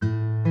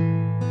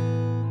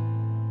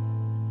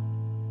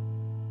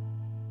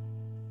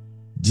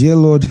Dear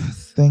Lord,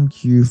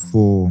 thank you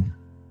for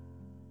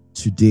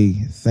today.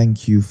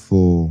 Thank you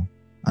for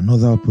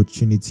another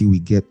opportunity we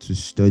get to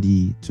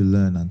study, to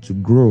learn, and to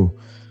grow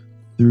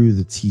through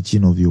the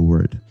teaching of your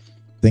word.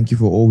 Thank you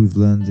for all we've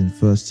learned in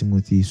First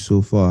Timothy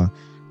so far.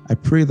 I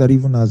pray that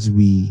even as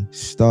we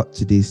start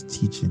today's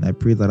teaching, I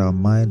pray that our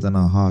minds and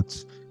our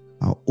hearts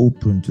are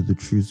open to the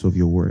truths of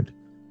your word.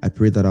 I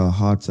pray that our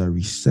hearts are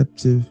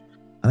receptive,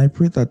 and I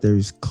pray that there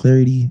is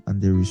clarity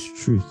and there is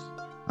truth,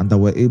 and that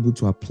we're able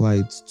to apply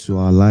it to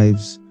our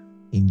lives.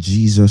 In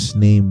Jesus'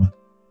 name,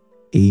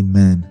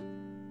 amen.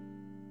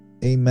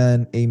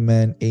 Amen,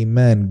 amen,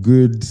 amen.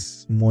 Good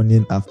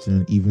morning,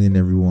 afternoon, evening,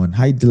 everyone.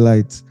 Hi,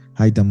 Delight.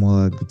 Hi,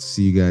 Damola. Good to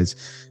see you guys.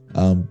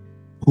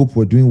 Hope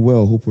we're doing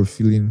well. Hope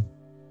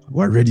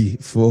we're ready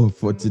for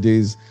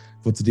today's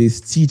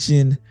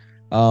teaching.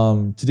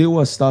 Today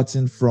we're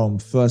starting from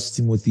First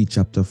Timothy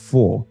chapter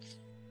 4.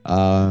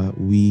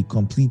 We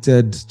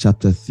completed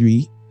chapter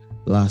 3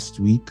 last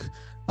week.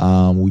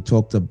 We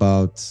talked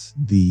about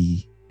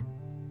the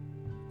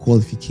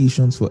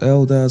qualifications for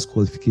elders,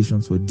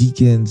 qualifications for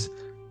deacons,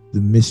 the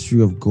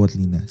mystery of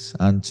godliness.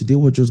 And today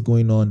we're just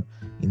going on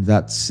in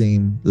that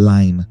same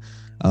line,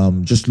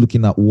 just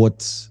looking at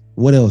what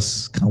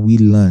else can we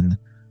learn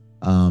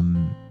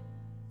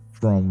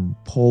from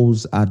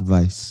Paul's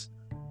advice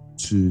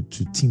to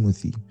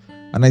Timothy.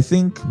 And I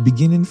think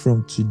beginning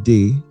from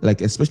today,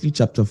 like especially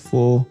chapter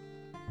 4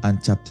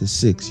 and chapter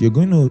 6,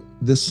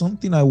 there's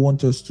something I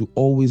want us to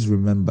always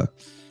remember.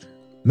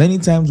 Many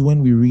times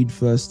when we read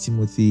First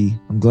Timothy,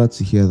 I'm glad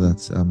to hear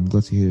that. I'm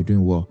glad to hear you're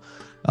doing well.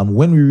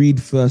 When we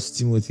read First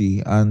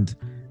Timothy, and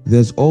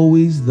there's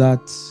always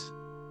that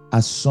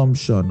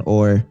assumption,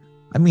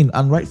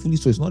 and rightfully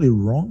so, it's not a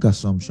wrong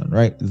assumption,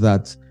 right?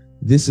 That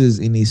this is,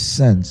 in a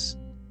sense,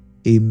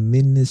 a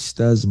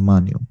minister's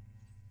manual.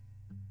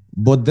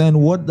 But then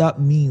what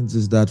that means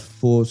is that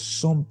for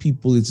some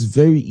people, it's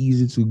very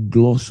easy to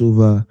gloss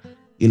over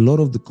a lot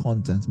of the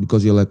content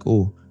because you're like,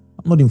 oh,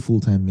 I'm not in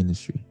full-time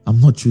ministry.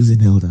 I'm not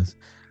choosing elders.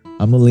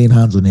 I'm not laying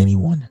hands on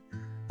anyone.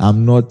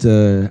 I'm not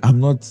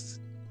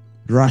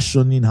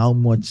rationing how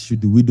much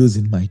should the widows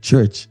in my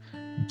church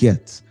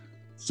get.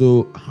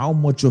 So how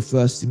much of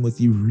First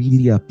Timothy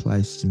really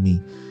applies to me?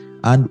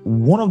 And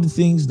one of the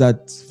things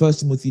that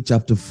First Timothy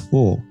chapter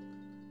 4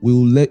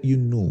 will let you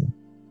know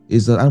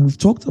is that, and we've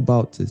talked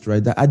about it,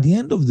 right? That at the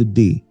end of the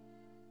day,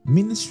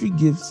 ministry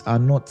gifts are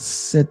not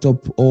set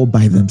up all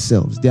by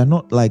themselves. They are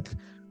not like,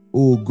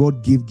 oh,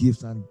 God gave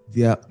gifts and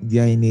they are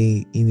in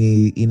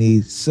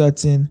a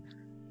certain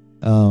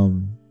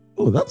oh,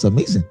 that's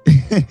amazing.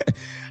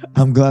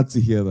 I'm glad to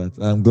hear that.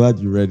 I'm glad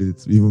you read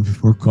it even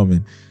before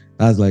coming.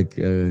 That's like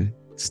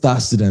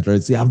star student,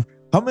 right? Say, how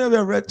many of you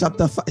have read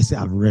chapter 5? I say,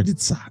 I've read it,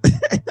 sir.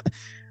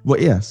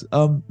 But yes,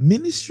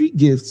 ministry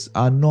gifts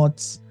are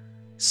not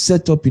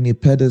set up in a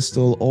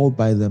pedestal all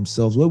by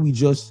themselves where we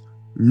just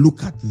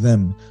look at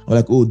them or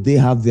like, oh, they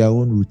have their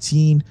own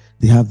routine,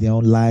 they have their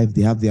own life,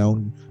 they're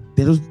on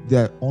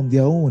their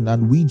own,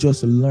 and we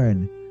just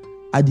learn.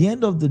 At the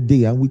end of the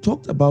day, and we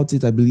talked about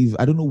it, I believe,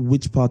 I don't know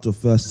which part of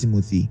First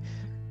Timothy,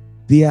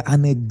 they are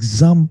an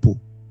example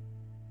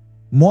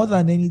more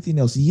than anything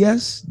else.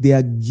 Yes, they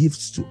are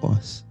gifts to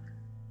us,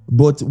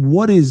 but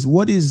what is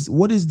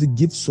the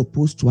gift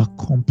supposed to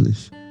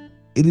accomplish?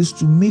 It is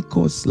to make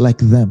us like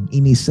them,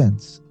 in a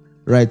sense,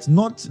 right?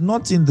 Not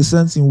in the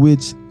sense in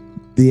which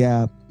they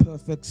are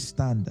perfect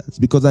standards,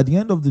 because at the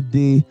end of the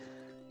day,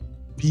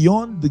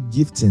 beyond the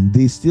gifting,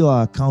 they still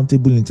are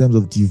accountable in terms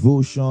of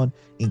devotion,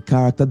 in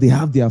character. They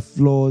have their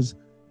flaws,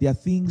 there are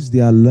things they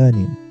are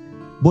learning.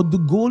 But the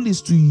goal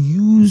is to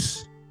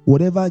use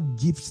whatever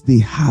gifts they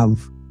have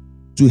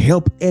to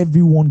help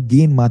everyone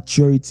gain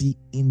maturity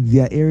in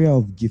their area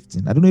of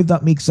gifting. I don't know if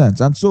that makes sense.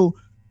 And so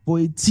for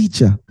a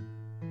teacher,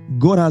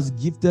 God has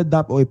gifted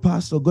that, or a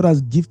pastor, God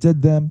has gifted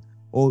them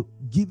or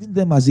given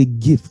them as a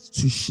gift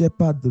to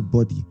shepherd the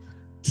body,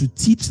 to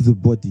teach the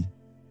body.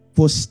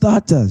 For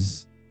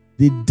starters,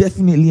 they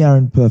definitely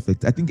aren't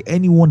perfect. I think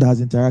anyone that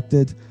has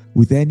interacted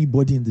with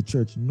anybody in the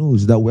church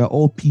knows that we're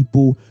all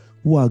people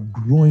who are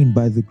growing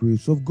by the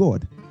grace of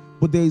God.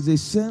 But there is a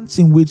sense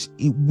in which,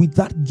 with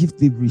that gift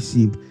they've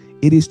received,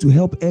 it is to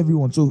help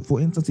everyone. So, for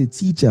instance, a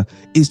teacher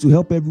is to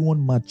help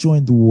everyone mature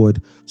in the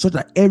word so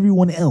that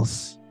everyone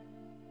else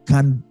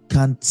can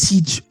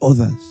teach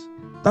others.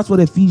 That's what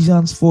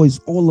Ephesians 4 is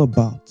all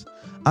about.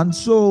 And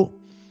so,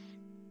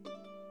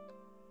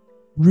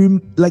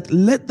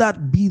 let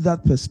that be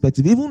that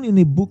perspective. Even in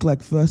a book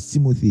like First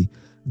Timothy,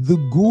 the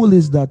goal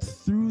is that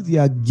through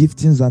their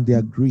giftings and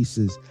their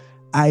graces,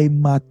 I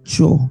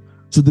mature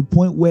to the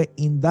point where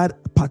in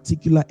that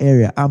particular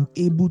area, I'm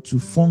able to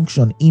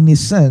function, in a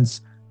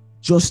sense,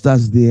 just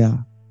as they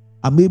are.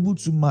 I'm able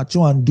to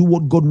mature and do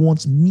what God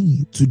wants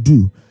me to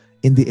do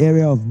in the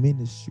area of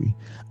ministry.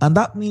 And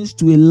that means,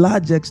 to a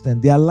large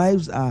extent, their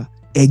lives are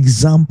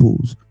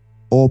examples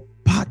or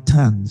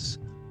patterns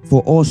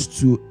for us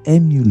to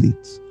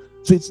emulate.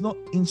 So it's not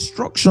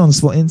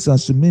instructions, for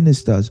instance, to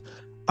ministers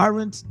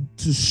aren't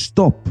to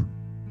stop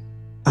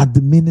at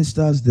the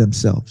ministers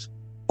themselves.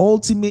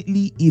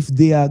 Ultimately, if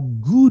they are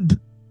good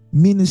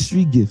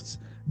ministry gifts,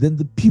 then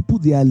the people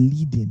they are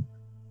leading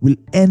will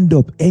end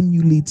up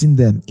emulating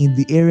them in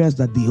the areas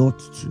that they ought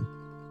to.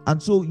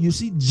 And so you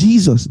see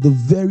Jesus, the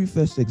very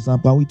first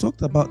example, and we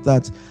talked about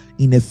that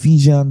in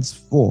Ephesians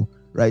 4,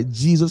 right?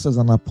 Jesus as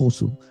an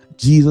apostle,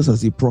 Jesus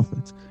as a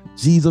prophet,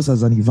 Jesus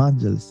as an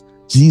evangelist,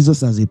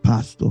 Jesus as a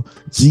pastor,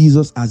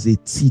 Jesus as a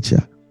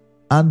teacher.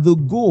 And the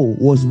goal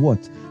was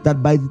what?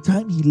 That by the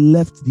time he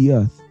left the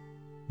earth,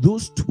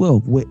 those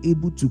 12 were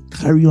able to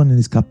carry on in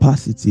his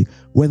capacity,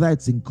 whether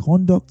it's in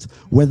conduct,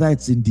 whether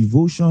it's in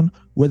devotion,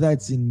 whether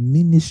it's in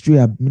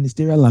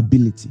ministerial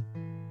ability.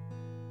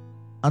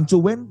 And so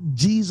when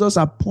Jesus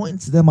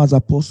appoints them as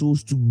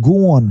apostles to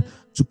go on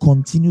to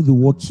continue the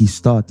work he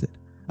started,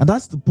 and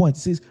that's the point, it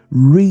says,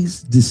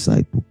 raise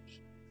disciples.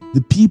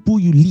 The people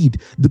you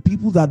lead, the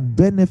people that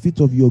benefit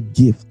of your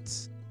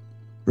gifts,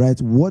 right?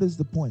 What is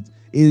the point?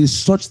 It is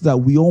such that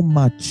we all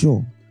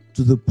mature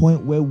to the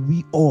point where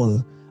we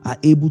all are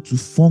able to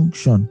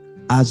function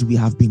as we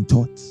have been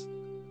taught.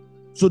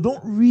 So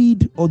don't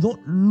read or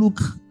don't look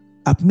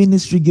at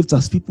ministry gifts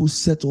as people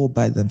set all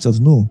by themselves.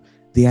 No,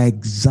 they are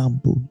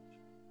examples.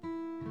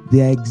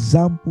 They are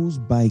examples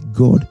by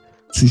God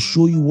to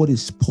show you what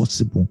is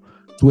possible,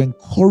 to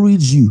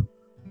encourage you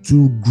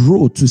to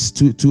grow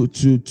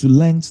to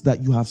lengths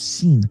that you have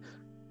seen,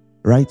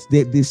 right?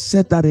 They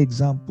set that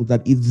example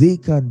that if they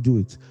can do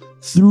it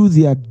through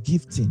their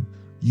gifting,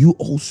 you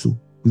also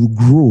will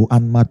grow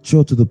and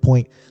mature to the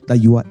point that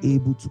you are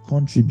able to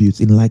contribute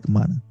in like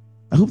manner.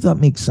 I hope that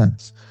makes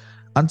sense.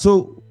 And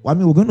so,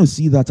 we're going to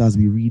see that as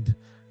we read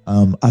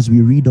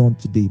on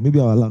today. Maybe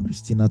I'll allow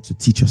Christina to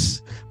teach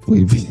us for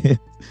a bit.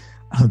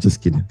 I'm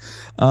just kidding.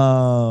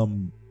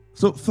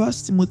 So 1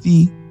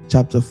 Timothy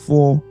chapter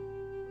 4,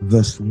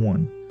 verse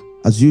 1.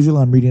 As usual,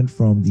 I'm reading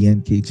from the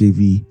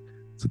NKJV.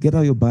 So get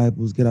out your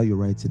Bibles, get out your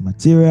writing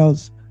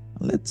materials.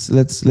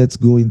 Let's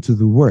go into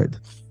the word.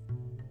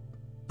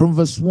 From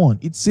verse 1,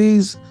 it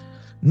says,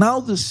 now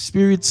the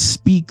Spirit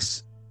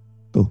speaks.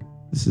 Oh,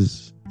 this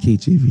is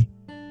KJV.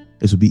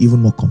 This will be even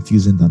more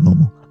confusing than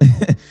normal.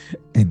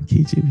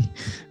 NKJV.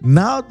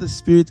 Now the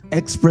Spirit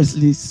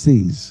expressly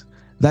says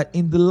that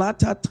in the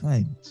latter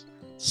times,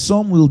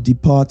 some will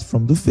depart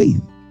from the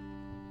faith.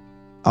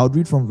 I'll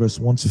read from verse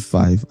 1 to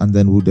 5, and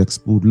then we'll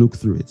look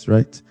through it,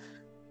 right?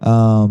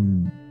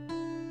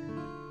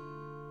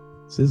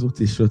 Says what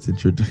a short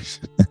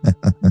introduction.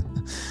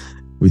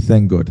 We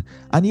thank God.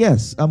 And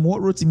yes,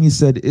 what Rotimi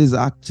said is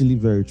actually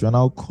very true, and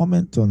I'll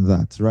comment on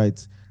that,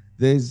 right?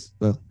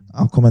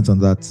 I'll comment on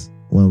that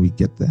when we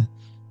get there,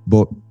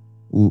 but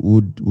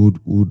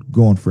would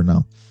go on for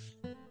now.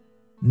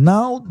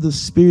 Now the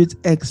Spirit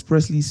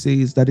expressly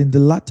says that in the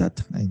latter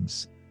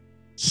times,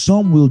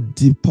 some will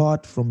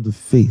depart from the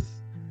faith,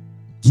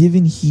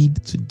 giving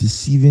heed to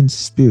deceiving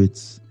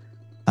spirits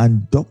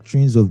and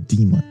doctrines of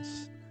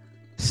demons,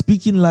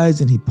 speaking lies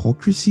in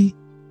hypocrisy,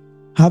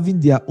 having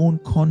their own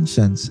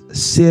conscience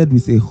seared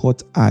with a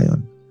hot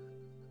iron,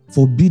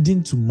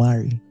 forbidding to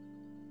marry.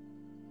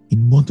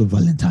 In month of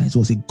Valentine's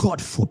was a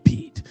God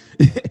forbid,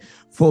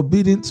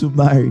 forbidding to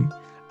marry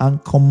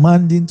and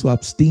commanding to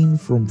abstain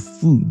from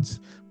foods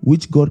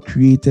which God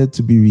created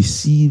to be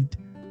received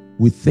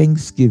with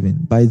thanksgiving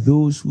by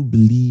those who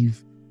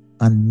believe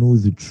and know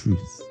the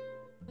truth.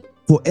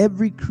 For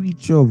every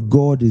creature of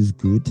God is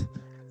good,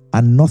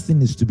 and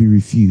nothing is to be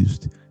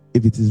refused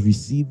if it is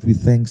received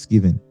with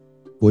thanksgiving,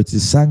 for it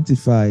is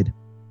sanctified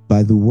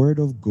by the word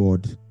of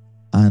God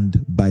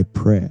and by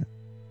prayer.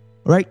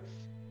 All right?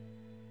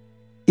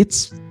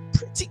 It's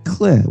pretty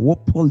clear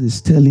what Paul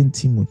is telling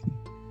Timothy,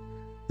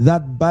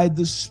 that by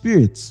the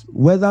Spirit,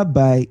 whether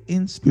by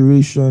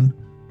inspiration,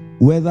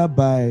 whether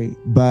by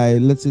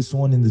let's say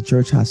someone in the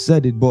church has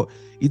said it, but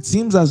it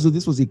seems as though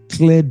this was a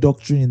clear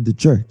doctrine in the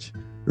church,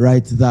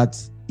 right? That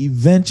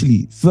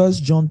eventually, 1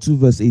 John 2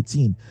 verse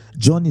 18,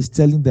 John is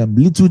telling them,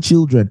 little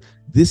children,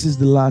 this is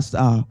the last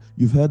hour.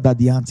 You've heard that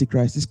the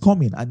Antichrist is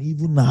coming, and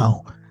even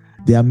now,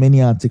 there are many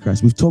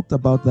Antichrists. We've talked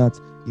about that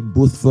in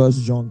both 1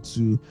 John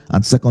 2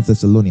 and 2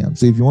 Thessalonians.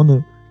 So if you want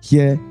to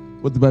hear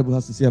what the Bible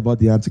has to say about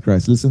the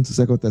Antichrist, listen to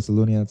 2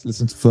 Thessalonians,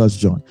 listen to 1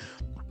 John.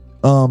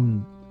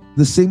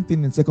 The same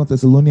thing in 2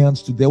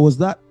 Thessalonians 2. There was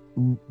that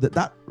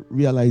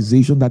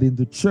realization that in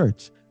the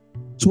church,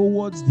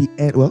 towards the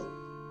end,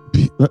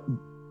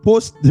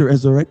 post the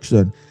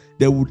resurrection,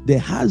 there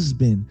has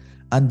been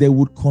and there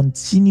would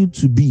continue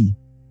to be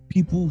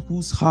people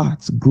whose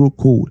hearts grow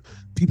cold,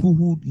 people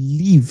who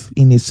live,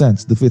 in a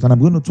sense, the faith. And I'm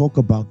going to talk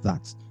about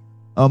that.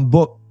 I'm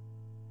going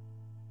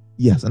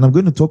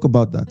to talk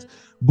about that.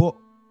 But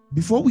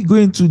before we go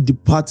into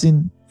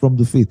departing from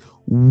the faith,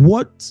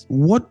 what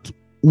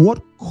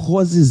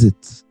causes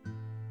it?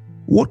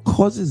 What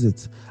causes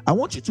it? I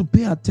want you to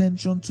pay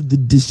attention to the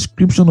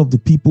description of the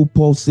people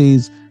Paul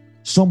says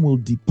some will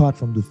depart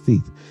from the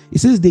faith. It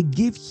says they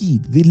gave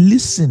heed, they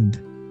listened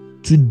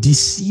to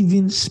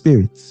deceiving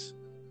spirits,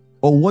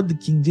 or what the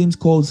King James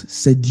calls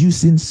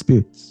seducing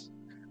spirits,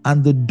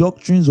 and the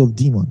doctrines of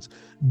demons.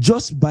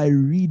 Just by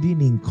reading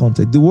in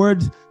context, the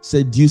word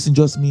seducing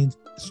just means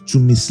to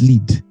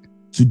mislead,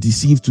 to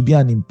deceive, to be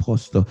an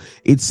imposter.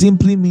 It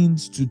simply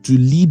means to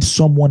lead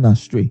someone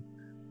astray.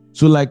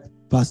 So like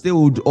Pastor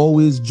would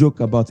always joke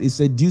about, a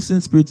seducing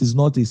spirit is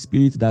not a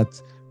spirit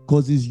that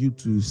causes you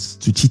to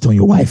cheat on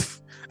your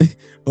wife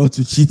or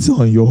to cheat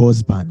on your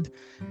husband.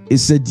 A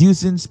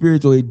seducing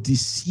spirit or a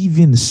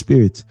deceiving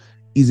spirit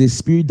is a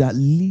spirit that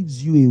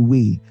leads you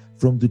away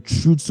from the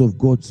truths of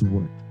God's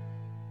word.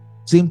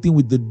 Same thing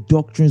with the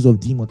doctrines of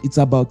demons. It's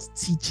about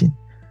teaching.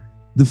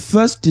 The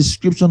first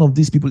description of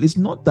these people is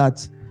not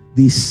that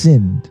they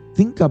sinned.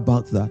 Think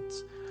about that.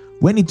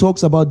 When he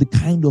talks about the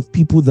kind of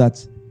people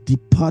that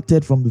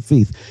departed from the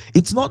faith,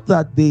 it's not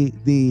that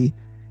they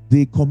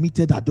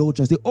committed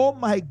adultery. Say, oh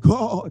my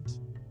God,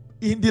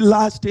 in the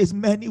last days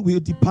many will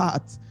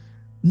depart.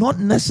 Not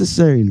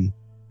necessarily.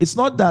 It's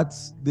not that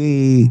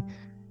they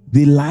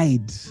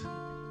lied.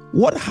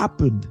 What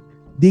happened?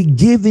 They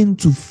gave in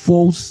to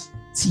false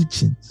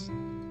teachings.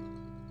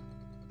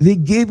 They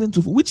gave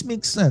into, which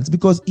makes sense,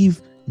 because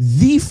if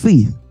the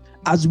faith,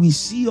 as we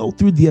see all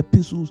through the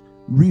epistles,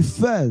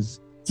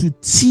 refers to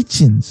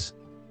teachings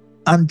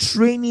and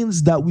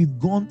trainings that we've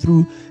gone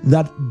through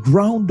that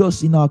ground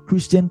us in our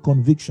Christian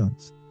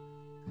convictions,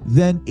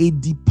 then a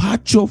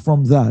departure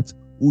from that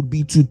would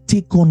be to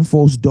take on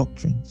false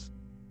doctrines.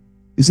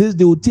 It says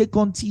they will take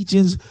on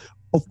teachings,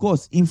 of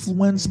course,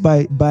 influenced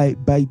by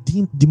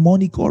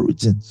demonic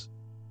origins.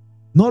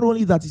 Not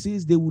only that, it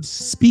says they would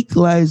speak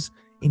lies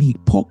in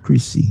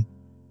hypocrisy.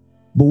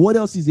 But what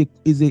else is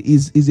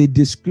a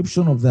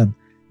description of them?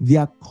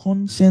 Their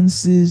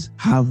consciences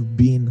have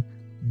been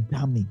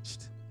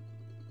damaged.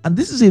 And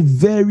this is a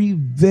very,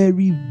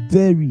 very,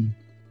 very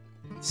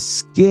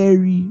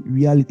scary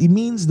reality. It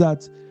means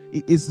that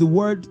it's the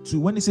word to,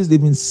 when it says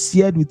they've been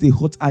seared with a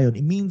hot iron,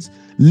 it means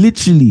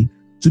literally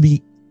to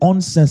be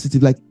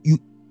unsensitive. Like you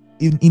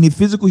in a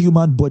physical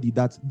human body,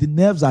 that the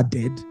nerves are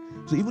dead.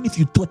 So even if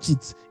you touch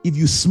it, if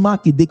you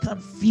smack it, they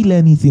can't feel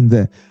anything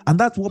there. And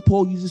that's what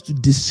Paul uses to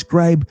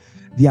describe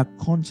their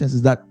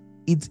consciences, that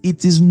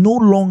it is no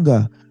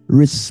longer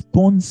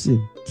responsive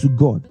to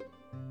God.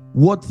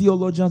 What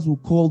theologians will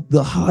call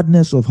the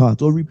hardness of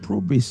heart or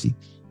reprobacy,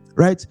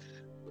 right?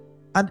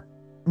 And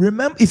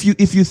remember, if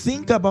you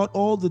think about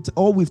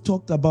all we've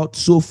talked about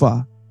so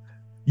far,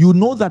 you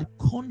know that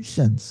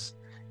conscience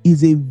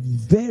is a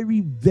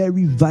very,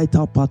 very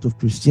vital part of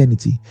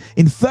Christianity.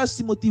 In 1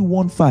 Timothy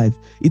 1:5,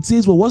 it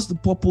says, well, what's the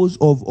purpose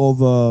of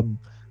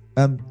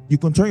you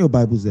can turn your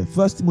Bibles there.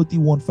 1 Timothy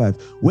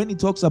 1:5, when it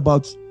talks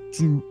about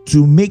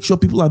to make sure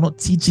people are not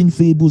teaching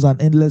fables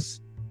and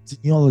endless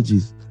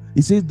genealogies,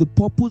 it says the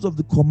purpose of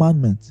the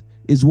commandment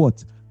is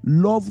what?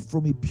 Love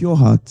from a pure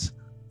heart,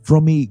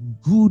 from a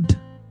good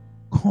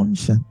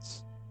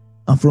conscience,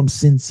 and from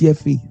sincere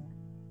faith.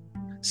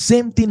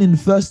 Same thing in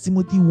 1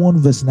 Timothy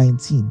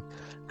 1:19.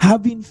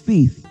 Having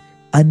faith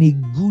and a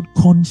good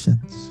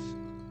conscience,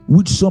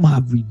 which some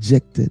have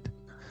rejected.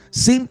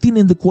 Same thing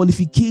in the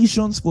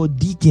qualifications for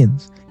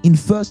deacons in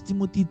 1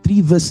 Timothy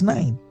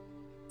 3:9.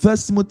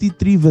 1 Timothy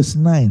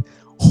 3:9.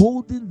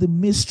 Holding the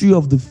mystery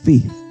of the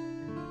faith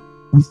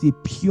with a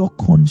pure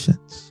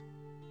conscience.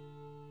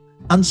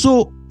 And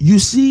so you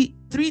see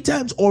 3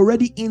 times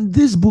already in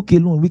this book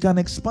alone, we can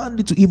expand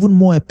it to even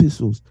more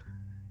epistles.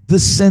 The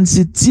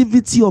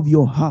sensitivity of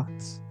your heart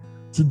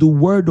to the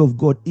word of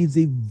God is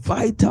a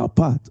vital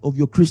part of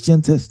your Christian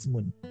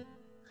testimony.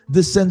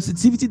 The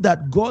sensitivity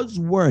that God's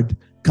word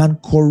can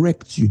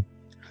correct you.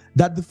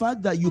 That the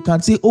fact that you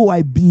can say, oh,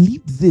 I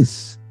believed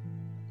this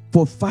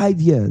for 5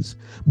 years,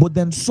 but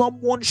then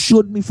someone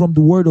showed me from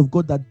the word of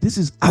God that this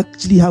is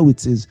actually how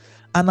it is.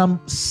 And I'm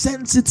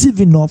sensitive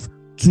enough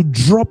to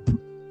drop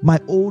my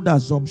old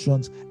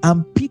assumptions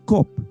and pick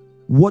up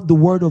what the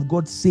word of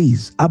God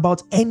says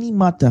about any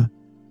matter.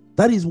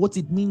 That is what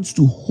it means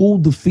to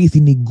hold the faith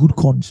in a good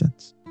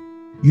conscience.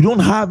 You don't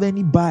have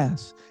any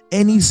bias,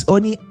 any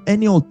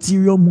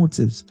ulterior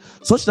motives,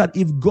 such that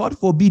if God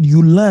forbid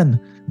you learn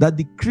that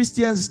the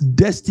Christian's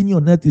destiny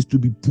on earth is to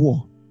be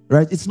poor,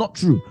 right? It's not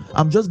true.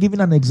 I'm just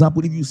giving an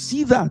example. If you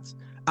see that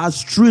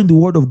as true in the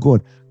word of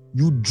God,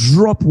 you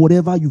drop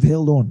whatever you've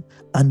held on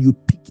and you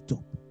pick it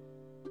up.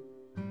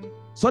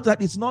 So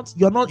that it's not,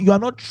 you're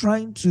not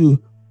trying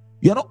to,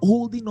 you're not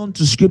holding on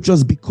to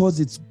scriptures because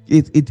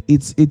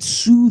it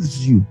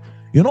soothes you.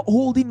 You're not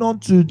holding on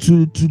to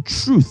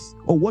truth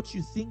or what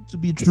you think to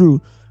be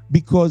true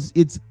because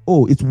it's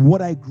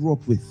what I grew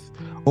up with,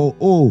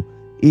 or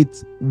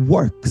it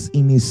works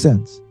in a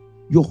sense.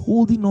 You're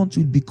holding on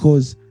to it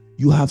because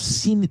you have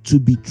seen it to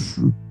be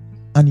true,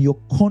 and your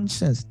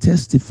conscience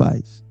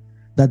testifies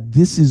that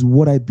this is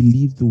what I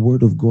believe the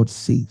word of God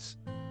says.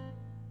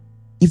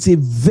 It's a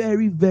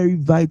very, very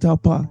vital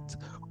part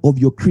of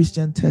your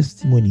Christian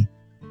testimony,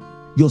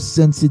 your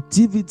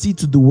sensitivity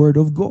to the word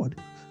of God,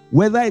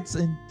 whether it's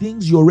in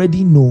things you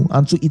already know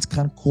and so it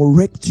can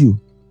correct you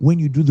when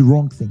you do the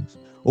wrong things,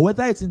 or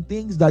whether it's in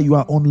things that you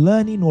are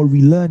unlearning or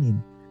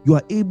relearning, you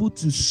are able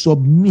to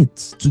submit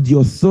to the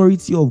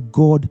authority of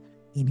God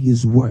in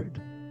his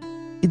word.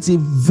 It's a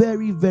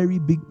very, very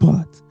big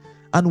part.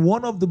 And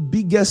one of the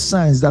biggest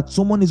signs that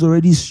someone is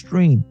already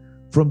straying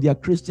from their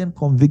Christian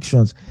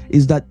convictions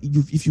is that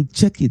if you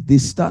check it, they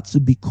start to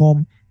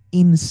become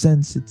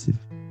insensitive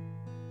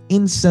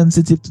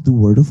to the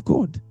word of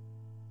God.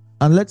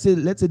 And let's say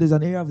there's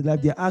an area of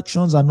life, their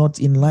actions are not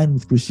in line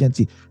with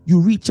Christianity. You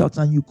reach out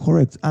and you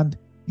correct, and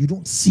you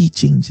don't see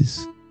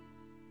changes.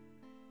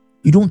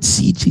 You don't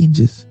see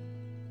changes.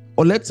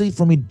 Or let's say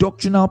from a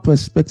doctrinal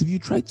perspective, you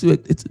try to,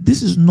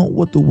 this is not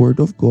what the word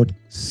of God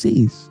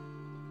says.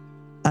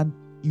 And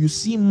you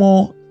see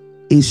more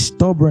a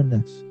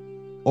stubbornness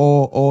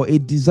or a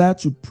desire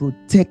to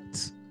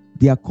protect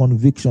their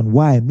conviction.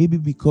 Why? Maybe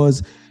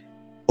because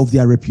of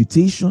their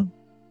reputation.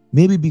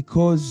 Maybe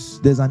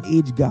because there's an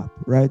age gap,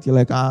 right? You're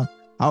like, how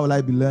will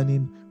I be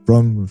learning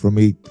from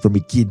a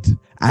kid?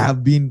 I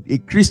have been a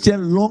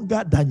Christian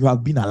longer than you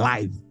have been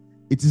alive.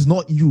 It is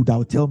not you that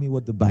will tell me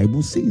what the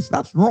Bible says.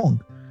 That's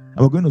wrong. And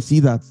we're going to see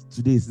that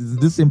today. In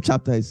this same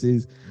chapter, it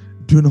says,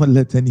 do not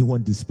let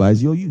anyone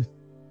despise your youth.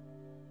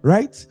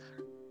 Right?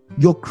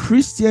 Your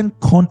Christian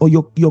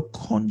your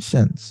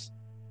conscience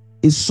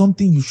is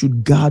something you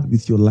should guard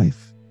with your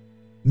life.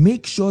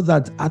 Make sure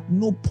that at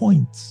no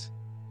point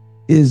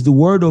is the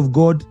word of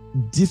God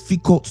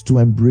difficult to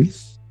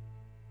embrace,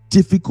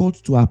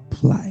 difficult to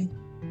apply.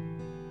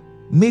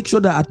 Make sure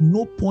that at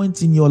no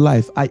point in your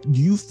life do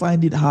you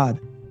find it hard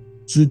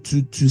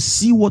to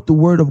see what the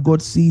word of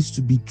God says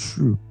to be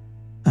true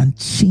and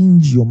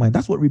change your mind.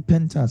 That's what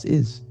repentance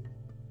is.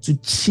 To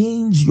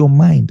change your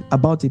mind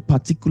about a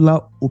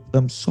particular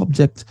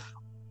subject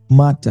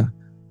matter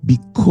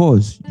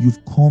because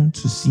you've come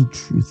to see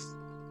truth.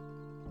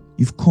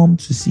 You've come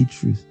to see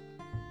truth.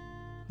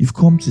 You've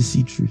come to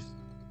see truth.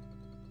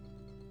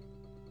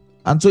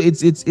 And so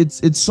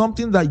it's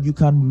something that you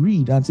can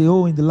read and say,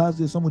 oh, in the last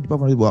days, someone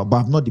departed from the faith, but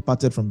I've not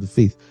departed from the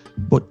faith.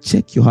 But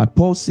check your heart.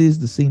 Paul says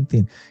the same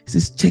thing. He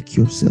says, check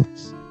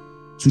yourselves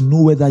to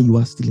know whether you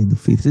are still in the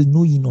faith. He says,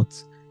 know ye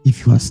not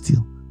if you are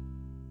still.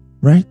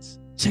 Right?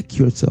 Check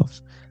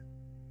yourselves.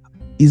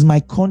 Is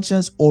my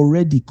conscience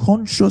already,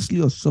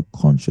 consciously or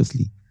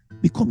subconsciously,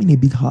 becoming a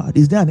bit hard?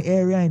 Is there an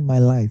area in my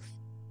life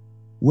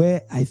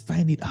where I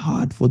find it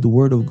hard for the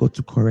word of God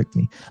to correct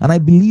me? And I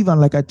believe, and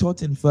like I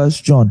taught in 1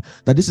 John,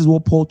 that this is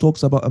what Paul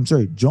talks about.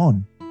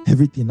 John.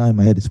 Everything now in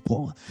my head is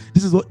Paul.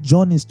 This is what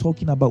John is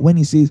talking about when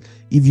he says,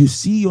 if you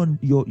see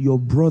your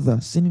brother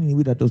sinning in a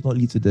way that does not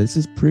lead to death, he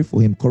says, pray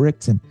for him,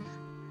 correct him.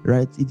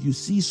 Right? If you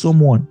see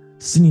someone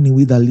sinning in a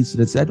way that leads to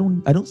death, I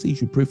don't say you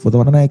should pray for that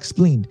one. And I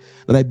explained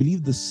that I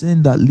believe the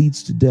sin that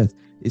leads to death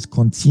is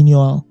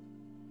continual,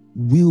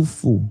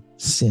 willful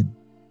sin.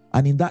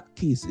 And in that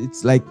case,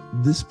 it's like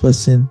this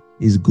person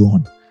is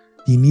gone.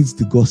 He needs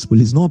the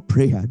gospel. It's not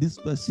prayer. This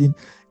person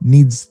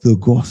needs the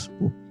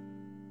gospel.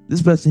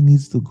 This person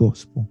needs the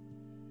gospel.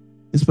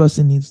 This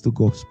person needs the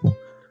gospel.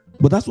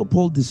 But that's what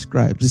Paul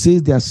describes. He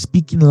says they are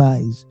speaking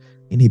lies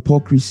in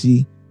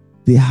hypocrisy.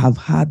 They have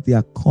had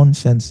their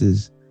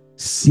consciences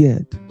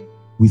seared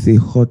with a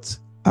hot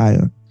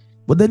iron.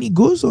 But then he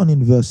goes on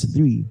in verse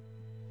 3.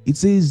 It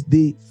says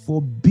they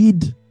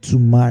forbid to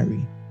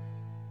marry.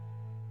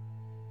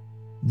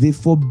 They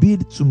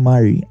forbid to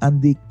marry,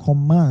 and they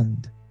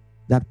command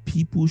that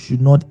people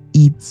should not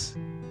eat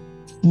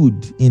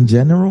food in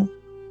general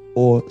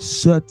or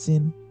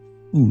certain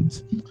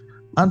foods.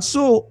 And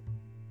so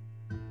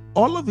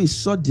all of a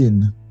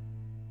sudden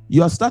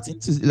you are starting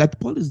to, like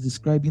Paul is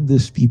describing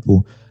these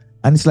people,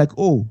 and it's like,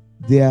 oh,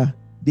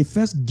 they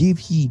first gave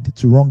heed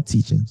to wrong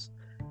teachings,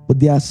 but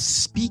they are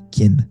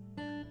speaking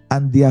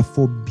and they are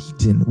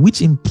forbidden,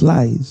 which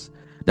implies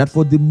that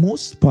for the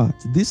most part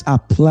this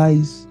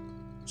applies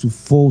to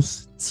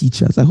false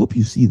teachers. I hope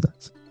you see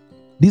that.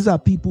 These are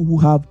people who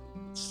have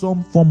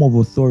some form of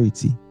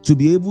authority to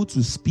be able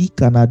to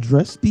speak and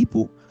address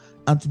people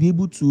and to be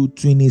able to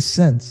in a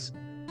sense,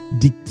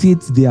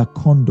 dictate their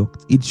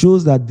conduct. It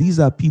shows that these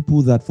are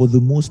people that for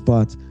the most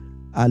part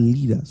are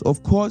leaders.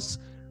 Of course,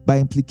 by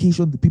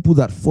implication, the people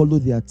that follow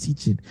their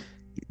teaching,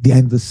 they are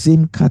in the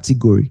same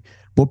category.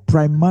 But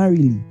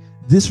primarily,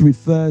 this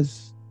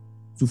refers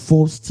to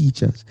false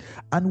teachers.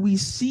 And we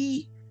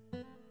see,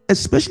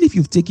 especially if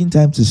you've taken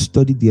time to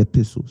study the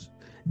epistles,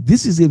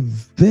 this is a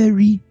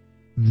very,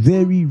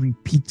 very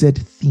repeated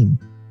theme.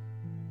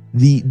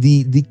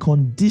 The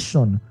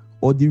condition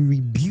or the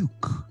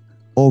rebuke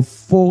of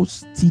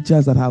false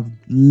teachers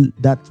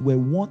that were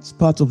once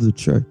part of the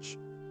church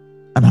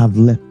and have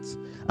left.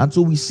 And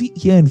so we see it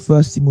here in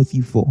 1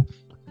 Timothy 4.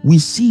 We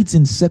see it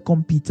in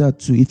 2 Peter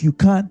 2. If you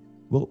can,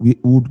 well, we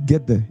would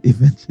get there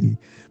eventually.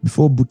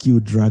 Before Buki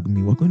would drag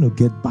me, we're going to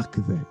get back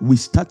there. We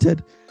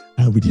started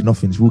and we did not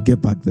finish. We'll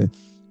get back there.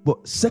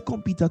 But 2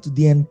 Peter 2,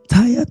 the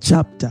entire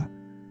chapter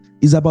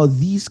is about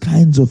these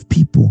kinds of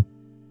people.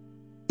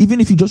 Even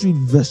if you just read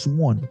verse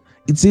 1,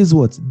 it says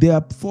what? There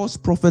are false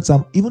prophets,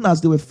 and even as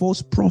there were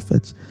false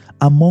prophets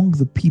among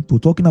the people,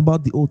 talking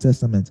about the Old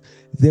Testament,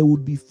 there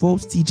would be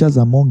false teachers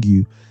among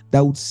you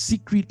that would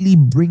secretly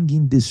bring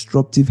in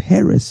destructive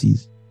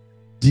heresies,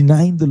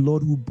 denying the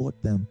Lord who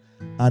bought them,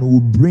 and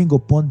will bring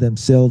upon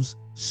themselves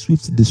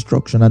swift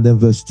destruction. And then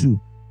verse 2,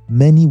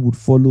 many would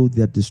follow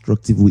their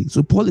destructive way.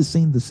 So Paul is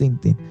saying the same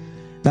thing,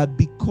 that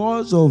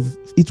because of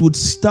it would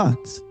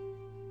start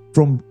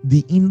from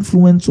the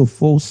influence of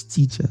false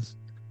teachers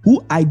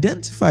who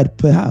identified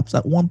perhaps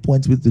at one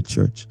point with the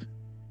church,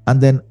 and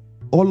then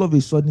all of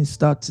a sudden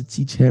start to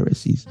teach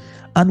heresies.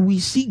 And we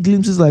see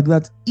glimpses like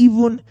that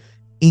even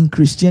in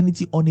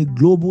Christianity on a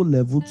global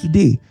level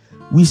today.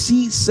 We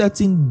see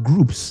certain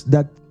groups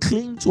that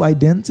claim to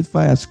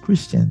identify as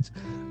Christians,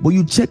 but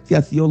you check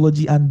their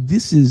theology and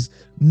this is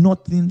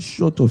nothing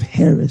short of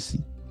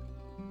heresy.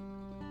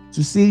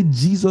 To say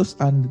Jesus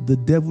and the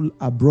devil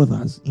are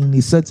brothers in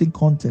a certain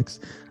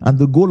context, and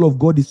the goal of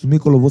God is to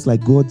make all of us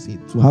like God,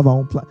 to have our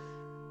own plan.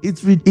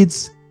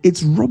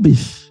 It's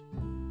rubbish.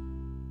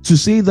 To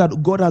say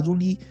that God has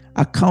only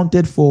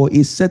accounted for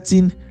a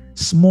certain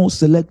small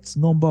select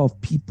number of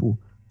people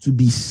to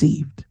be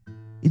saved.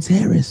 It's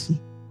heresy.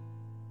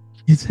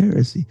 It's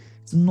heresy.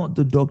 It's not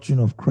the doctrine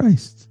of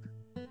Christ.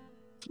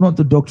 It's not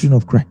the doctrine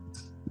of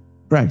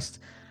Christ.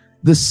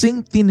 The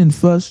same thing in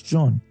 1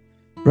 John.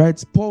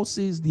 Right? Paul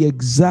says he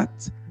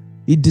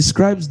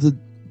describes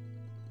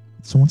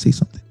someone say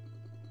something.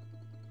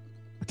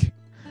 Okay.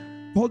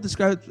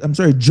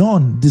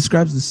 John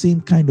describes the same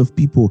kind of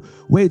people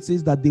where it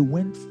says that they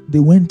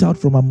went out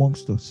from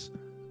amongst us.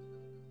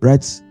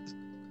 Right?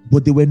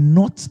 But they were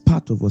not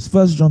part of us.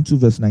 1 John 2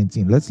 verse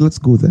 19. Let's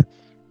go there.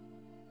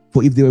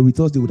 For if they were with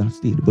us, they would have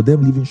stayed. But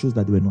them leaving shows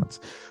that they were not.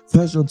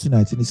 1 John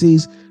 2:19. It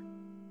says,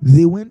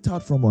 they went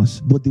out from us,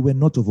 but they were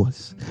not of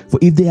us. For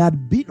if they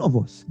had been of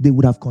us, they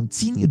would have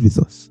continued with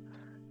us.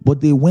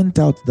 But they went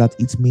out that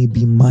it may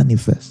be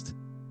manifest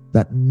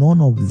that none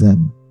of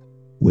them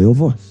were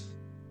of us.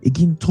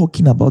 Again,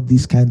 talking about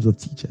these kinds of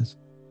teachers.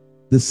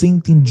 The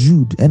same thing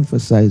Jude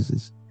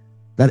emphasizes,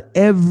 that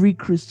every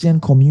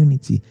Christian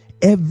community,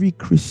 every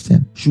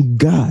Christian should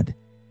guard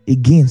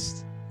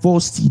against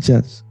false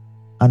teachers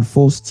and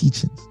false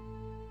teachings.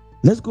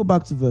 Let's go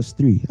back to verse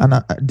 3.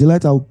 And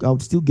Delight, I'll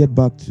still get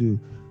back to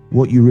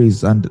what you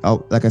raised, and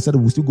like I said,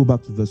 we'll still go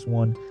back to verse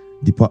 1,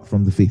 depart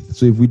from the faith.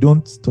 So if we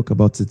don't talk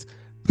about it,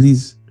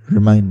 please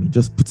remind me.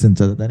 Just put it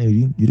into that.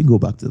 You didn't go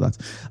back to that.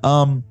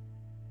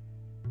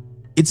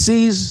 It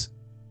says,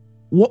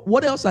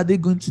 what else are they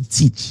going to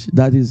teach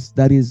that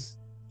is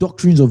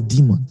doctrines of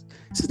demons?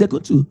 It says they're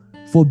going to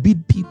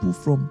forbid people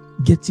from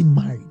getting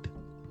married,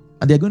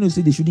 and they're going to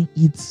say they shouldn't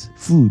eat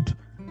food,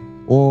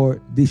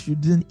 or they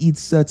shouldn't eat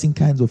certain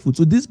kinds of food.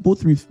 So this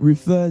both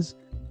refers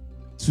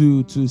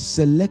to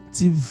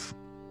selective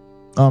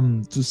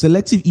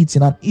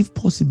eating, and if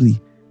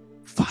possibly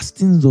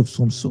fastings of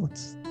some sort.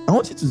 I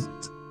want you to,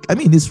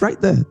 it's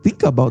right there.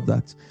 Think about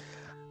that.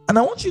 And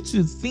I want you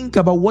to think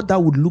about what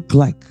that would look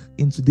like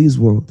in today's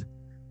world.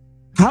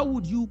 How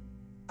would you,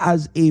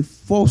 as a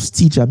false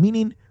teacher,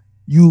 meaning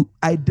you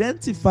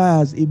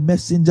identify as a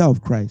messenger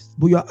of Christ,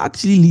 but you're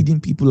actually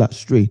leading people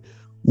astray,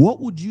 what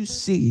would you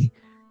say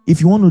if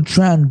you want to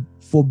try and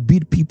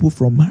forbid people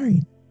from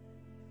marrying?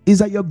 Is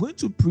that you're going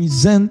to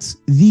present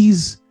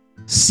these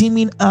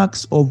seeming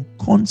acts of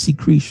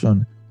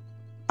consecration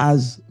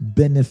as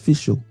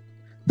beneficial.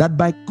 That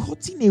by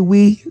cutting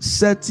away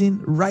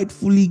certain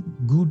rightfully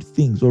good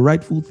things or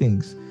rightful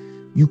things,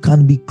 you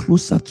can be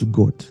closer to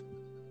God.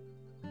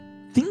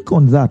 Think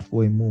on that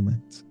for a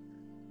moment.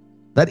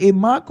 That a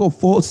mark of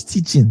false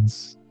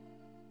teachings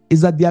is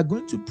that they are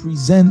going to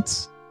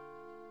present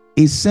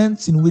a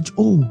sense in which,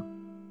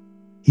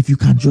 if you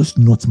can just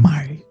not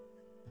marry,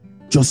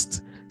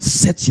 just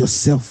set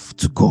yourself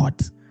to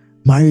God.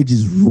 Marriage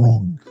is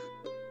wrong.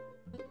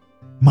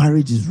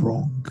 Marriage is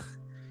wrong.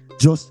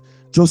 Just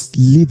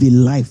live a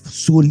life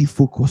solely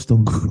focused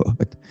on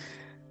God.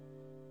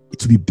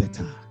 It will be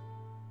better.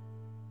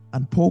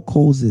 And Paul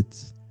calls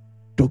it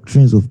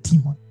doctrines of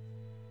demons.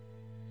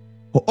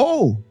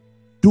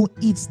 Don't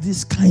eat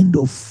this kind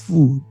of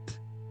food.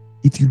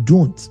 If you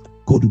don't,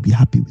 God will be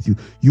happy with you.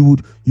 You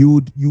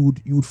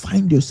would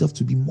find yourself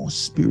to be more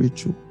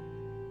spiritual.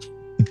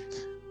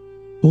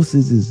 Paul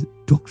says is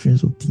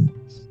doctrines of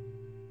demons.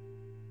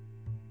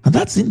 And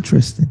that's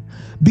interesting,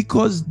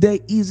 because there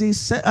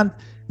is and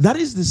that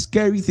is the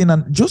scary thing.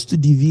 And just to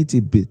deviate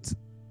a bit,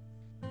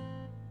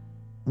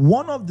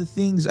 one of the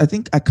things, I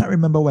can't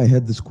remember where I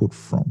heard this quote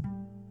from,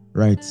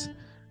 right?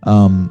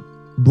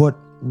 But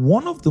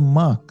one of the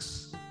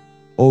marks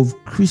of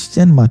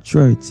Christian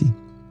maturity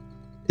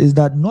is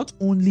that not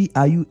only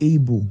are you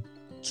able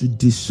to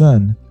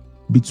discern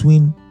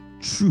between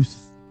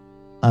truth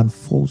and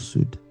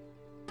falsehood,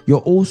 you're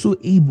also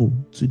able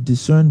to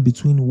discern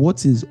between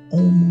what is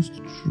almost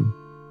true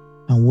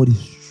and what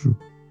is true.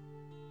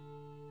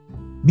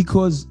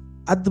 Because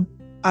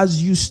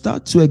as you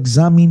start to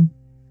examine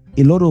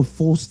a lot of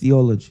false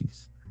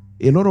theologies,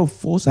 a lot of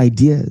false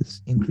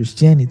ideas in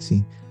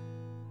Christianity,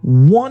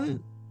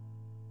 one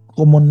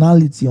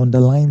commonality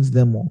underlines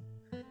them all,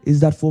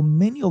 is that for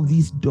many of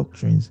these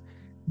doctrines,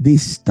 they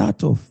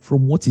start off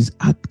from what is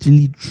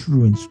actually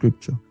true in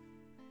Scripture,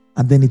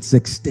 and then it's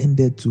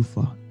extended too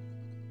far.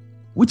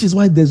 Which is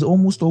why there are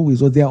almost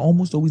always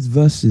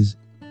verses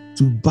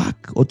to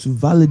back or to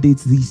validate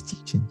these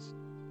teachings.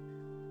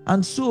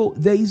 And so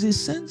there is a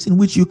sense in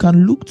which you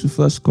can look to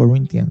 1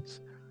 Corinthians.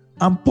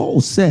 And Paul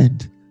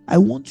said I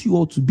want you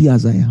all to be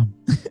as I am.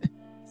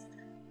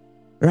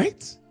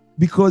 Right?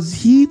 Because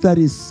he that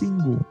is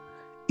single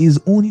is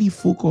only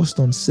focused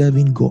on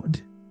serving God.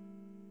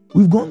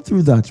 We've gone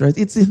through that, right?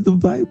 It's in the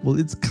Bible.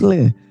 It's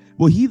clear.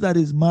 But he that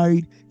is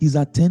married, his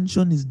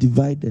attention is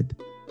divided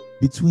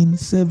between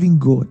serving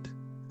God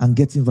and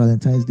getting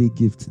Valentine's Day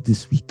gift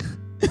this week.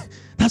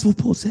 That's what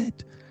Paul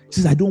said.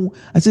 He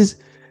says,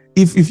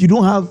 if you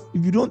don't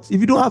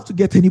have to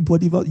get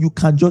anybody, you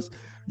can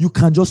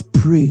just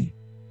pray.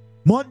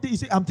 Monday, you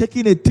say, I'm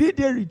taking a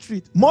 3-day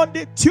retreat.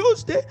 Monday,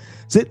 Tuesday.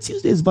 Say,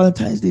 Tuesday is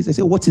Valentine's Day. I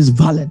say, what is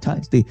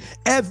Valentine's Day?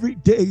 Every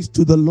day is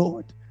to the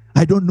Lord.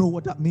 I don't know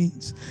what that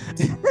means.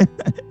 It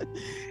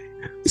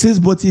says,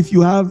 but if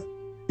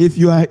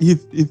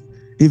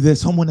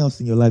there's someone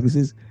else in your life, it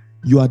says,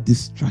 you are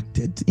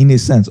distracted in a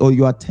sense, or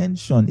your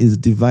attention is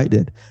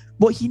divided.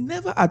 But he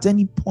never at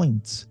any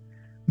point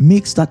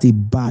makes that a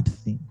bad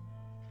thing.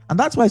 And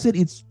that's why I said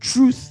it's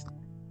truth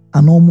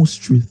and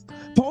almost truth.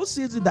 Paul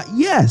says that,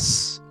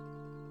 yes,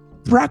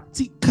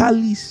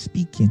 practically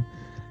speaking,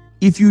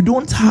 if you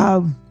don't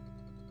have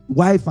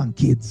wife and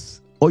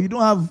kids, or you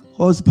don't have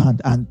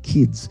husband and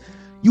kids,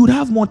 you would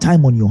have more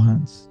time on your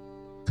hands.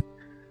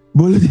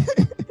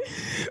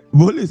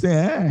 Bolu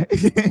say,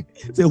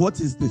 say, what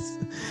is this?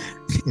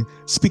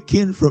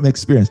 Speaking from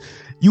experience,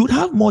 you would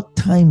have more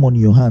time on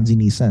your hands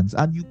in a sense,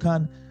 and you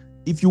can,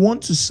 if you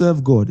want to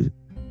serve God,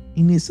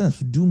 in a sense,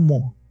 do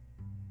more.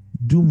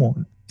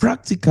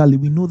 Practically,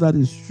 we know that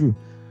is true,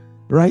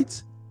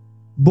 right?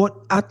 But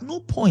at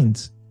no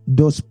point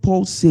does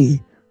Paul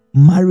say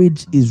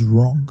marriage is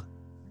wrong.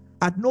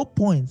 At no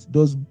point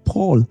does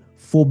Paul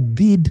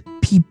forbid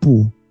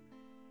people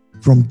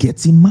from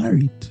getting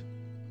married.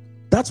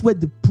 That's where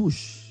the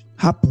push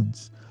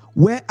happens,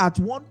 where at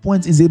one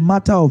point is a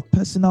matter of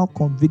personal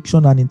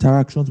conviction and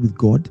interactions with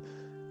God.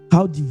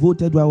 How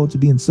devoted do I want to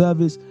be in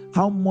service?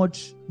 How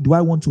much do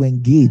I want to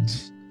engage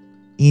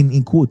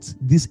in quotes,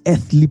 this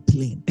earthly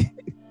plane?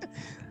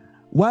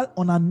 While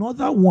on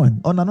another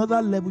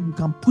level, you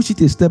can push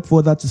it a step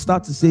further to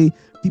start to say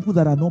people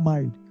that are not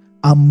married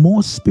are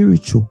more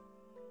spiritual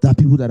than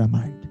people that are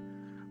married.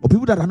 Or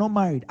people that are not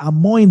married are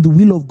more in the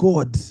will of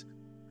God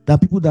than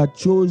people that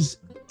chose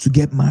to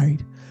get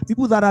married.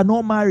 People that are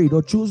not married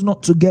or chose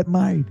not to get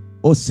married,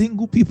 or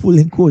single people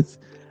in quotes,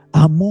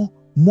 are more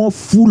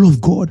full of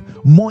God,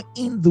 more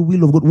in the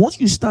will of God. Once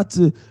you start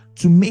to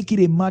make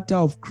it a matter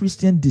of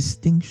Christian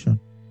distinction,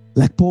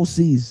 like Paul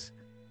says,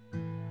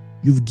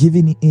 you've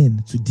given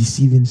in to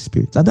deceiving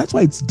spirits. And that's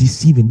why it's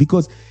deceiving,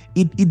 because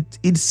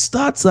it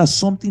starts as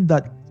something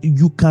that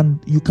you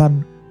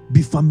can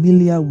be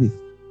familiar with.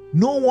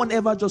 No one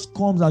ever just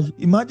comes and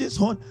imagine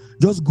someone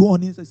just go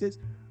on in and says,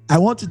 I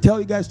want to tell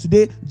you guys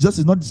today, Jesus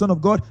is not the Son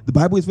of God, the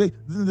Bible is fake,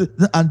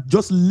 and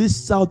just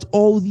lists out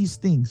all these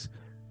things.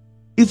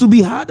 It will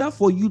be harder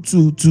for you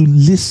to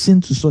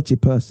listen to such a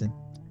person.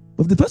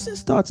 But if the person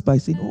starts by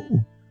saying,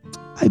 oh,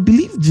 I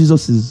believe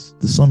Jesus is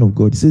the Son of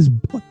God, he says,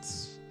 but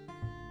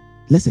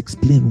let's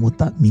explain what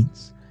that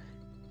means.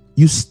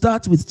 You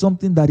start with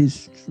something that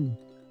is true,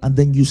 and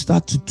then you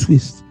start to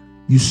twist.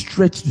 You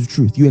stretch the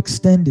truth. You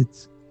extend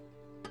it.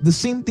 The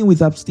same thing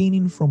with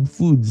abstaining from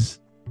foods,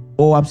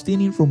 or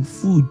abstaining from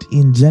food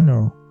in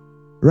general,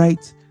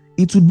 right?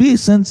 It would be a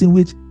sense in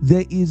which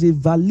there is a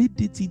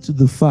validity to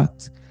the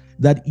fact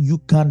that you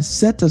can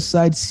set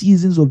aside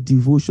seasons of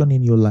devotion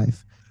in your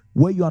life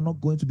where you are not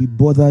going to be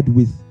bothered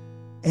with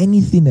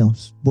anything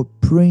else but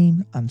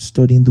praying and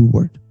studying the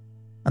word.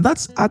 And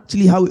that's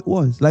actually how it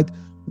was. Like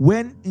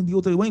when in the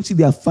Old Testament, when you see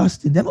they are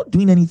fasting, they're not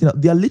doing anything else.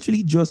 They are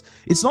literally just,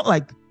 it's not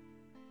like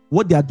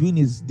what they are doing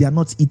is they are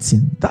not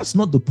eating. That's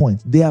not the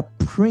point. They are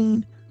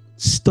praying,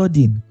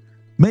 studying.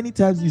 Many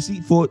times you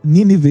see for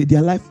Nineveh,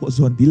 their life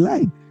was on the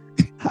line.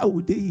 How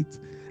would they eat?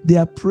 They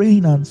are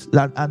praying and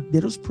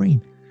they're just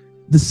praying.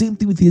 The same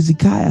thing with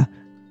Hezekiah.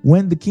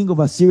 When the king of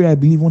Assyria, I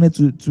believe,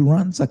 wanted to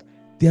ransack,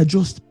 they are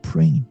just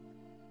praying.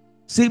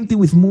 Same thing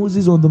with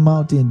Moses on the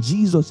mountain,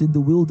 Jesus in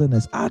the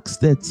wilderness, Acts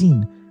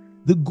 13.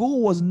 The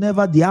goal was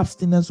never the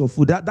abstinence of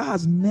food. That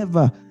has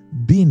never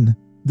been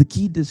the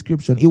key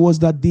description. It was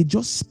that they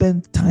just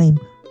spent time.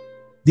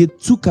 They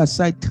took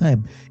aside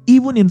time.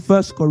 Even in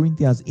 1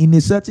 Corinthians, in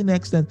a certain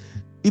extent,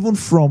 even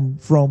from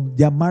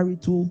their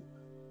marital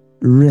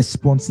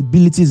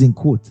responsibilities, in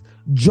quote,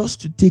 just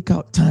to take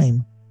out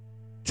time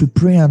to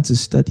pray and to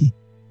study.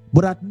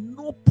 But at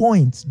no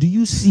point do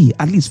you see,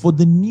 at least for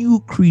the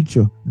new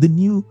creature, the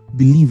new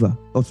believer,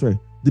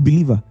 the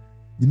believer,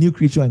 the new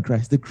creature in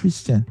Christ, the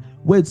Christian,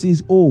 where it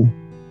says, oh,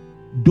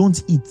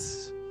 don't eat,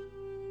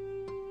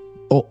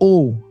 or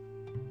oh,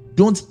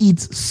 don't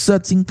eat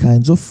certain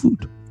kinds of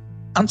food.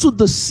 And so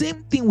the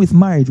same thing with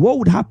marriage. What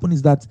would happen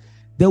is that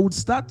there would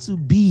start to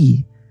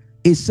be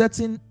a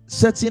certain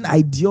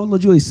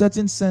ideology or a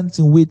certain sense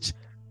in which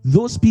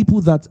those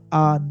people that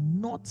are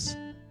not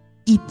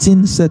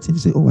eating certain,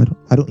 say, oh,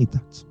 I don't eat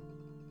that.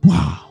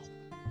 Wow,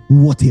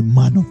 what a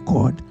man of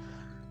God.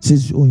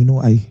 Says, oh,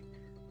 I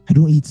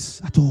don't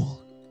eat at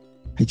all.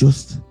 I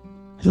just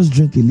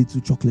drink a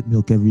little chocolate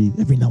milk every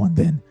now and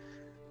then.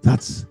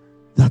 That's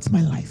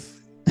my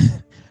life.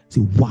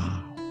 Say,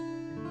 wow,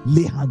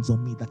 lay hands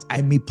on me that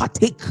I may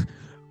partake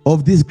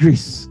of this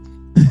grace.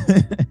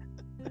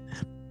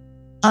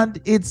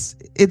 And it's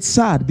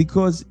sad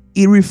because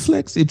it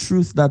reflects a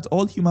truth that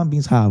all human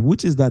beings have,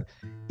 which is that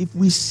if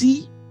we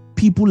see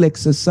people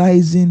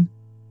exercising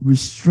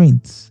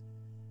restraint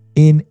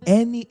in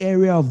any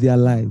area of their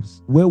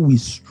lives where we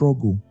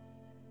struggle,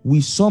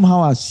 we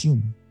somehow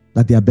assume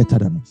that they are better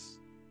than us.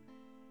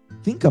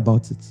 Think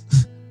about it.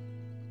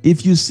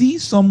 If you see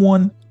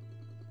someone,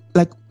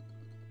 like,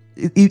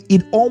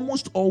 it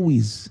almost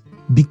always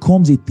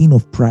becomes a thing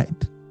of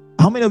pride.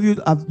 How many of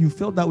you have you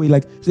felt that way?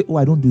 Like, say, oh,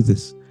 I don't do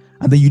this.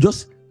 And then you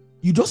just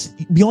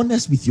be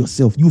honest with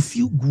yourself. You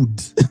feel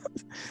good.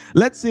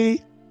 Let's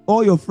say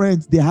all your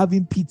friends, they're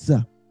having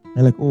pizza.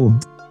 They're like, oh,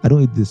 I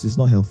don't eat this. It's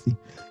not healthy.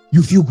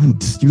 You feel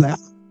good. You're like,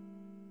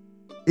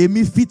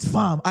 Amy Fit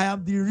Farm. I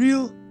am the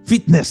real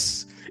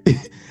fitness.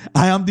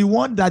 I am the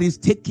one that is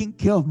taking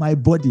care of my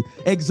body.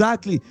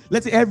 Exactly.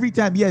 Let's say every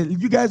time,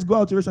 you guys go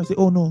out to a restaurant and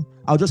say, oh no,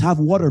 I'll just have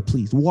water,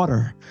 please.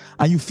 Water.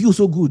 And you feel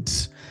so good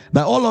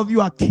that all of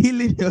you are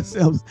killing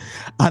yourselves.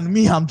 And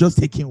me, I'm just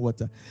taking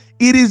water.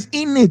 It is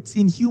innate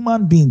in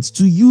human beings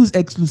to use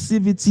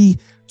exclusivity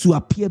to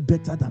appear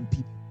better than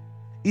people.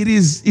 It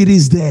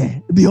is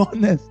there. Be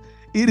honest.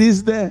 It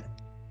is there.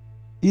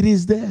 It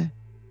is there.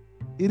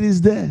 It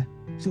is there.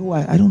 So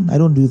I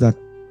don't do that.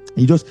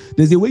 You just,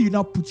 there's a way you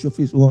now put your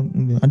face on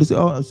and they say,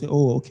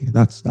 oh, okay,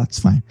 that's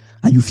fine.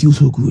 And you feel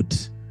so good.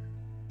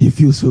 You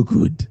feel so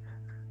good.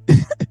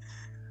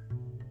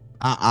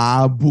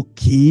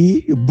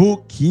 Bookie.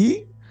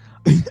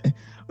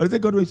 Or they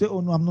God will say, oh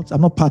no,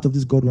 I'm not part of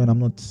this God when I'm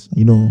not,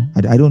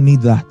 I don't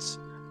need that.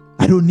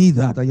 I don't need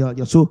that. And you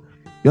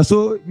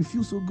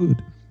feel so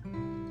good.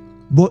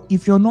 But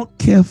if you're not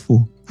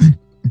careful,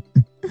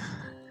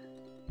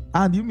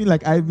 and you mean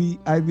like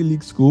Ivy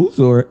League schools,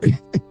 or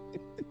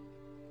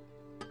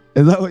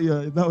is that what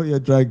you're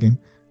dragging?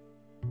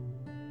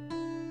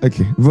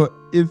 Okay, but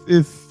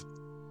if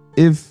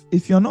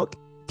you're not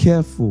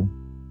careful,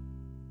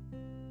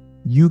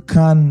 you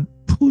can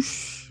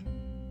push,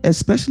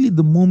 especially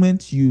the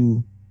moment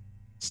you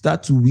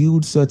start to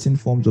wield certain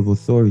forms of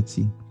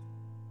authority,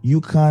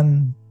 you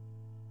can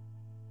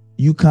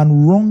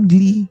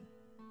wrongly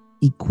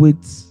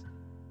equate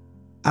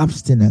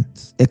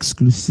abstinence,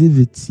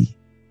 exclusivity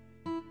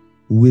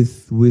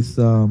with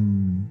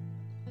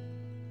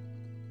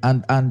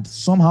and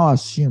somehow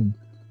assume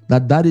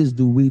that is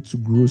the way to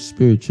grow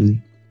spiritually.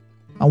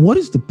 And what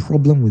is the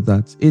problem with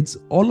that? It's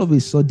all of a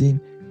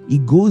sudden,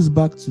 it goes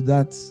back to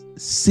that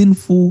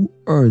sinful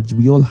urge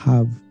we all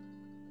have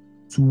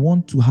to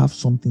want to have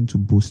something to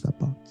boast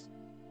about.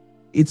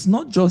 It's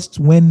not just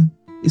in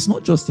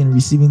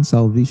receiving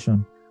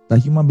salvation that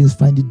human beings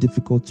find it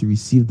difficult to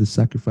receive the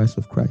sacrifice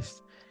of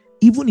Christ.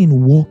 Even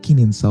in walking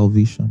in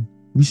salvation,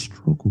 we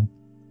struggle.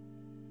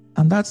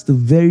 And that's the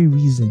very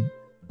reason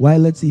why,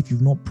 let's say, if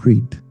you've not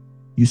prayed,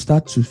 you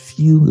start to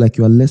feel like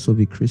you are less of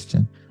a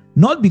Christian.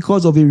 Not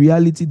because of a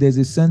reality, there's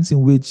a sense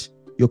in which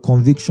your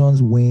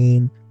convictions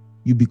wane,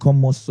 you become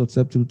more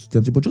susceptible to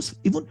temptation, but just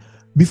even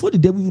before the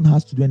devil even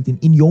has to do anything,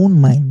 in your own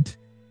mind,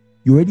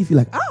 you already feel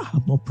like,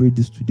 I've not prayed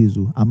this 2 days.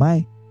 So am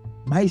I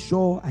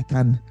sure I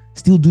can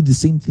still do the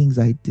same things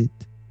I did?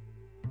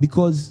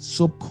 Because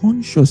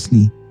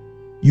subconsciously,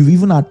 you've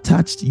even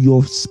attached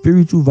your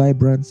spiritual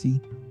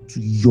vibrancy to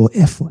your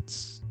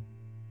efforts.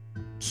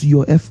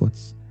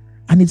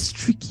 And it's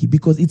tricky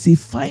because it's a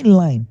fine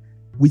line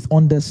with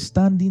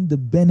understanding the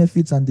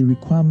benefits and the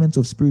requirements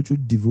of spiritual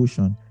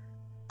devotion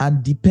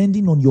and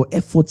depending on your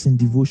efforts in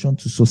devotion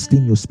to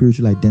sustain your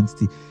spiritual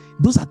identity.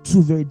 Those are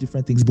two very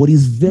different things, but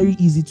it's very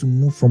easy to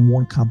move from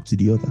one camp to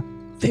the other.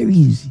 Very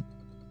easy.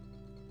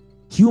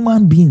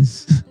 Human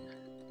beings,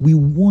 we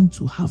want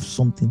to have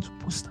something to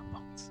boast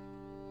about.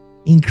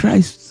 In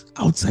Christ,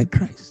 outside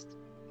Christ,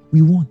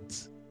 we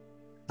want.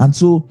 And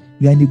so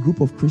you're in a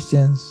group of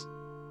Christians.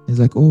 It's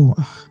like, our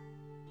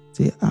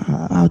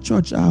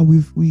church,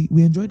 we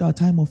enjoyed our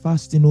time of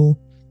fasting,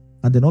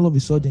 and then all of a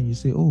sudden you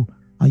say, you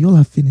all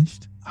have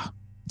finished.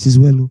 It is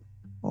well.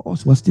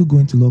 Us, we're still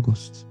going till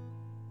August.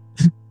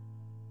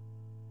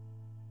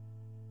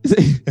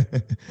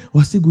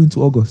 We're still going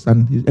to August,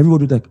 and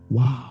everybody like,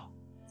 wow.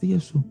 Say,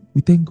 yes, so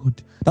we thank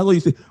God. That's what you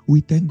say.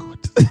 We thank God.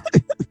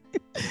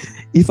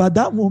 If at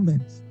that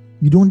moment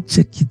you don't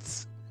check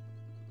it,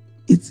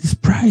 it's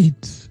pride,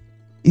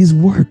 it's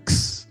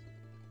works.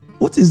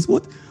 What?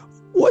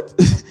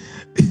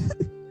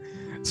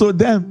 So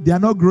them, they are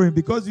not growing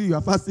because you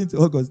are fasting to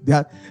August.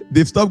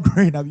 They've stopped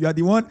growing. You are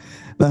the one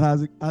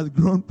that has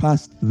grown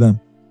past them.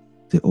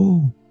 Say,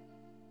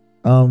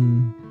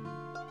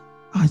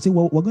 I say,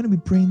 well, we're going to be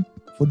praying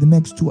for the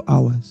next 2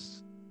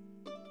 hours.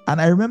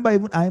 And I remember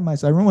I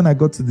remember when I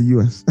got to the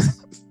US.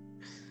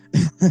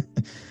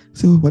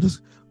 So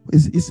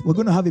we're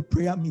going to have a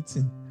prayer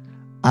meeting.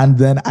 And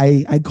then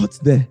I got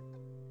there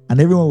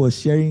and everyone was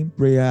sharing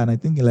prayer. And I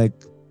think in like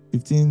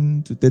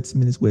 15 to 30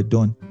 minutes we're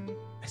done.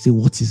 I say,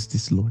 what is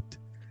this, Lord?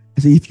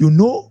 I say, if you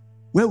know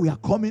where we are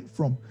coming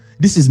from,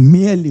 this is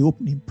merely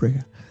opening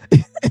prayer.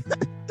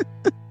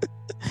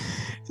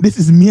 This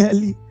is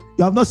merely,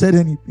 you have not said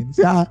anything.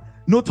 Say,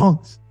 no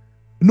tongues,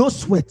 no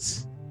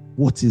sweat.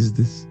 What is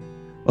this?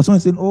 Or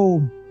someone saying,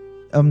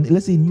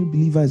 let's say a new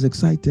believer is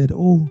excited.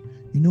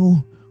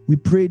 We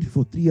prayed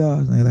for 3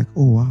 hours. And you're like,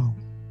 oh, wow.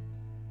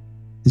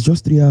 It's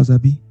just 3 hours,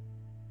 Abby.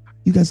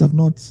 You guys you've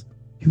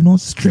not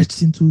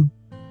stretched into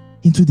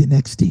the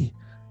next day.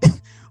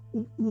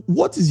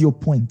 What is your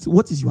point?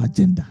 What is your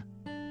agenda?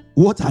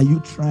 What are you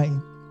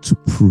trying to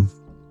prove?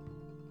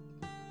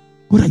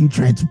 What are you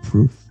trying to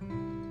prove?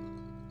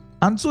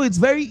 And so it's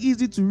very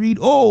easy to read,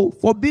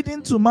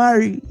 forbidden to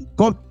marry,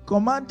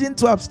 commanding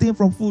to abstain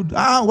from food.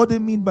 What do you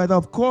mean by that?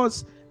 Of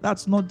course,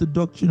 that's not the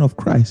doctrine of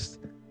Christ.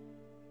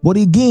 But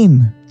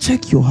again,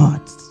 check your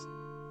heart.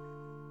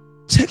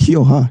 Check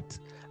your heart.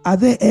 Are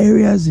there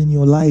areas in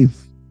your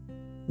life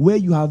where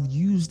you have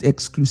used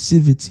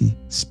exclusivity,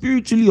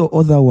 spiritually or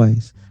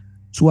otherwise,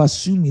 to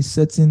assume a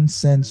certain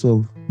sense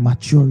of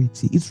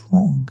maturity? It's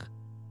wrong.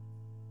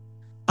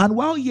 And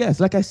while, yes,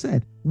 like I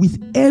said,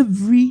 with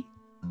every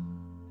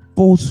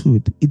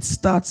falsehood, it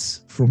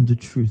starts from the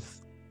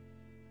truth.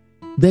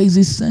 There is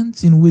a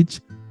sense in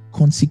which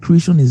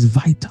consecration is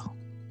vital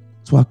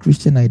to our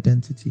Christian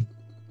identity.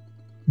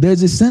 There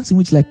is a sense in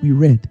which, like we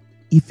read,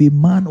 if a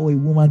man or a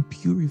woman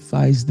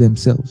purifies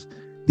themselves,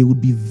 they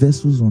would be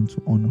vessels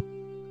unto honor.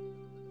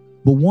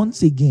 But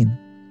once again,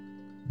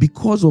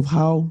 because of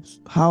how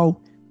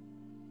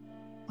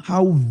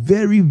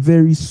very,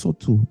 very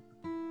subtle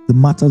the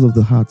matters of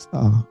the heart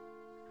are,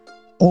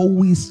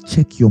 always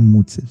check your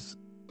motives.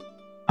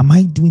 Am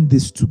I doing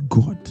this to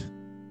God?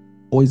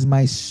 Or is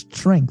my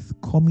strength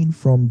coming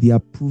from the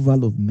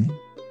approval of men?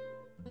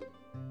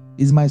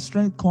 Is my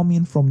strength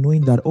coming from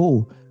knowing that,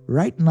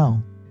 right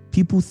now,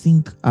 people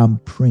think I'm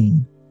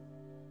praying?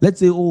 Let's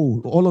say,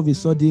 all of a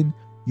sudden,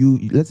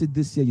 let's say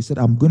this year you said,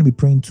 I'm going to be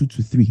praying 2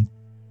 to 3,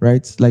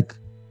 right? Like,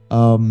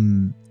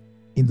 in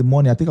the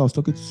morning, I think I was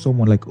talking to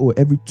someone like,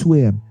 every 2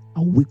 a.m.,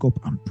 I'll wake up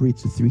and pray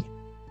to 3.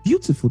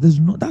 Beautiful.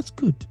 That's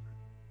good.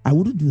 I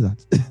wouldn't do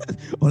that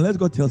unless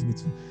God tells me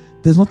to.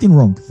 There's nothing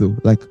wrong though.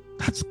 Like,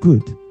 that's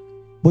good.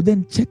 But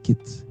then check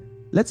it.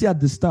 Let's say at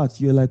the start,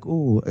 you're like,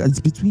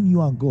 it's between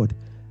you and God.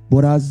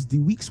 But as the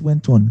weeks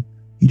went on,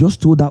 you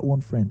just told that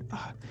one friend,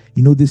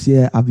 this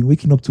year I've been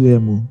waking up 2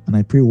 a.m. and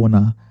I pray 1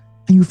 hour,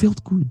 and you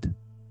felt good.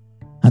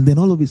 And then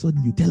all of a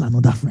sudden you tell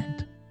another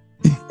friend.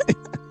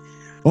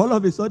 All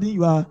of a sudden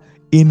you are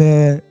in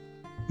a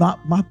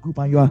map group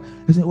and you are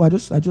saying, I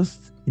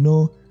just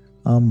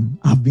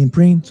I've been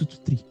praying 2 to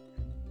 3.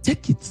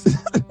 Check it.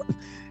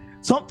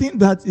 Something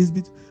that is,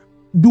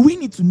 do we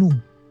need to know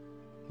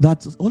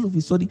that all of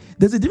a sudden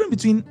there's a difference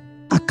between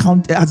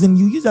as in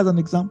you use as an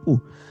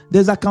example,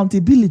 there's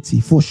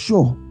accountability for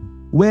sure,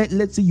 where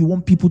let's say you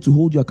want people to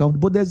hold you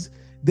accountable, but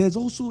there's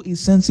also a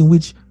sense in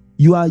which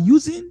you are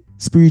using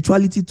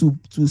spirituality to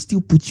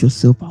still put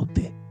yourself out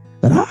there.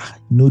 That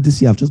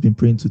this year I've just been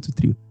praying 2 to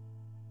 3.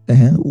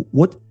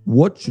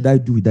 What should I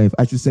do with that? If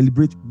I should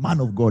celebrate man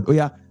of God.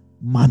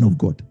 Man of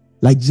God.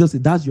 Like Jesus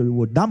said, that's your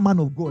reward. That man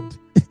of God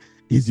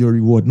is your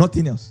reward,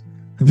 nothing else.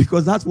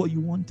 Because that's what you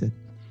wanted.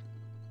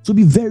 So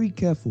be very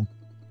careful.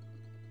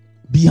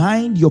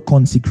 Behind your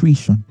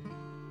consecration,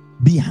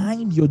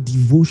 behind your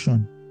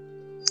devotion,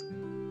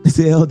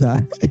 say,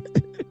 Elder,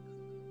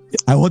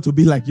 I want to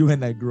be like you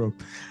when I grow up.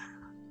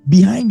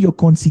 Behind your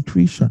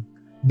consecration,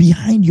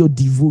 behind your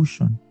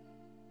devotion,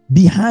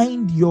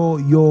 behind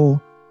your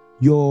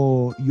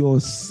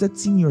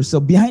setting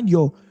yourself, behind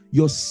your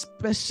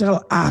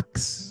special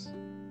acts,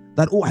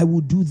 that I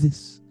will do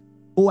this.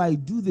 I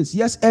do this.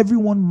 Yes,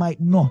 everyone might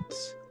not,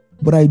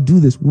 but I do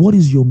this. What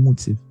is your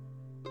motive?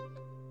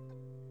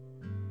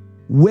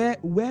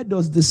 Where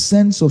does the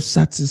sense of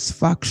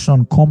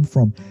satisfaction come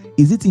from?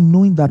 Is it in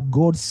knowing that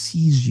God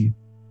sees you?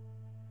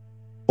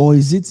 Or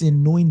is it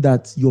in knowing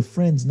that your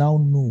friends now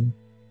know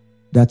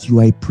that you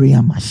are a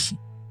prayer machine?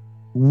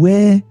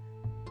 Where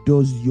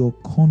does your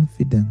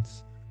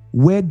confidence,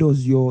 where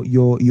does your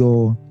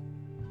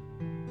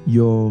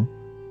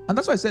and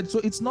that's why I said, so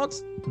it's not,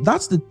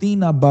 that's the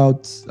thing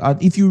about,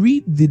 if you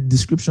read the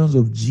descriptions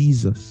of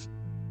Jesus,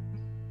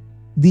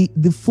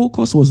 the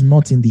focus was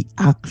not in the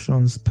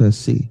actions per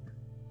se.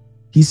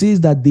 He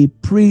says that they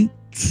pray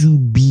to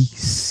be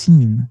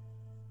seen.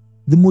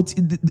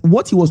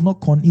 What he was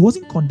not, he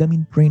wasn't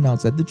condemning praying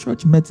outside. The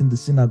church met in the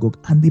synagogue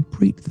and they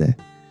prayed there.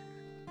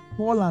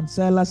 Paul and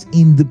Silas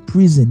in the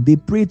prison, they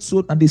prayed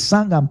so, and they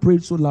sang and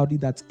prayed so loudly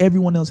that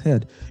everyone else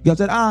heard. You have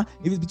said,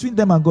 if it's between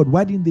them and God,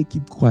 why didn't they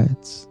keep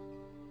quiet?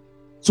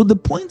 So the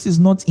point is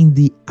not in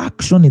the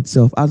action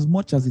itself as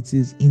much as it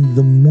is in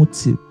the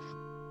motive.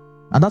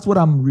 And that's what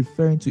I'm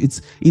referring to.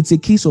 It's a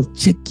case of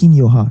checking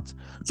your heart.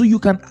 So you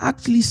can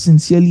actually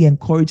sincerely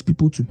encourage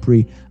people to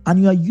pray,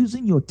 and you are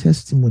using your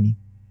testimony,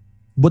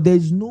 but there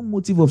is no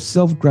motive of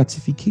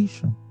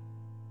self-gratification.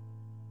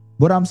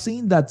 But I'm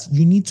saying that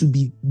you need to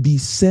be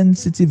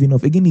sensitive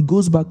enough. Again, it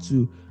goes back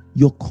to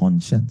your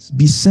conscience.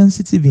 Be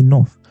sensitive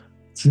enough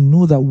to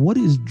know that what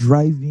is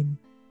driving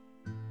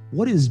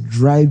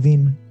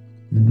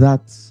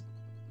that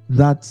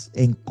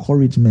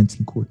encouragement,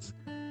 in quotes.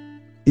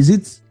 Is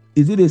it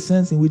Is it a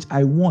sense in which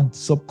I want,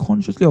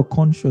 subconsciously or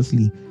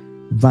consciously,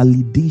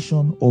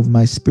 validation of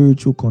my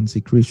spiritual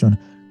consecration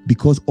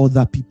because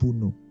other people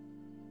know?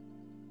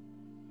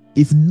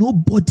 If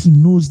nobody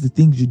knows the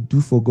things you do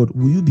for God,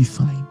 will you be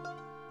fine?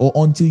 Or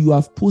until you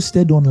have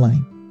posted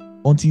online,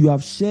 until you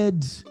have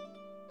shared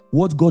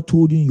what God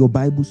told you in your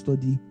Bible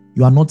study,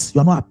 you are not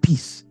at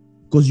peace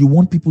because you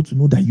want people to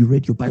know that you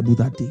read your Bible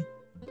that day.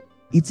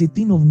 It's a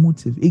thing of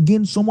motive.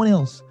 Again, someone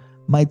else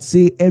might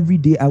say every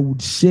day I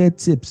would share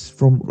tips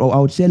or I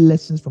would share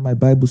lessons from my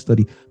Bible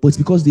study, but it's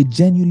because they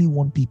genuinely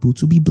want people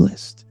to be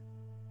blessed.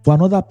 For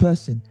another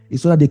person,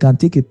 it's so that they can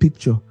take a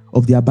picture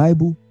of their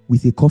Bible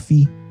with a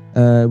coffee,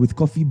 with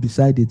coffee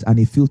beside it and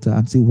a filter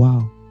and say,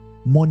 wow,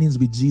 mornings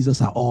with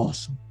Jesus are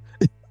awesome.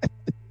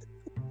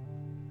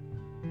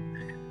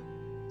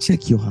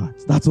 Check your heart.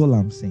 That's all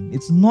I'm saying.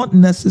 It's not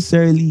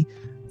necessarily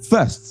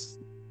first.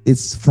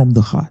 It's from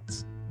the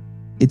heart.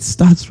 It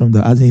starts from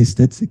the, as an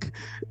aesthetic.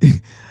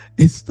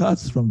 It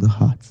starts from the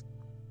heart.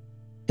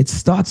 It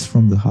starts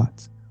from the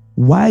heart.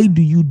 Why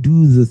do you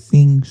do the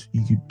things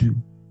you do?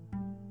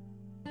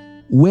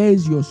 Where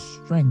is your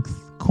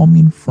strength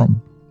coming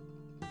from?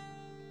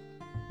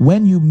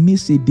 When you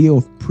miss a day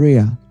of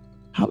prayer,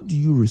 how do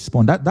you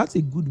respond? That's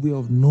a good way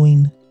of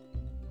knowing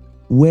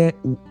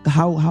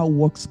how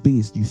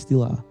works-based you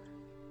still are.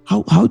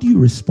 How do you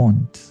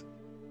respond?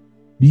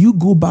 Do you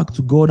go back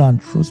to God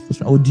and trust for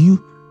strength, or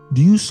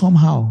do you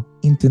somehow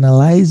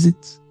internalize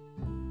it,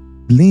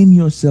 blame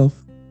yourself,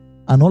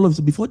 and all of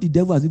it before the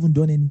devil has even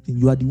done anything,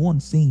 you are the one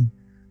saying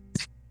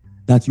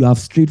that you have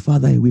strayed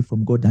farther away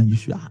from God than you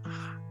should.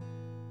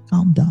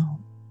 Calm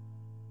down.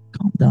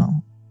 Calm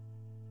down.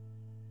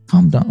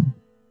 Calm down.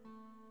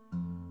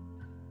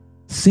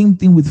 Same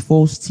thing with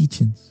false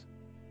teachings.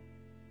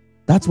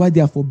 That's why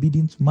they are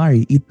forbidden to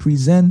marry. It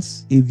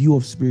presents a view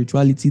of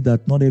spirituality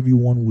that not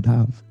everyone would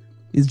have.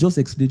 It's just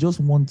they just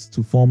want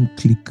to form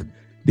clique.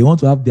 They want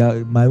to have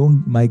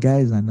my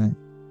guys and I.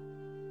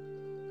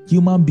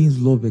 Human beings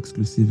love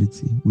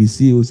exclusivity. We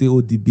say,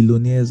 the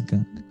billionaires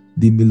gang,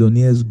 the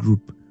millionaires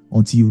group.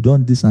 Until you've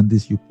done this and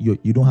this,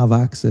 you don't have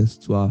access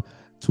to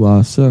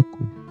our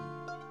circle.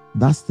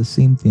 That's the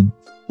same thing.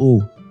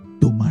 Oh,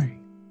 don't marry.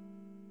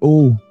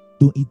 Oh,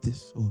 don't eat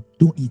this. Oh,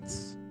 don't eat.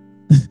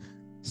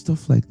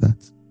 Stuff like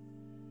that.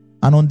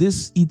 And on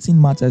this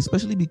eating matter,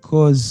 especially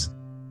because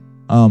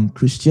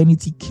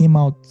Christianity came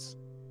out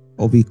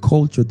of a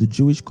culture, the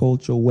Jewish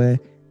culture, where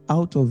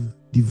out of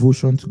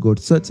devotion to God,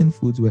 certain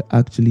foods were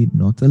actually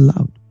not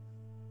allowed.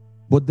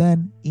 But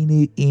then in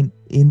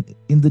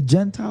the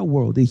Gentile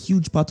world, a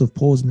huge part of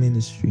Paul's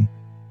ministry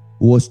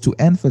was to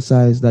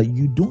emphasize that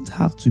you don't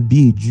have to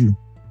be a Jew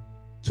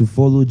to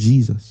follow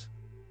Jesus.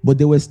 But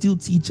there were still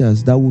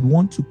teachers that would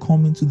want to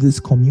come into these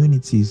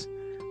communities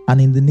and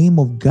in the name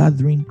of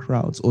gathering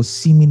crowds or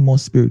seeming more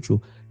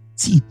spiritual,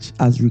 teach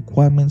as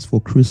requirements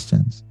for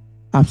Christians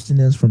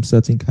abstinence from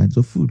certain kinds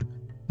of food.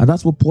 And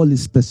that's what Paul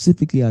is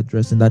specifically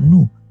addressing, that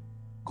no,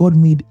 God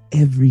made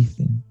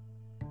everything.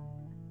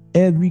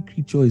 Every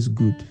creature is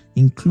good,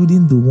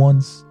 including the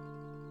ones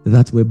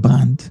that were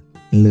banned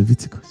in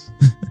Leviticus.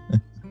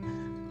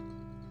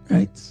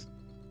 Right?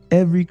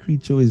 Every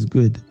creature is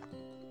good.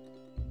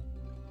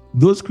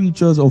 Those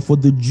creatures are for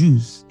the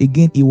Jews.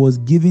 Again, it was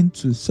given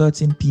to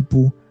certain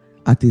people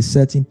at a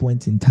certain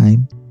point in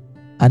time,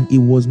 and it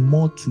was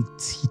more to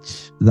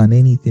teach than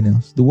anything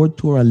else. The word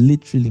Torah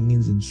literally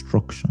means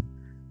instruction.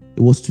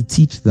 It was to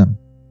teach them.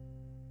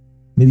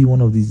 Maybe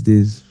one of these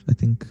days, I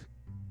think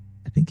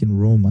in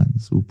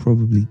Romans, we'll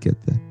probably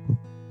get there.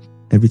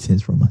 Everything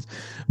is Romans.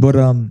 But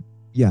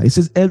it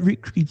says every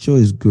creature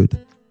is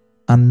good,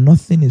 and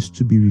nothing is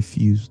to be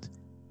refused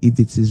if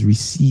it is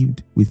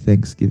received with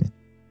thanksgiving.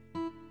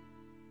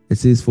 It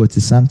says, for it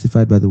is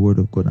sanctified by the word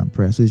of God and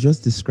prayer. So it's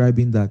just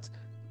describing that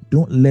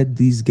don't let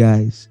these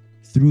guys,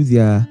 through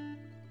their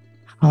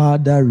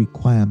harder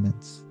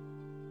requirements,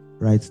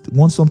 right?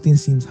 Once something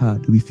seems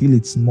hard, we feel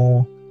it's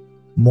more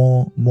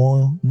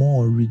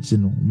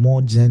original,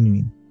 more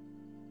genuine.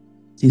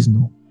 It is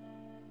no.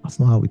 That's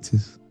not how it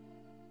is.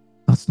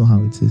 That's not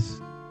how it is.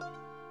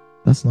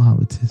 That's not how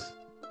it is.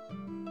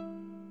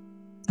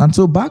 And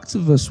so back to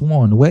verse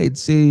 1, where it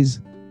says,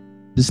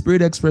 the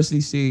Spirit expressly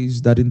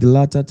says that in the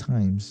latter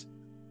times,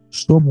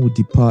 some will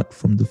depart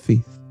from the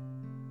faith.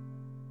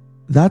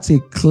 That's a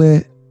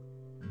clear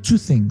two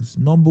things.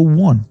 Number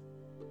one,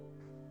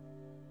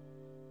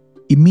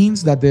 it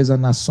means that there's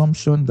an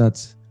assumption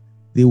that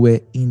they were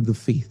in the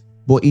faith.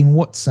 But in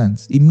what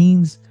sense? It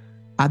means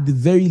at the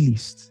very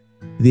least,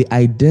 they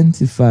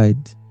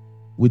identified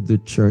with the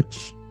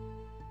church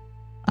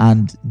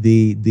and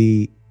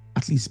they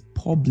at least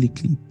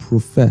publicly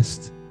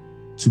professed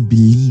to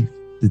believe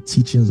the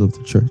teachings of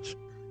the church.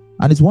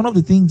 And it's one of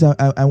the things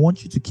I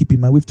want you to keep in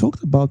mind. We've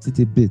talked about it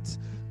a bit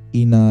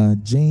in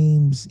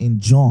James, in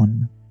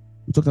John.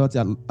 We talked about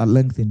it at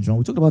length in John.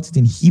 We talked about it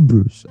in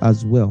Hebrews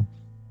as well.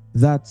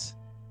 That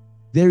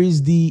there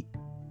is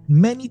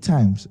many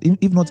times,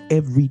 if not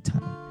every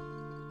time,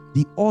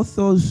 the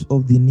authors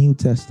of the New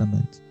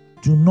Testament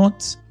do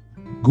not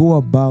go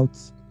about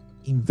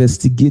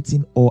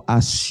investigating or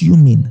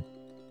assuming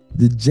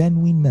the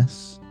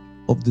genuineness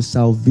of the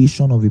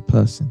salvation of a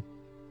person.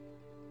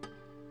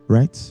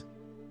 Right?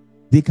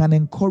 They can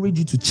encourage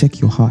you to check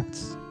your heart.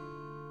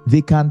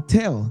 They can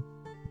tell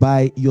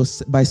by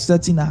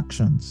certain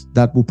actions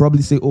that will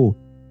probably say, oh,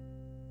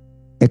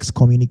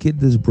 excommunicate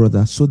this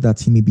brother so that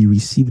he may be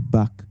received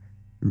back,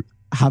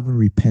 having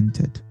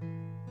repented.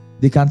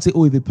 They can say,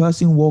 oh, if a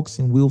person walks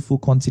in willful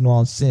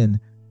continual sin,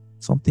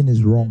 something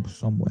is wrong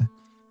somewhere.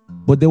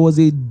 But there was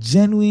a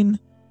genuine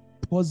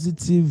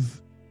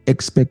positive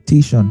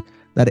expectation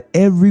that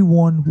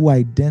everyone who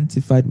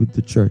identified with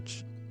the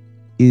church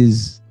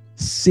is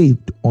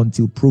saved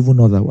until proven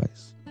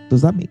otherwise.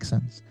 Does that make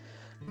sense?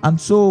 And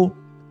so,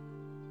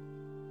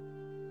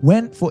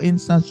 when, for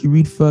instance, you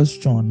read 1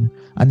 John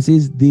and it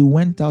says they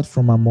went out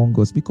from among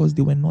us, because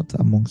they were not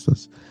amongst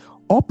us.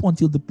 Up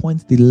until the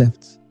point they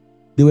left,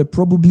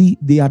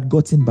 they had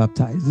gotten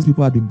baptized. These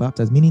people had been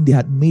baptized, meaning they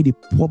had made a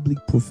public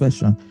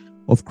profession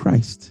of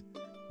Christ.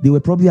 They were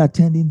probably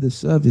attending the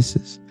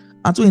services.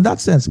 And so in that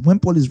sense, when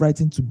Paul is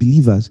writing to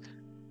believers,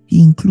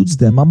 he includes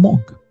them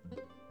among.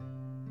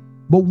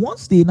 But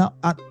once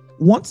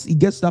it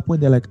gets to that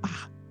point, they're like,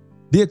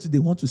 they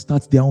want to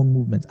start their own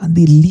movement, and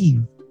they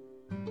leave.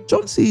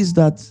 John says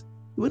that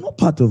they were not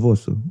part of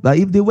us. That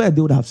if they were,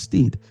 they would have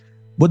stayed.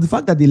 But the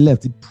fact that they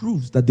left, it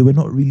proves that they were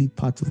not really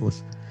part of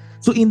us.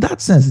 So in that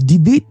sense,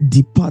 did they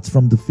depart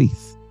from the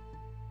faith?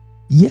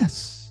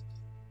 Yes,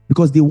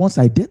 because they once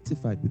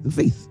identified with the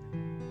faith.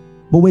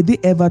 But were they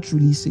ever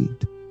truly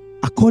saved?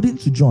 According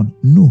to John,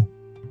 no.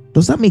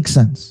 Does that make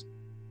sense?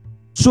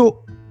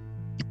 So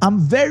I'm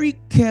very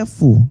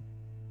careful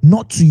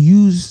not to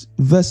use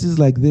verses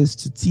like this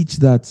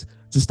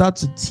to start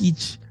to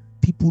teach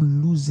people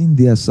losing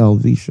their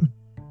salvation.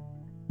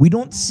 We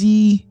don't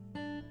see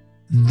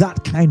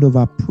that kind of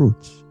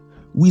approach.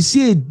 We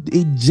see a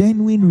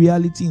genuine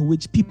reality in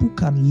which people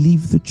can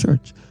leave the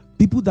church.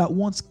 People that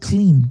once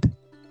claimed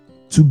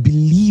to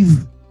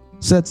believe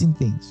certain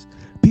things,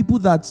 people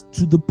that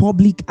to the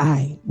public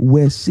eye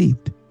were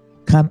saved,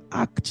 can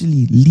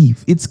actually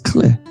leave. It's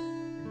clear.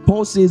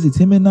 Paul says it,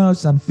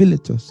 Hymenaeus and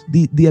Philetus.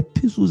 The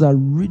epistles are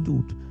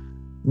riddled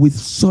with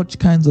such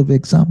kinds of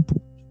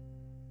examples.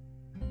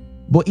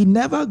 But it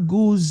never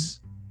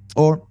goes,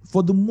 or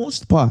for the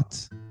most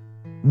part,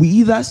 we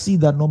either see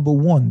that, number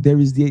one, there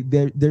is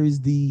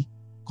the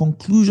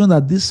conclusion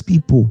that these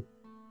people,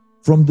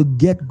 from the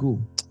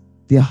get-go,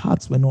 their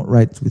hearts were not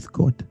right with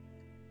God.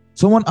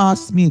 Someone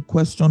asked me a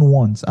question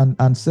once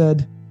and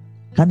said,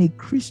 can a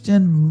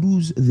Christian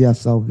lose their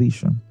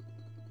salvation?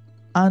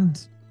 And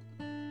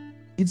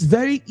it's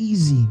very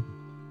easy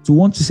to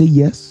want to say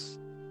yes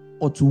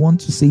or to want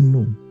to say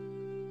no.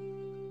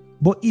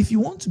 But if you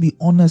want to be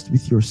honest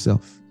with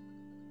yourself,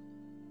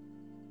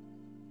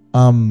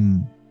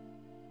 the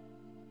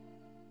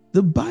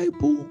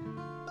Bible,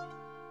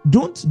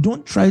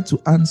 don't try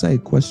to answer a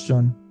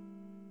question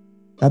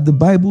that the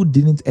Bible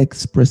didn't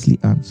expressly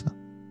answer.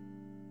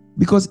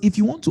 Because if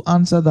you want to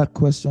answer that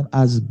question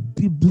as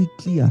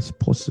biblically as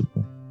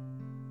possible,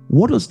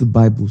 what does the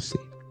Bible say?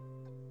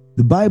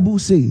 The Bible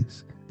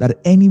says that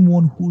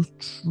anyone who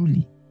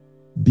truly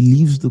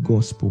believes the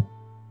gospel,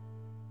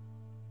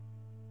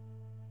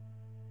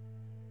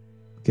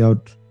 okay,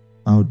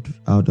 I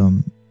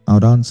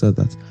would answer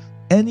that.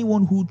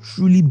 Anyone who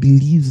truly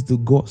believes the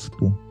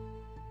gospel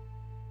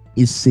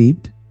is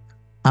saved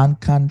and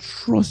can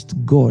trust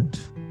God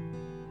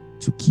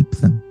to keep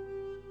them.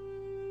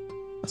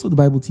 That's what the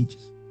Bible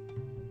teaches.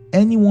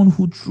 Anyone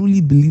who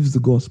truly believes the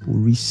gospel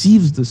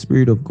receives the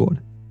Spirit of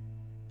God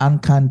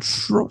and can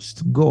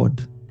trust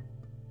God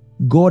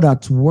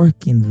at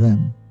work in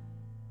them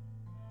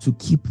to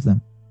keep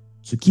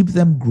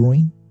them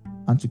growing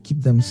and to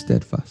keep them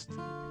steadfast.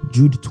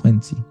 Jude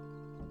 20,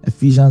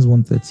 Ephesians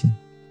 1:13.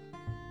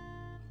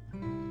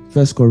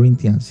 1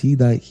 Corinthians, he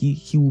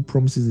who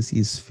promises this, he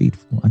is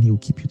faithful and he will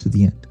keep you to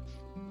the end.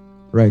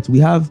 Right? We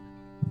have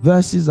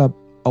verses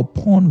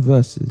upon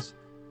verses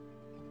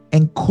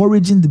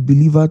encouraging the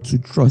believer to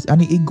trust.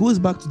 And it goes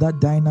back to that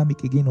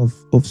dynamic again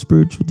of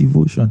spiritual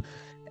devotion.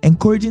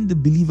 Encouraging the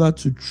believer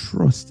to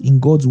trust in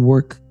God's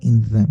work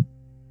in them.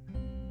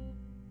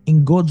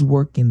 In God's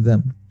work in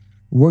them.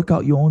 Work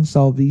out your own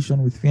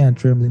salvation with fear and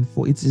trembling,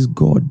 for it is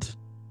God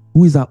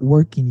who is at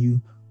work in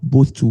you,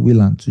 both to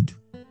will and to do.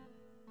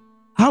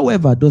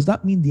 However, does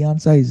that mean the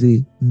answer is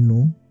a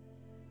no?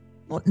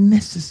 Not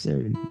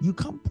necessarily. You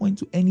can't point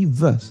to any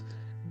verse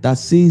that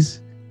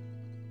says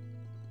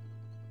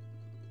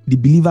the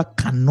believer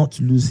cannot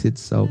lose his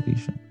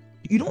salvation.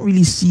 You don't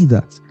really see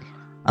that.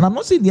 And I'm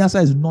not saying the answer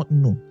is not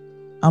no.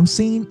 I'm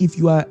saying if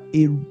you are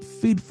a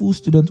faithful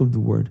student of the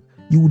word,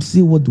 you would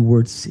say what the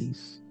word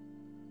says.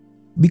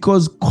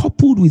 Because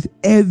coupled with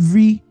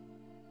every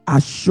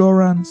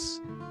assurance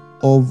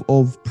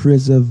of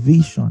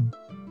preservation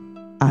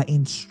are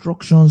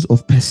instructions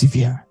of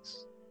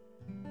perseverance.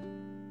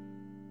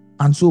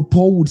 And so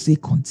Paul would say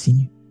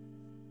continue.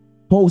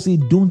 Paul would say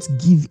don't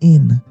give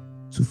in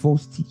to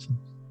false teaching.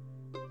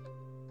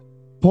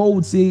 Paul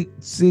would say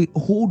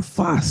hold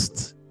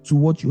fast to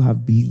what you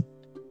have believed.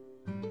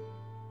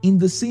 in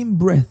the same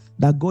breath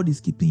that God is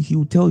keeping you, he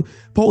will tell you,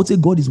 Paul would say,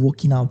 God is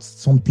working out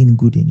something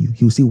good in you.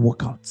 He will say,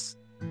 workouts.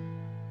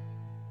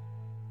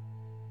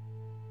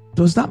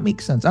 Does that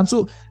make sense? And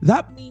so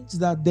that means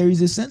that there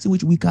is a sense in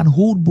which we can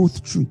hold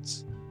both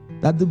truths,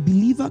 that the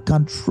believer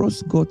can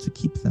trust God to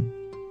keep them,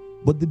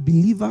 but the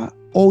believer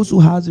also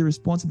has a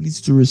responsibility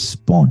to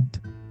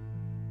respond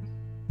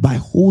by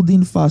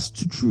holding fast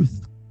to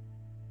truth.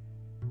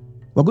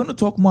 We're going to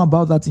talk more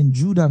about that in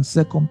Jude and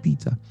 2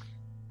 Peter.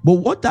 But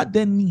what that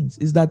then means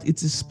is that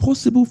it is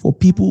possible for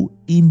people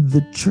in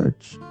the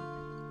church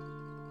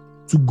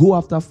to go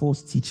after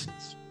false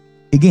teachings.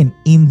 Again,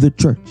 in the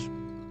church.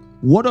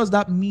 What does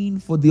that mean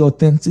for the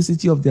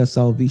authenticity of their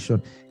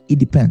salvation? It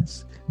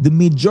depends. The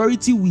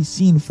majority we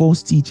see in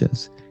false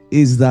teachers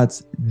is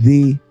that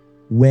they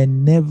were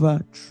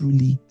never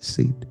truly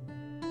saved.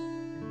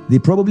 They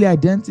probably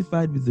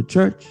identified with the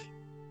church.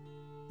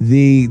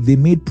 They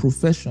made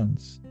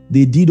professions.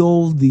 They did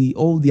all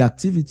the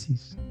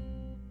activities.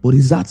 But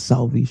is that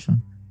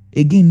salvation?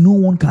 Again, no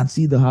one can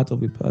see the heart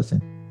of a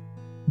person.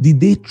 Did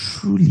they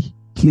truly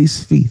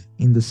place faith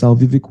in the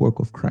salvific work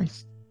of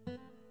Christ?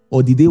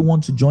 Or did they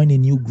want to join a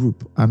new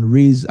group and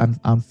raise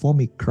and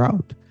form a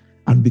crowd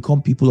and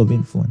become people of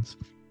influence?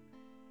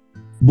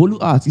 Bolu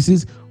asks, he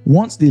says,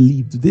 once they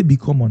leave, do they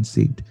become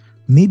unsaved?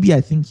 Maybe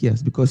I think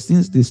yes, because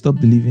since they stopped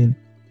believing,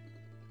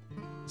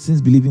 since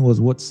believing was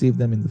what saved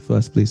them in the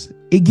first place.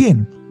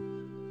 Again,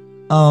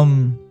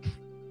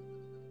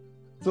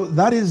 so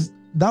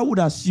that would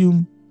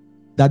assume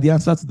that the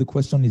answer to the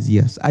question is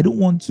yes. I don't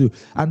want to,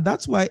 and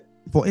that's why,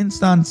 for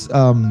instance,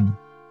 Pastor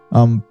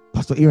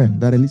Aaron,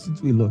 that I listen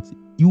to a lot,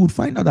 you would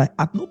find out that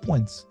at no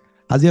point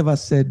has he ever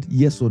said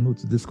yes or no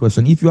to this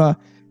question. If you are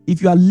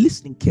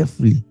listening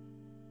carefully,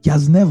 he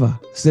has never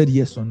said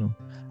yes or no.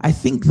 I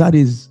think that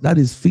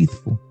is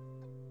faithful.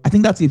 I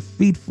think that's a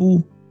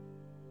faithful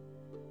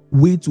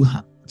way to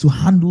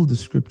handle the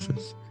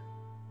scriptures.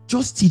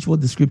 Just teach what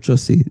the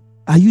scriptures say.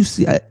 Are you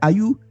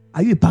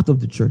a part of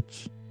the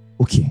church?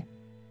 Okay.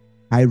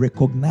 I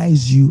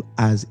recognize you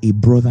as a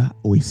brother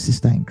or a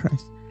sister in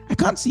Christ. I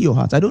can't see your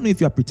heart. I don't know if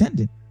you are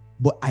pretending,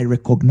 but I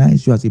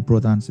recognize you as a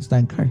brother and sister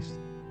in Christ.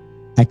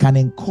 I can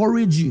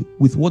encourage you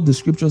with what the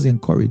scriptures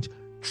encourage.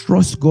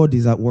 Trust God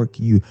is at work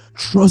in you.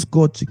 Trust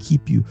God to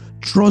keep you.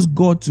 Trust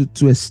God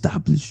to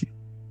establish you.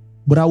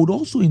 But I would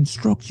also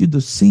instruct you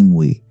the same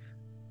way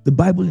the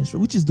Bible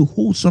instructs, which is the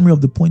whole summary of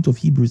the point of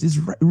Hebrews. It's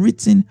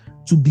written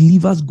to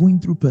believers going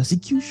through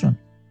persecution.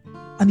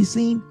 And he's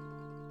saying,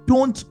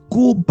 don't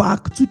go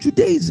back to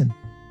Judaism.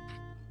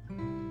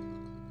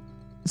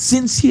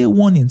 Sincere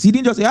warnings. He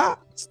didn't just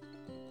say,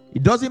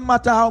 it doesn't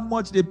matter how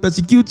much they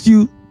persecute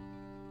you,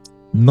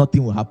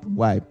 nothing will happen.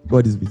 Why?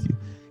 God is with you.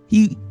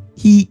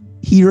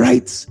 He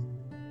writes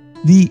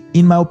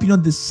in my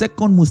opinion, the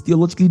second most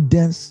theologically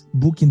dense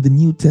book in the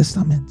New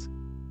Testament,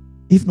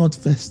 if not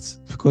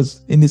first,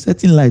 because in a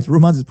certain light,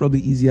 Romans is probably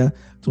easier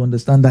to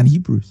understand than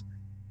Hebrews.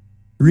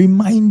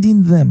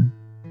 Reminding them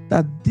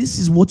that this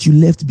is what you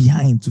left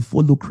behind to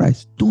follow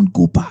Christ. Don't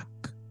go back.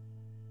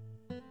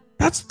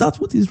 That's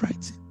what he's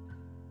writing.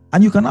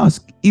 And you can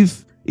ask,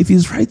 if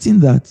he's writing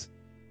that,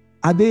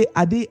 are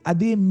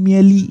they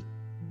merely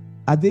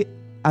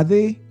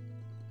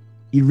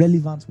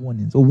irrelevant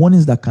warnings or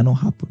warnings that cannot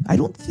happen? I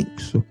don't think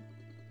so.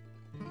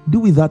 Do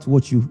with that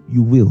what you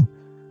will.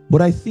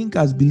 But I think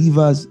as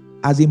believers,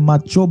 as a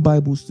mature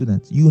Bible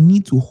student, you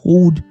need to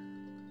hold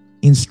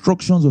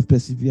instructions of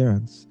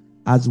perseverance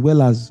as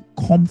well as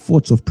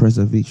comforts of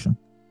preservation.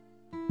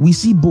 We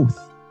see both.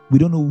 We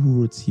don't know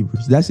who wrote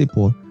Hebrews. Did I say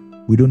Paul?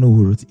 We don't know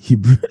who wrote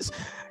Hebrews.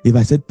 If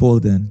I said Paul,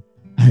 then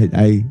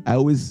I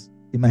always,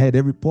 in my head,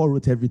 Paul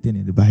wrote everything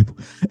in the Bible.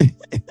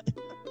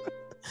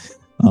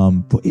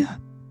 But yeah.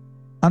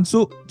 And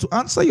so to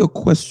answer your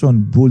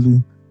question,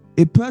 Bolu,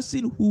 a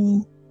person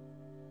who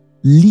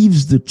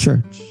leaves the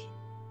church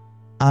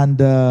and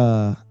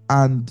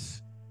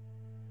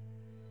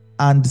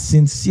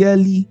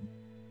sincerely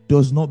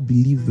does not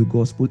believe the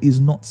gospel is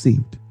not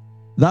saved.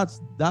 That's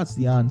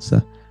the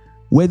answer.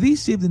 Were they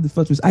saved in the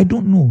first place? I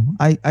don't know.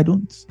 I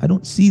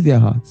don't see their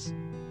hearts.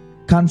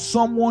 Can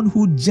someone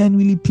who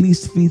genuinely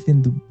placed faith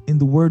in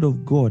the word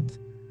of God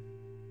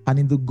and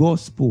in the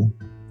gospel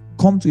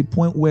come to a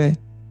point where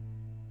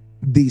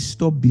they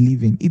stop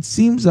believing? It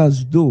seems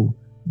as though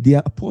the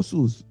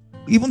apostles,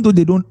 even though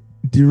they don't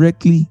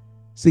directly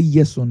say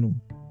yes or no,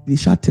 they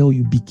shall tell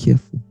you, be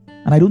careful.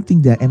 And I don't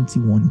think they're empty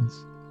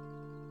warnings.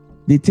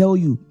 They tell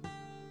you,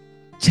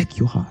 check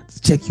your hearts,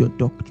 check your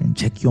doctrine,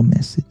 check your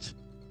message.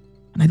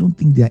 And I don't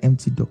think they are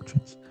empty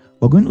doctrines.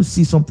 We're going to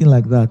see something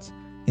like that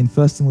in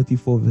 1 Timothy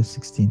 4 verse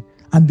 16.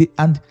 And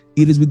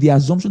it is with the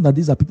assumption that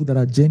these are people that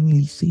are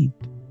genuinely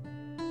saved.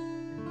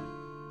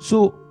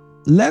 So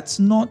let's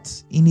not,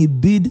 in a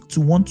bid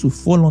to want to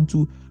fall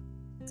onto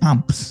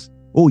camps.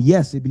 Oh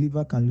yes, a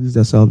believer can lose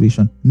their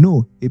salvation.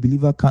 No, a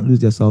believer can't lose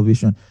their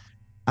salvation.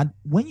 And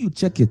when you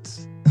check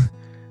it,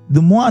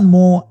 the more and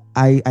more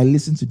I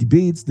listen to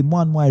debates, the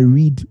more and more I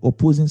read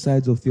opposing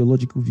sides of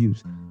theological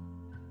views.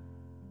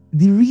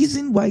 The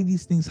reason why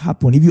these things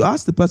happen, if you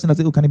ask the person that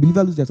says, oh, can a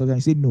believer lose their salvation? I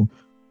say no.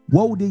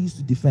 What would they use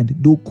to defend?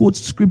 They'll quote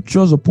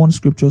scriptures upon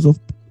scriptures of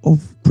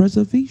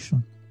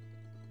preservation.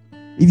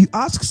 If you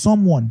ask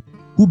someone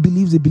who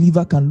believes a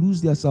believer can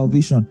lose their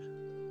salvation,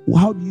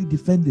 how do you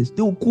defend this?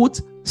 They will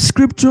quote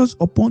scriptures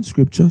upon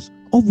scriptures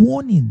of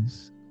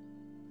warnings.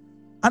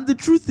 And the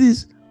truth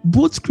is,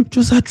 both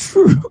scriptures are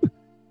true.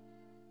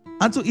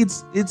 And so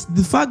it's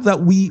the fact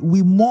that we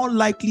more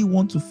likely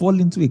want to fall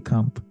into a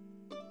camp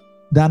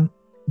than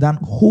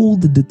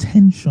hold the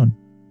tension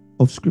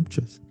of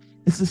scriptures.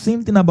 It's the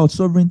same thing about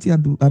sovereignty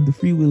and the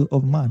free will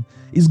of man.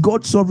 Is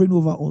God sovereign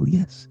over all?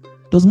 Yes.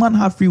 Does man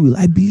have free will?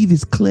 I believe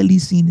it's clearly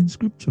seen in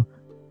scripture.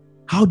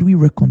 How do we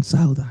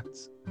reconcile that?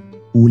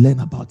 We'll learn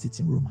about it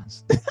in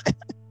Romans.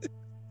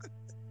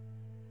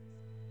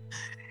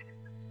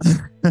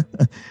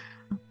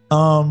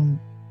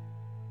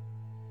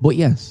 But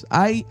yes,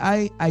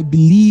 I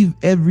believe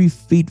every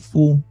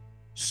faithful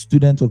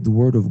student of the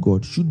Word of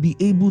God should be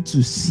able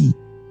to see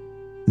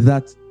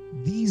that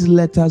these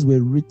letters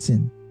were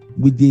written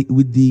with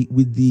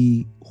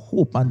the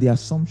hope and the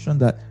assumption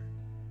that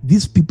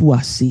these people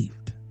are saved.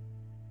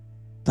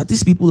 That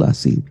these people are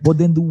saved. But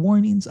then the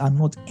warnings are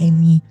not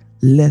any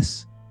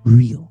less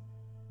real,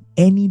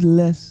 any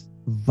less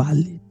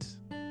valid.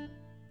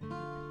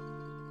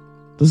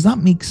 Does that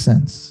make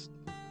sense?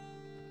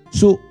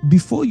 So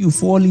before you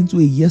fall into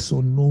a yes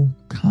or no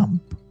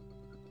camp,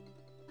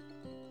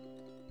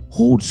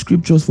 hold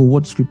scriptures for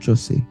what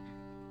scriptures say.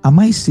 Am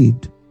I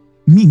saved?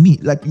 Me.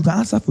 Like, you can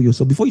answer for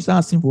yourself. Before you start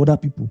asking for other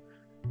people,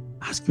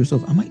 ask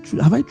yourself,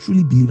 have I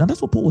truly believed? And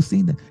that's what Paul was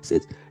saying there. He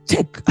said,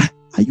 check,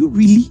 are you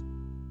really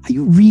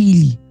in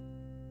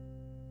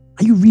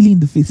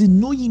the faith? He said,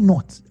 know ye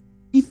not.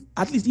 If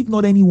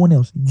not anyone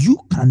else, you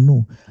can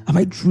know. Have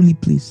I truly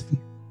placed faith?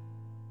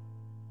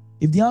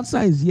 If the answer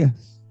is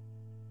yes,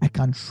 I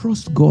can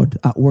trust God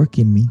at work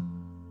in me,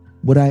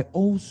 but I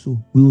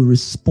also will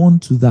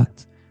respond to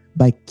that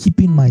by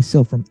keeping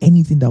myself from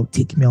anything that will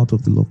take me out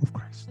of the love of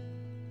Christ.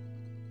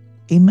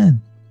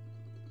 Amen.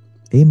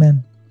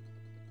 Amen.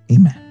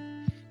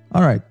 Amen.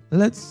 All right,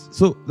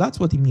 so that's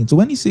what he means. So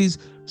when he says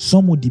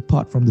some will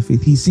depart from the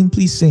faith, he's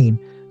simply saying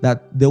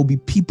that there will be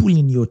people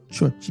in your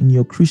church, in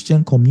your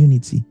Christian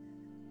community,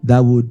 that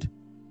would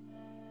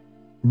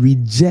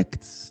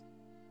reject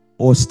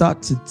or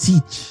start to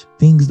teach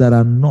things that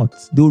are not.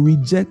 They'll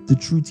reject the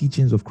true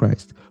teachings of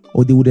Christ,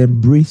 or they would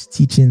embrace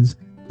teachings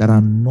that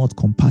are not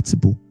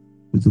compatible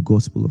with the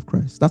gospel of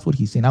Christ. That's what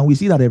he's saying. And we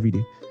see that every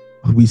day.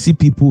 We see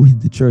people in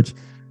the church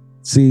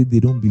say they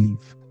don't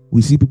believe.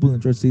 We see people in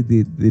the church say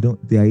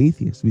they are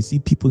atheists. We see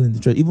people in the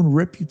church, even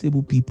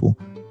reputable people,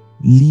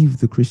 leave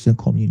the Christian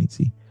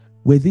community.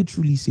 Were they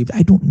truly saved?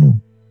 I don't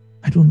know.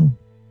 I don't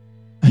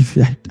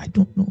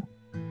know.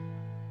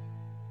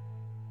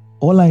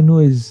 All I know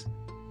is,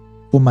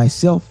 for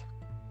myself,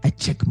 I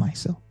check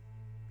myself.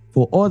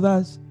 For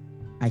others,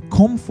 I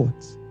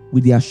comfort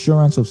with the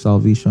assurance of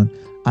salvation,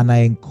 and I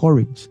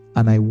encourage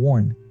and I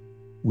warn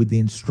with the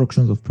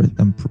instructions of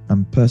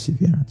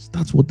perseverance.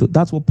 That's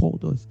what Paul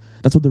does.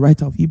 That's what the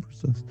writer of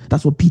Hebrews does.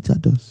 That's what Peter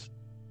does.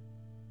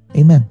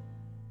 Amen.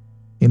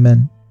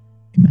 Amen.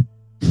 Amen.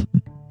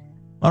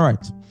 All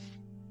right.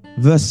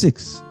 Verse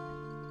 6.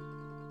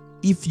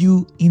 If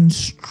you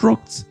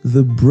instruct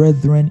the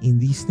brethren in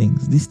these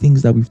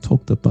things that we've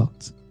talked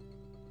about,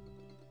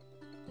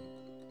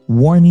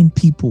 warning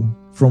people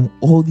from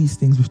all these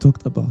things we've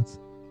talked about,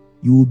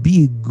 you will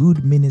be a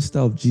good minister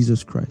of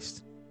Jesus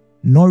Christ,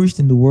 nourished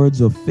in the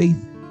words of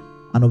faith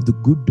and of the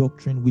good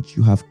doctrine which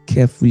you have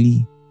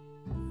carefully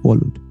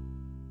followed.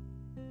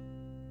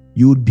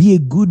 You would be a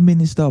good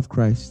minister of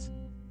Christ,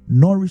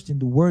 nourished in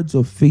the words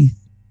of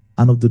faith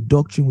and of the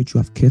doctrine which you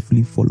have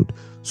carefully followed.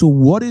 So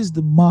what is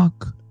the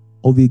mark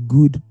of a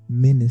good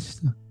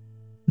minister?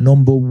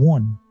 Number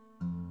one,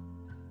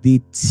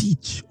 they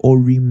teach or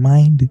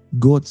remind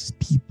God's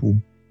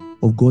people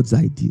of God's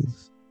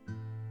ideals.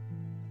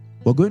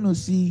 We're going to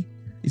see,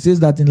 it says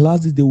that in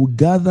last days they will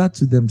gather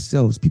to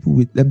themselves, people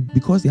with them,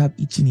 because they have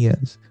itching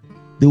ears.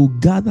 They will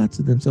gather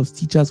to themselves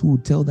teachers who will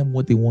tell them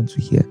what they want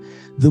to hear.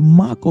 The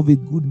mark of a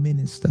good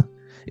minister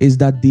is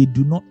that they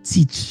do not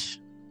teach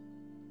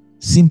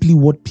simply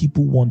what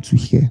people want to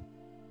hear.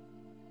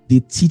 They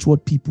teach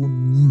what people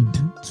need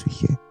to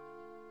hear.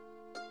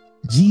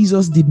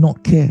 Jesus did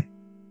not care.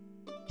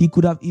 He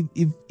could have,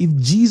 if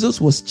Jesus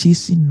was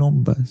chasing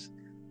numbers,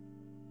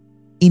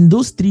 in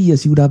those 3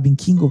 years, he would have been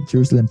king of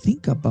Jerusalem.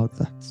 Think about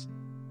that.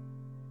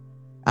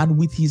 And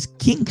with his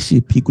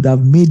kingship, he could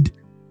have made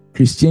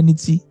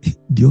Christianity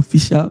the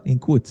official, in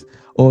quotes,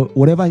 or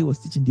whatever he was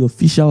teaching, the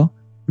official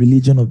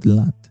religion of the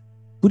land.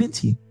 Couldn't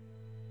he?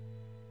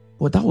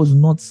 But that was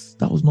not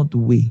the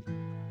way.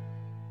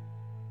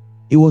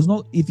 It was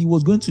not, if he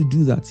was going to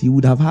do that, he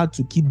would have had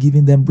to keep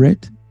giving them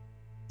bread.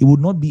 He would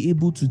not be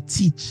able to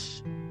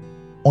teach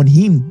on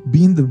him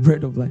being the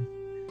bread of life,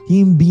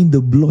 him being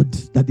the blood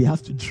that they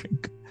have to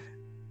drink.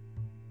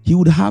 He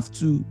would have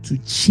to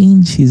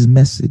change his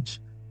message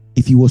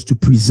if he was to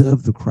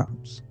preserve the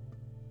crowds.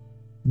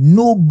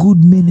 No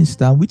good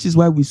minister, which is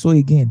why we saw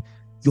again,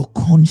 your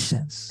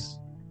conscience.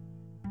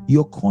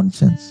 Your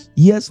conscience.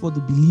 Yes, for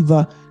the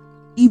believer,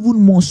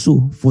 even more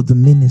so for the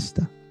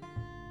minister.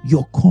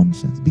 Your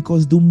conscience.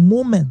 Because the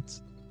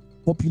moment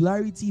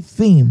popularity,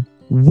 fame,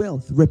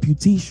 wealth,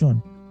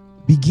 reputation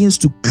begins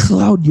to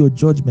cloud your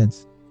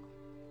judgments,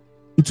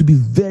 it will be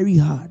very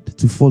hard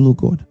to follow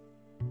God.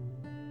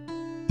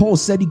 Paul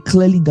said it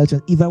clearly in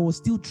Galatians, if I was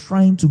still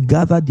trying to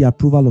gather the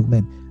approval of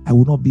men, I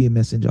would not be a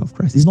messenger of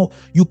Christ. It's not,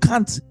 you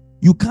can't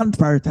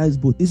prioritize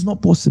both. It's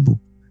not possible.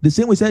 The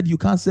same way said you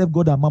can't serve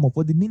God and mammon.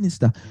 For the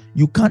minister,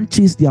 you can't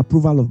chase the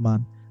approval of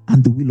man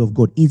and the will of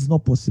God. It's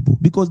not possible,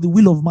 because the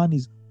will of man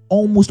is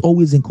almost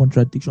always in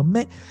contradiction.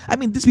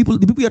 These people,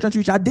 the people you're trying to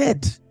reach, are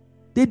dead.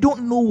 They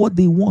don't know what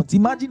they want.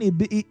 Imagine a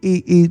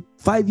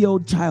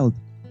 5-year-old child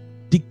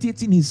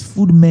dictating his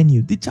food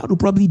menu. The child will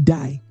probably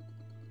die,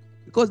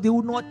 because they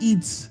will not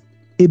eat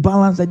a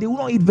balanced diet. They will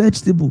not eat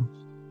vegetables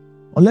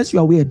unless you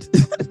are weird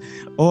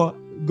or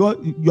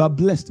God, you are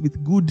blessed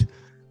with good.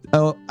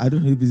 I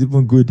don't know if it's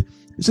even good.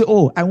 You say,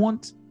 oh, I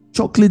want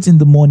chocolate in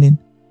the morning,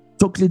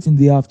 chocolate in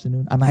the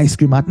afternoon, and ice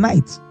cream at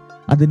night.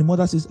 And then the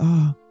mother says,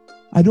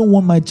 I don't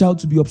want my child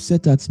to be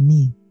upset at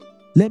me.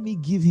 Let me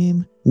give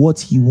him what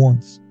he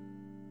wants.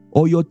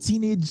 Or your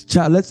teenage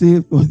child, let's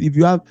say, if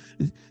you have,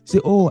 say,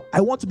 oh,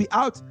 I want to be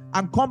out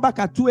and come back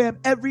at 2 a.m.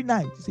 every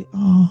night. You say,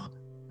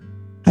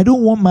 I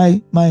don't want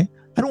I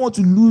don't want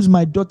to lose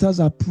my daughter's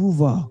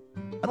approval.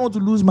 I don't want to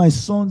lose my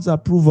son's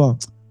approval.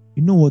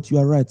 You know what? You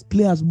are right.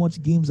 Play as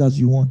much games as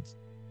you want.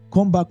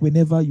 Come back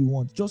whenever you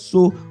want, just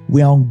so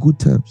we are on good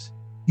terms.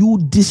 You will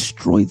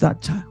destroy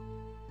that child.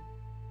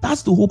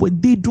 That's the whole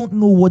point. They don't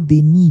know what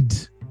they need.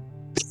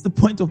 That's the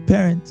point of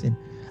parenting.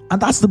 And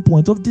that's the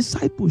point of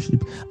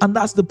discipleship. And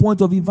that's the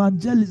point of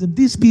evangelism.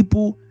 These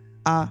people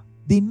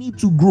they need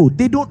to grow.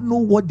 They don't know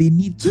what they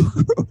need to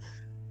grow.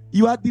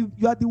 You are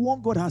the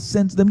one God has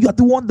sent them. You are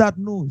the one that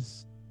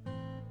knows.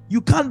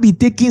 You can't be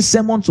taking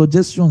sermon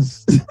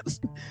suggestions.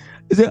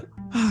 You say,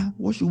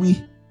 what should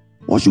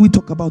we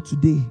talk about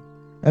today?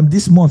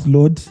 This month,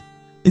 Lord.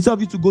 Instead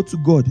of you to go to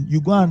God, you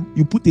go and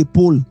you put a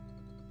poll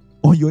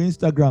on your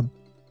Instagram.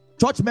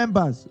 Church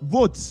members,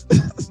 vote.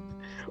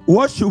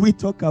 What should we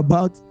talk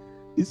about?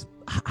 This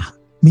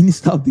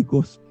minister of the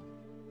gospel.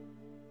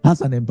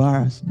 That's an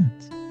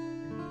embarrassment.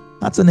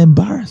 That's an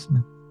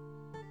embarrassment.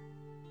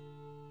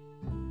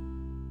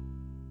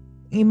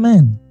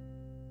 Amen.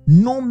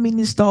 No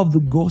minister of the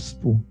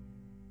gospel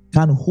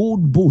can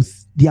hold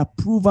both the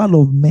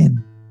approval of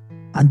men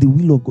and the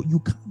will of God. You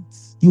can't.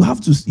 You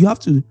have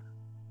to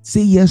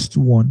say yes to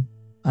one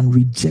and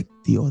reject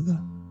the other.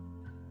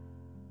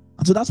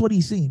 And so that's what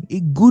he's saying. A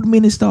good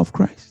minister of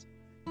Christ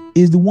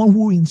is the one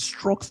who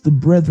instructs the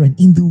brethren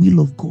in the will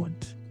of God.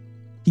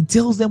 He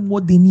tells them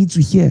what they need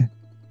to hear,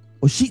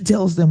 or she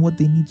tells them what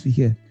they need to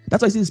hear.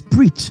 That's why he says,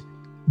 preach,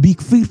 be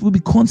faithful, be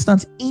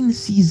constant in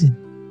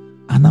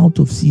season and out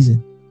of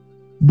season.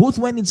 Both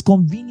when it's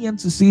convenient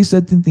to say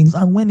certain things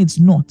and when it's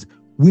not.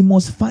 We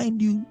must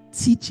find you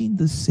teaching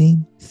the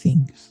same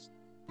things.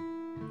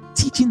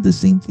 Teaching the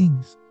same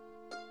things.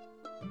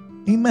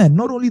 Amen.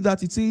 Not only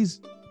that, it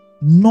says,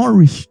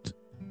 nourished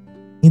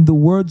in the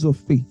words of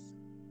faith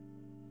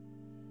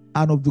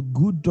and of the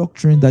good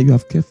doctrine that you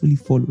have carefully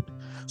followed.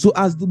 So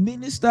as the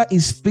minister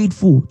is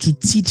faithful to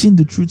teaching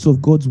the truths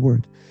of God's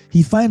word,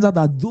 he finds out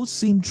that those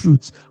same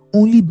truths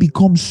only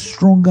become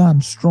stronger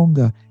and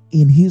stronger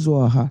in his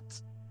or her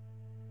heart.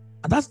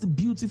 And that's the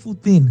beautiful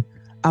thing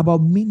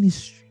about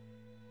ministry,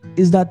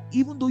 is that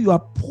even though you are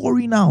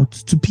pouring out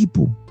to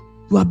people,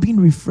 you are being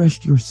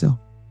refreshed yourself.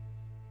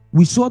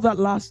 We saw that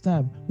last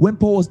time when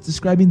Paul was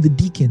describing the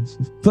deacons,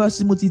 1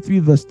 Timothy 3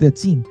 verse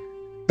 13,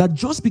 that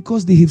just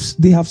because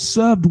they have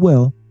served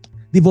well,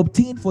 they've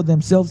obtained for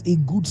themselves a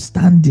good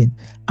standing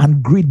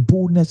and great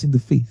boldness in the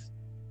faith.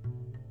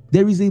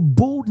 There is a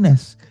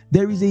boldness,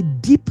 there is a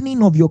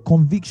deepening of your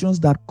convictions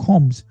that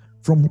comes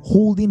from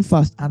holding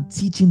fast and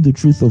teaching the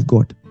truth of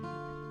God.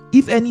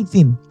 If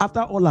anything,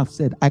 after all I've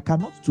said, I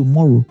cannot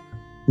tomorrow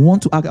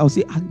want to act. I'll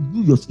say,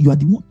 you are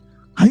the one.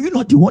 Are you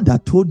not the one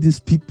that told these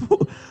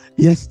people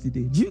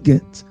yesterday? Do you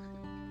get?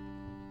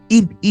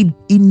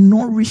 It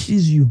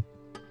nourishes you.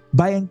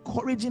 By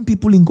encouraging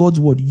people in God's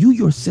word, you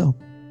yourself,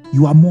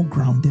 you are more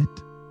grounded.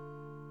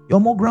 You're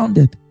more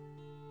grounded.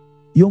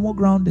 You're more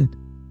grounded.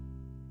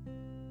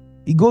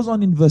 It goes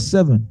on in verse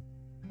 7.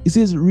 It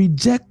says,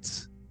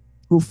 reject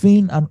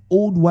profane and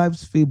old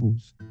wives'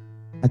 fables.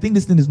 I think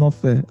this thing is not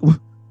fair.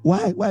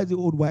 Why is it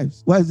old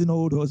wives? Why is it not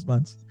old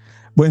husbands?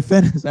 But in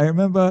fairness, I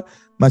remember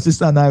my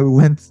sister and I, we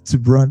went to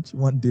brunch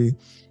one day.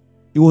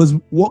 It was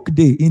work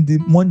day in the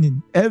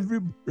morning. Every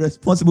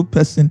responsible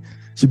person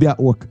should be at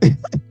work.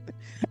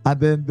 And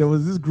then there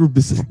was this group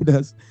beside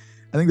us.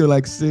 I think they were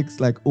like 6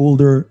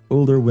 older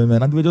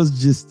women, and we were just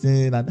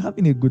gisting and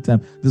having a good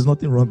time. There's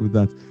nothing wrong with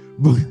that.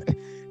 But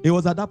it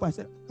was at that point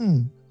I said,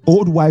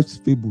 old wives'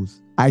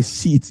 fables. I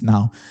see it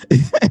now.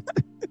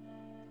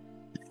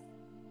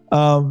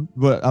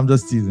 But I'm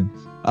just teasing.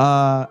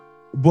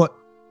 But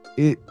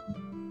it,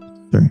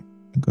 sorry.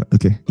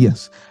 Okay.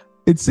 Yes.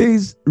 It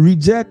says,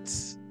 reject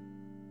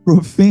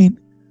profane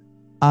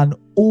and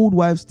old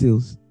wives'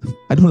 tales.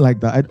 I don't like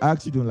that. I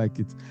actually don't like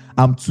it.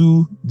 I'm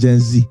too Gen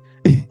Z.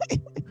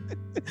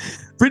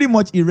 Pretty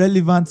much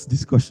irrelevant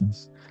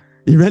discussions.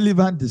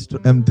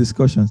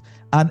 Discussions.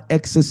 And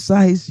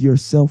exercise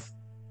yourself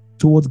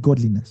towards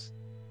godliness.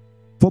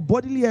 For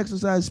bodily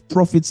exercise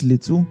profits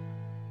little,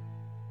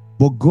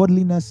 but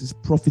godliness is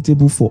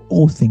profitable for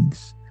all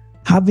things,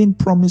 having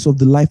promise of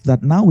the life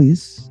that now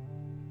is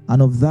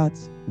and of that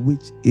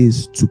which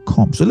is to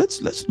come. So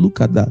let's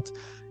look at that.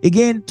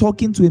 Again,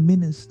 talking to a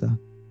minister.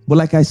 But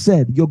like I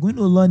said, you're going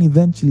to learn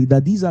eventually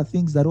that these are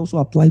things that also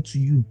apply to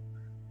you.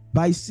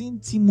 By seeing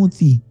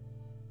Timothy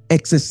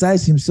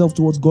exercise himself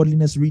towards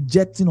godliness,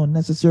 rejecting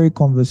unnecessary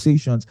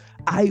conversations,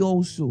 I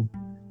also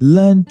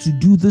learned to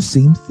do the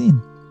same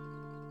thing.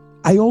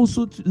 I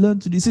also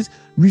learned to do this.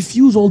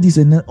 Refuse all these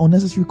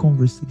unnecessary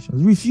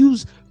conversations.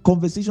 Refuse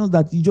conversations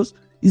that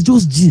it's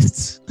just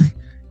gist.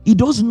 It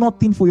does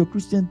nothing for your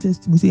Christian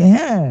testimony. Say,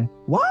 hey,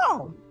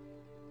 wow.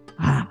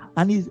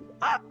 And he's,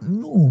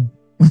 no.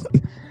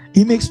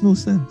 It makes no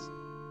sense.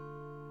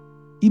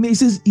 He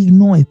says,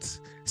 ignore it.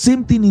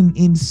 Same thing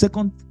in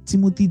 2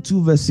 Timothy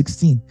 2 verse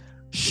 16.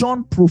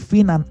 Shun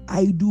profane and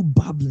idle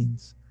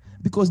babblings,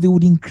 because they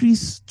would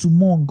increase to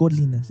more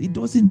ungodliness. It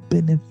doesn't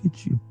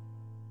benefit you.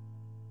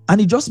 And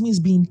it just means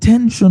be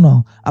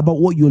intentional about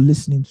what you're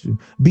listening to.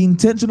 Be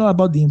intentional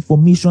about the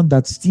information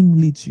that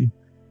stimulates you.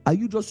 Are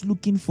you just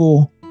looking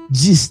for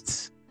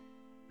gist?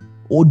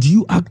 Or do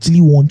you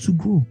actually want to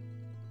grow?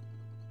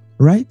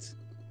 Right?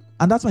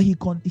 And that's why he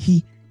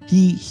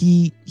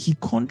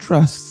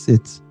contrasts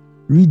it.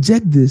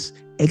 Reject this.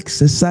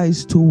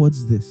 Exercise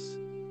towards this.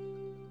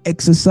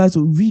 Exercise,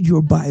 or read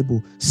your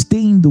Bible.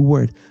 Stay in the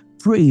Word.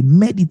 Pray,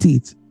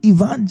 meditate,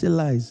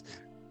 evangelize,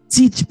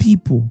 teach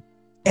people.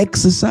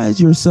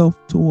 Exercise yourself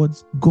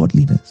towards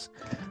godliness.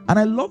 And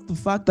I love the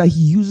fact that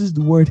he uses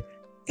the word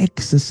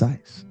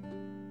exercise.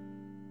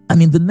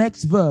 And in the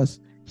next verse,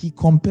 he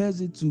compares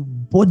it to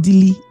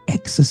bodily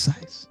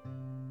exercise.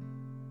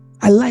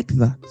 I like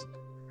that,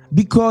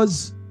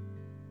 because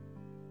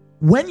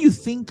when you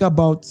think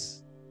about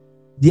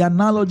the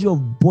analogy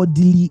of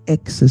bodily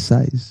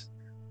exercise,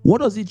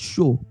 what does it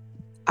show?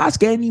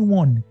 Ask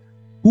anyone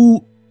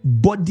who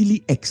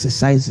bodily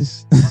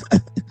exercises.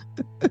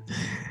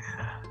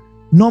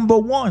 Number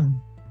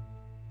one,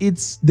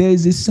 there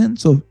is a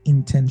sense of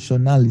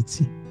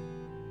intentionality,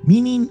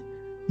 meaning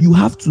you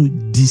have to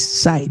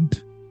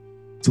decide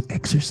to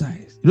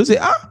exercise. You don't say,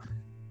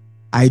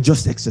 I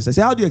just exercise.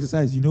 Say, how do you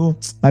exercise?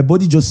 My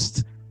body it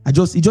just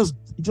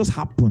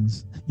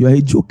happens. You are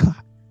a joker.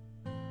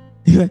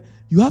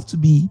 You have to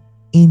be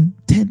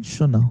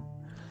intentional,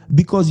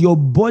 because your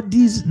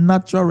body's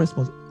natural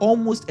response,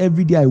 almost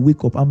every day I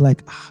wake up, I'm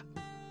like,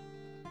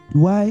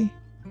 do I?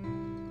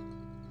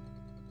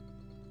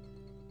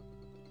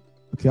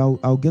 Okay,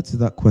 I'll get to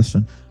that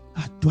question.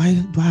 Do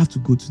I have to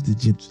go to the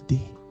gym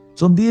today?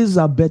 Some days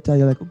are better.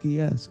 You're like, okay,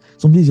 yes.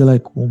 Some days you're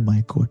like, oh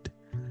my God.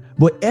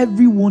 But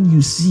everyone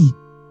you see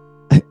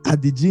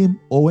at the gym,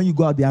 or when you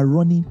go out, they are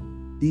running.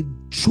 They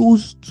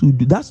chose to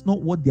do. That's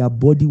not what their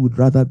body would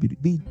rather be.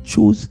 They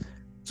chose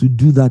to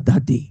do that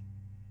day.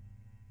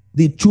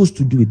 They chose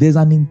to do it. There's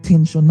an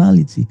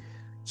intentionality.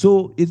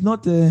 So it's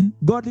not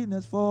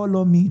godliness,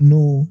 follow me.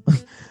 No,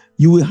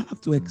 you will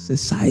have to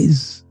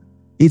exercise.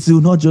 It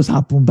will not just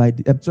happen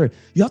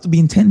you have to be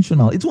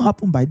intentional. It won't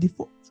happen by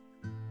default.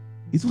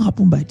 It won't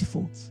happen by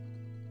default.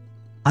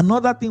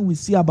 Another thing we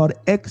see about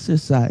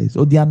exercise,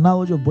 or the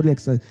analogy of body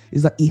exercise,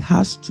 is that it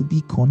has to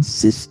be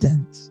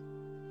consistent.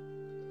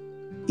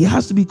 It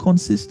has to be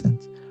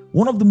consistent.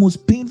 One of the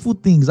most painful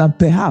things, and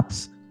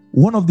perhaps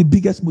one of the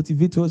biggest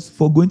motivators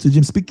for going to the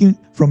gym, speaking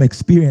from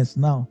experience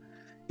now,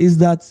 is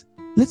that,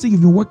 let's say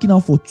you've been working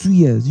out for 2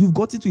 years. You've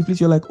got into a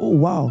place, you're like, oh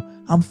wow,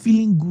 I'm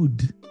feeling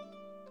good.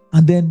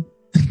 And then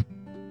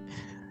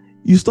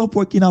you stop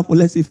working out for,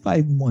 let's say,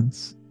 5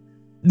 months.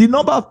 The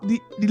number of the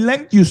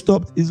length you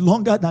stopped is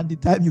longer than the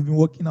time you've been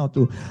working out.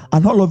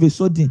 And all of a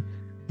sudden,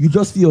 you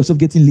just feel yourself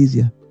getting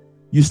lazier.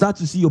 You start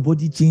to see your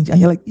body change, and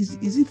you're like, is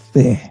it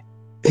fair?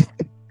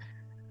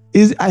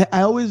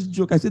 I always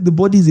joke, I said the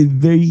body is a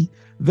very,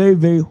 very,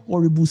 very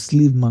horrible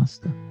slave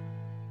master.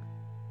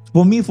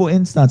 For me, for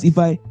instance, if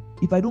I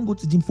don't go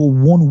to gym for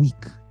 1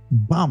 week,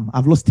 bam,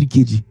 I've lost 3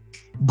 kg.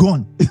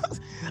 Gone.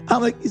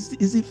 I'm like,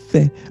 is it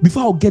fair?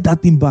 Before I'll get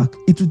that thing back,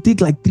 it will take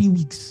like 3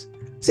 weeks.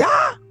 Say,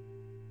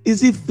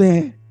 is it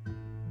fair?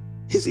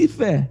 Is it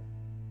fair?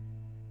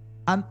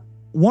 And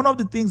one of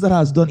the things that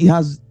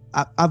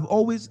I've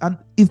always, and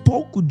if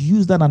Paul could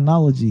use that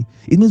analogy,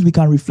 it means we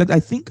can reflect. I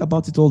think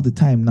about it all the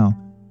time now.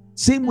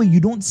 Same way, you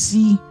don't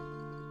see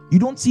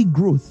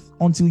growth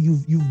until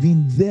you've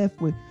been there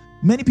for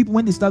many people.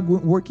 When they start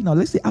working out,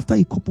 let's say after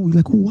a couple, you're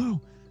like, oh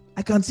wow,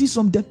 I can see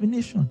some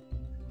definition.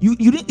 You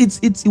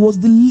didn't. It was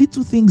the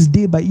little things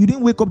day by. You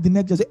didn't wake up the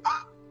next day and say,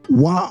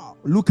 wow,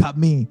 look at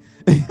me.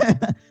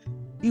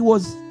 It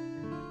was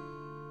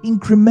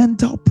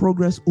incremental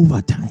progress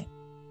over time.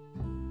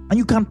 And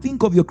you can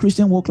think of your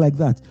Christian walk like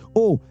that.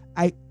 All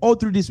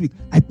through this week,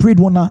 I prayed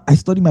 1 hour, I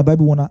studied my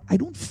Bible 1 hour. I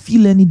don't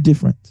feel any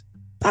different.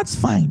 That's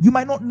fine. You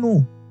might not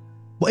know.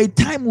 But a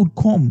time would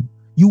come,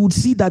 you would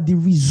see that the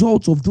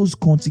results of those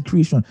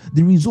consecration,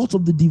 the results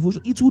of the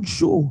devotion, it would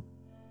show.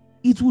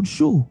 It would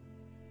show.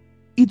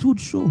 It would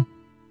show.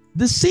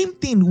 The same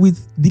thing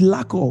with the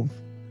lack of.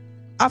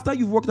 After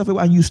you've worked off a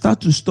while and you start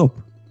to stop,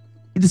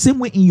 in the same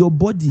way in your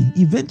body,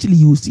 eventually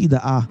you will see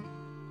that,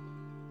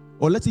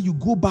 or let's say you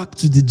go back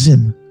to the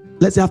gym,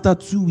 let's say after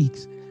 2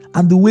 weeks,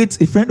 and the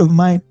weight, a friend of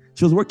mine,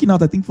 she was working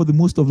out, I think, for the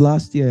most of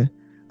last year.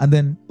 And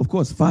then, of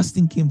course,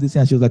 fasting came this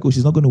year, and she was like, oh,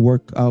 she's not going to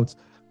work out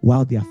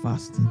while they are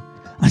fasting.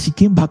 And she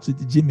came back to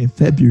the gym in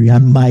February,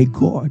 and my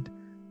God,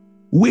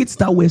 weights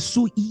that were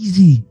so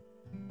easy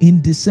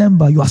in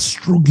December, you are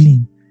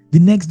struggling. The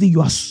next day,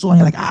 you are sore,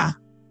 you're like,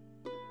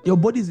 your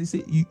body is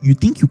say, you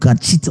think you can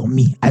cheat on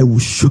me? I will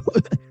show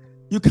you.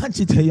 You can't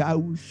cheat on you, I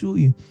will show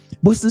you.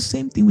 But it's the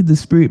same thing with the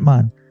spirit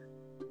man.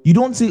 You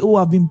don't say, oh,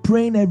 I've been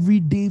praying every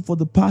day for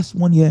the past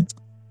 1 year.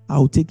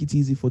 I'll take it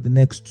easy for the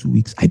next 2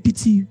 weeks. I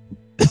pity you.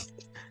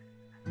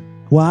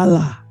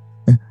 Voila.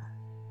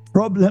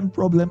 Problem,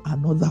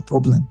 another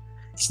problem.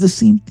 It's the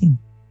same thing.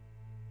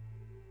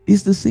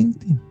 It's the same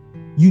thing.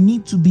 You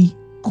need to be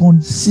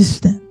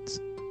consistent.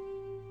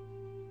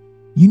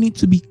 You need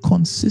to be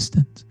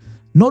consistent.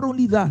 Not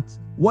only that,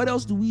 what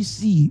else do we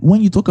see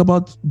when you talk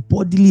about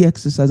bodily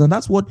exercise? And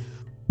that's what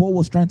Paul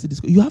was trying to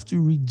discuss. You have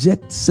to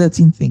reject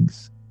certain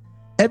things.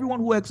 Everyone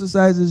who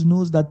exercises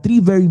knows that 3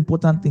 very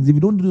important things. If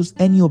you don't do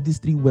any of these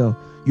 3 well,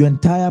 your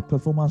entire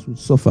performance will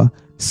suffer.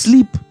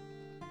 Sleep,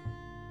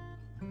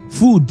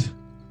 food,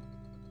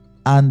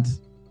 and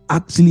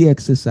actually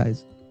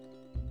exercise.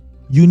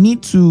 You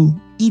need to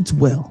eat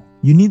well.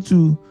 You need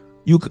to,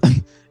 you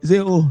say,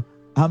 oh,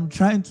 I'm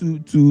trying to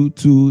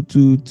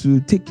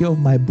take care of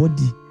my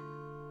body.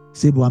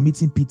 Say, but I'm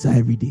eating pizza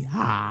every day.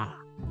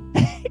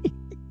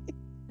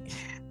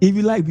 If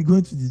you like, be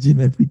going to the gym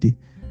every day.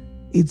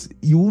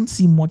 You won't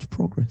see much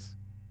progress,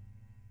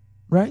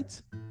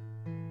 right?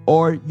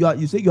 Or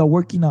you say you are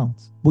working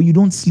out, but you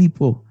don't sleep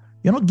well.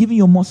 You're not giving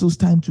your muscles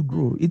time to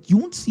grow. You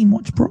won't see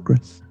much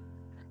progress.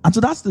 And so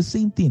that's the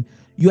same thing.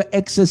 You're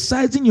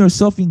exercising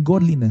yourself in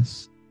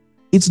godliness.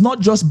 It's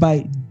not just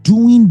by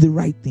doing the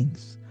right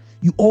things.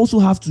 You also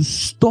have to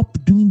stop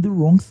doing the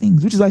wrong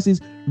things, which is why it says,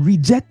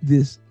 reject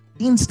this.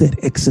 Instead,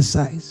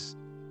 exercise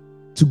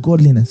to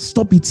godliness.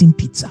 Stop eating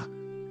pizza.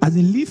 As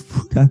in, leave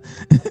food and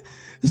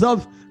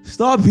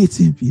stop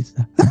eating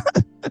pizza.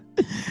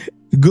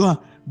 Go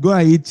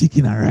and eat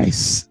chicken and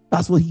rice.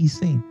 That's what he's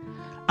saying.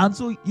 And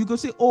so you can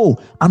say, oh,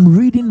 I'm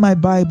reading my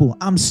Bible,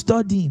 I'm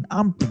studying,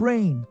 I'm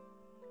praying.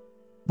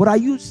 But are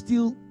you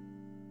still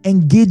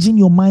engaging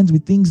your minds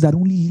with things that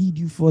only lead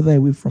you further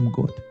away from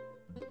God?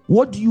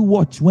 What do you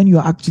watch when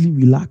you're actually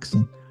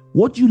relaxing?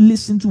 What do you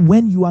listen to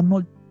when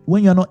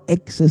you're not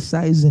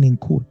exercising, in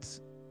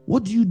quotes?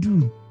 What do you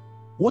do?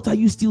 What are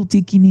you still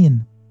taking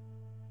in?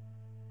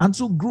 And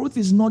so growth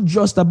is not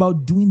just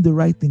about doing the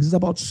right things. It's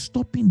about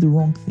stopping the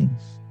wrong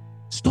things.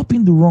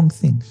 Stopping the wrong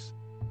things.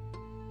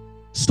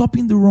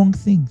 Stopping the wrong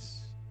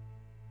things.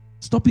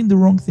 Stopping the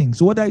wrong things.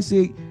 So what I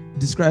say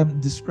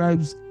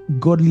describes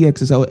godly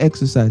exercise or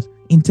exercise.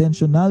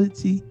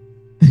 Intentionality.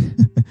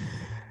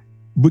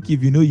 Book,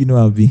 if you know,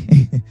 I'll be.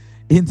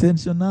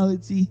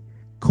 Intentionality,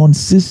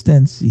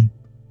 consistency,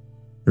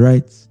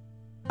 right?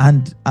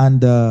 And I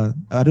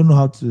don't know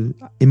how to,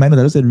 in my note,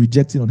 I just said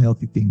rejecting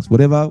unhealthy things.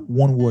 Whatever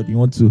one word you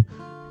want to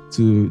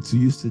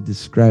use to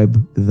describe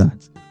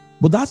that.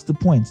 But that's the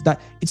point,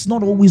 that it's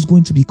not always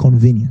going to be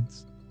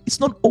convenient. It's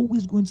not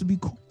always going to be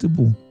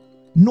comfortable.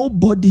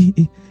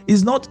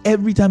 It's not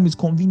every time it's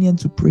convenient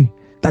to pray,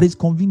 that it's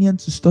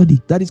convenient to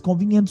study, that it's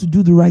convenient to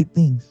do the right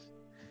things.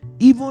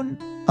 Even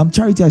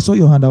Charity, I saw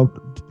your hand out.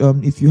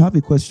 If you have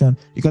a question,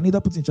 you can either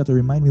put in chat or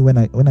remind me when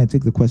I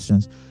take the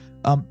questions.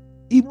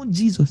 Even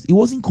Jesus, it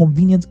wasn't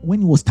convenient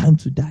when it was time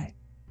to die,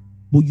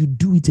 but you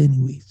do it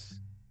anyways.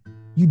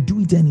 You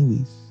do it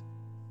anyways.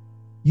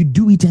 You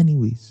do it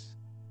anyways.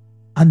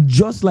 And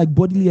just like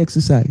bodily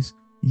exercise,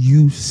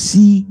 you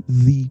see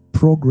the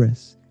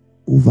progress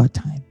over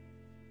time.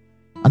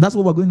 And that's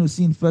what we're going to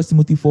see in 1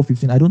 Timothy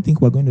 4:15. I don't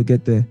think we're going to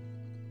get there.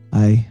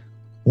 I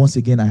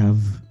have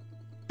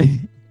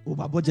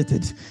over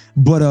budgeted,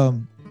 but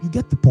you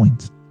get the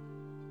point.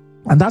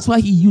 And that's why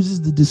he uses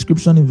the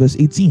description in verse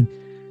 18,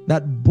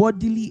 that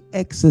bodily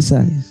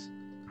exercise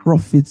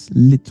profits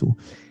little.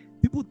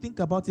 People think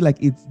about it like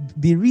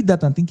they read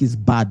that and think it's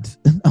bad.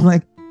 I'm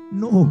like,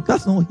 no,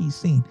 that's not what he's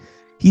saying.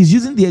 He's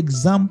using the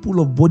example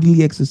of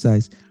bodily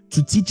exercise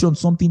to teach on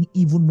something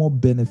even more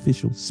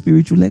beneficial,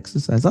 spiritual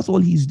exercise. That's all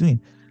he's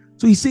doing.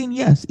 So he's saying,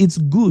 yes, it's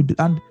good,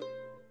 and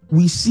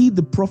we see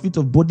the profit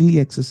of bodily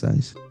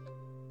exercise.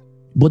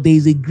 But there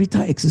is a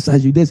greater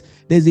exercise. There's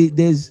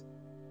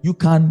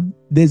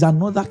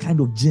another kind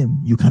of gym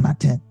you can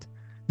attend.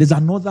 There's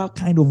another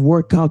kind of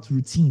workout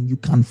routine you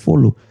can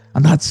follow,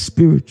 and that's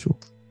spiritual.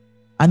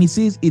 And he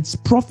says it's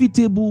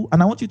profitable,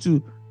 and I want you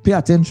to pay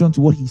attention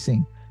to what he's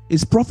saying.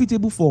 It's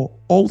profitable for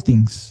all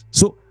things.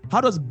 So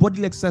how does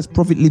bodily exercise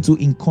profit little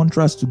in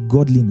contrast to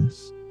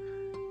godliness?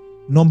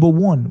 Number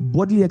one,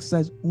 bodily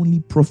exercise only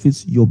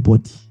profits your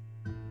body.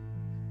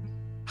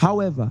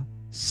 However,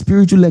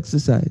 Spiritual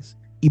exercise,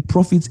 it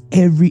profits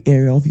every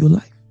area of your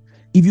life.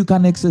 If you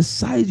can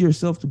exercise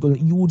yourself to God,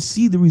 you would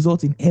see the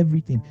result in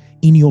everything,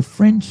 in your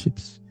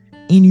friendships,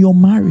 in your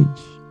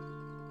marriage,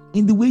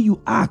 in the way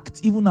you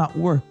act, even at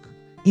work,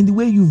 in the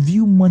way you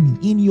view money,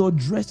 in your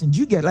dressing. Do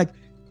you get, like,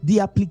 the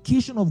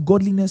application of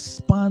godliness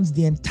spans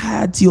the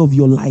entirety of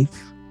your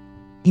life,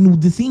 in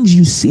the things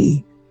you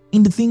say,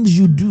 in the things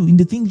you do, in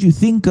the things you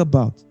think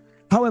about.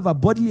 However,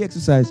 bodily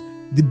exercise,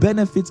 the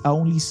benefits are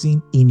only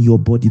seen in your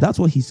body. That's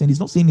what he's saying. He's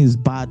not saying it's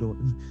bad or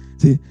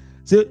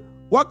say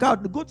work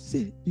out. Go to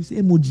say, you say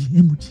emoji.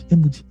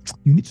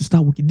 You need to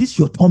start working. This is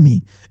your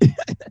tummy.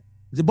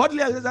 The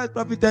bodily exercise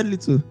profited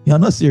little. You're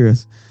not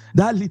serious.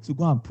 That little,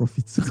 go and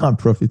profit. Go and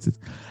profit it.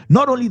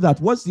 Not only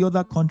that, what's the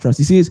other contrast?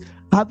 He says,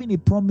 having a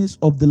promise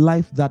of the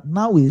life that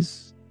now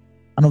is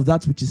and of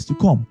that which is to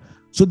come.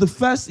 So the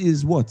first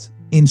is what?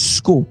 In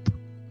scope.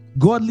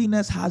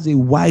 Godliness has a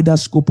wider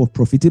scope of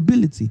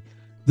profitability.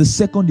 The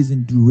second is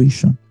in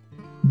duration.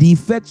 The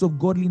effects of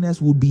godliness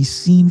will be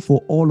seen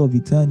for all of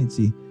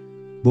eternity.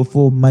 But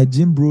for my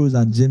gym bros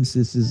and gym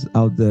sisters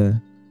out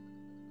there,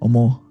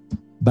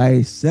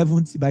 by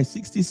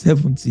 60,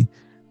 70,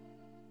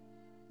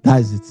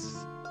 that's it.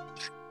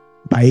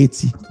 By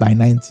 80, by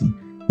 90,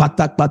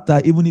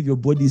 pata, even if your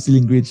body is still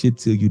in great shape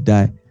till you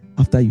die,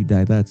 after you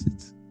die, that's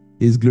it.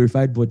 It's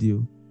glorified body.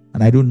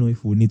 And I don't know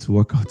if we need to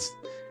work out.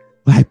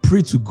 But I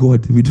pray to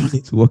God we don't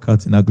need to work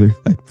out in our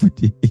glorified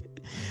body.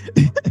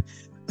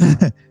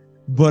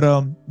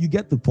 But you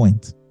get the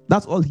point.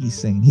 That's all he's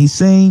saying. He's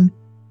saying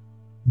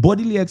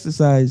bodily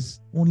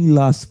exercise only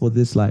lasts for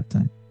this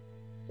lifetime.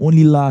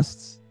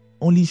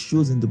 Only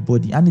shows in the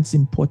body, and it's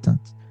important.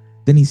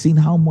 Then he's saying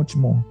how much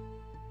more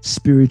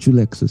spiritual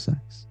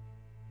exercise.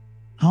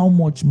 How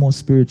much more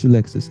spiritual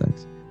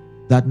exercise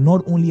that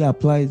not only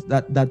applies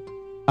that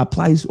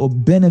applies or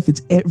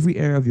benefits every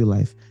area of your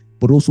life,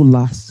 but also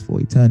lasts for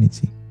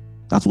eternity.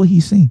 That's what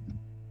he's saying.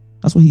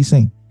 That's what he's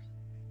saying.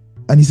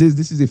 And he says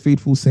this is a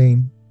faithful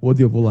saying,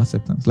 worthy of all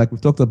acceptance. Like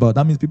we've talked about,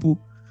 that means people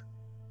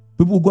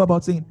will go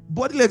about saying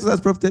bodily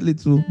exercise profited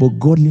little, but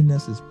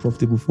godliness is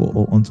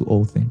profitable unto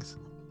all things.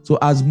 So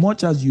as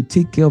much as you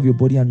take care of your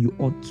body, and you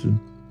ought to,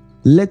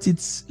 let it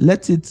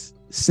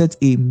set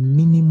a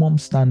minimum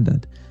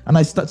standard.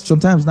 And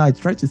sometimes now I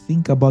try to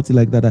think about it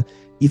like that.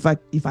 If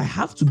I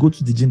have to go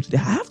to the gym today,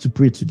 I have to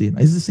pray today.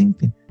 It's the same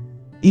thing.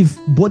 If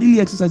bodily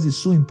exercise is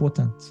so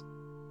important,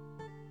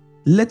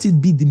 let it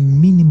be the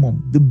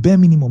minimum, the bare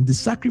minimum. The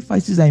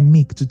sacrifices I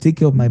make to take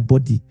care of my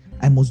body,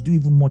 I must do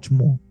even much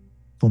more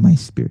for my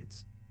spirit.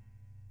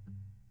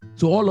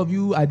 So all of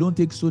you, I don't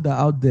take soda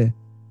out there.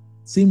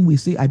 Same way,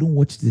 say, I don't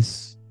watch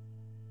this.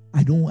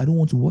 I don't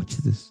want to watch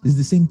this. It's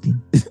the same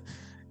thing.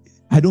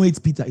 I don't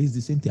eat pizza. It's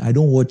the same thing. I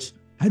don't watch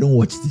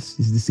this.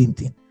 It's the same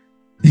thing.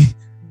 He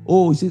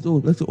says,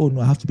 no,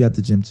 I have to be at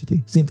the gym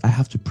today. Same, I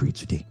have to pray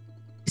today.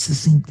 It's the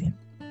same thing,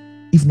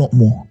 if not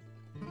more.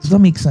 Does that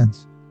make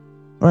sense?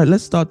 All right,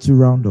 let's start to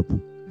round up.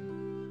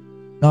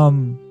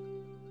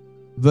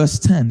 Verse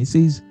 10, it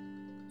says,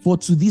 for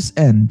to this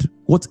end,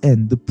 what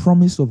end? The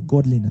promise of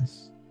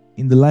godliness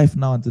in the life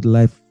now and to the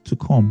life to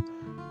come.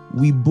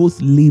 We both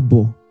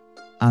labor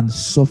and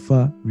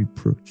suffer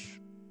reproach.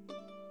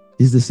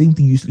 It's the same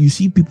thing. You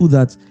see people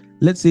that,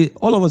 let's say,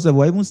 all of us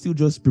are even still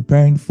just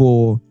preparing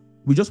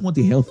we just want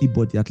a healthy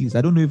body, at least.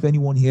 I don't know if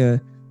anyone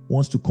here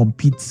wants to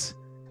compete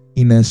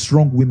in a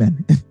strong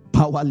women,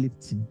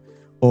 powerlifting,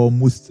 or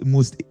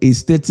most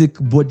aesthetic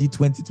body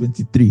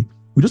 2023.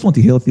 We just want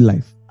a healthy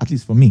life, at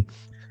least for me,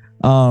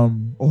 or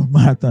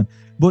marathon.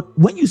 But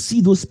when you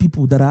see those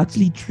people that are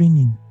actually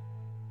training,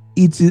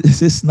 it's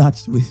a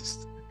snatched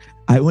waist.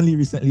 I only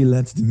recently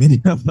learned the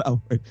meaning of that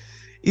word.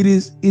 It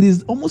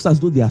is almost as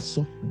though they are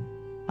suffering.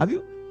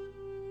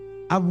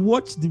 I've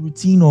watched the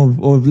routine of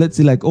let's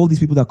say, like all these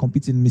people that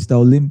compete in Mr.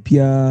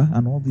 Olympia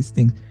and all these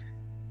things.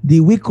 They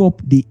wake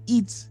up, they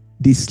eat,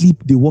 they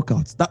sleep, they work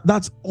out.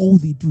 That's all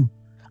they do.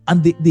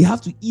 And they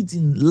have to eat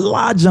in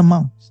large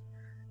amounts.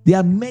 There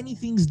are many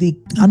things they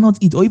cannot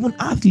eat, or even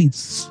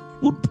athletes,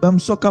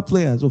 soccer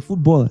players or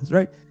footballers,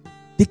 right?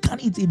 They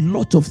can't eat a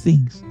lot of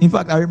things. In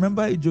fact, I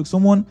remember a joke.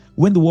 Someone,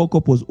 when the World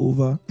Cup was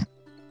over,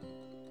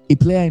 a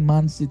player in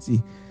Man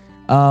City,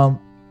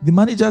 the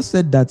manager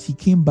said that he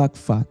came back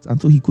fat, and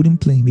so he couldn't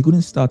play him. He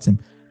couldn't start him.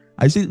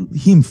 I said,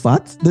 him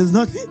fat? There's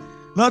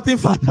nothing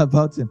fat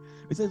about him.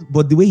 He says,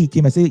 but the way he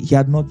came, I said he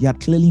had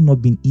clearly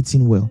not been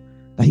eating well,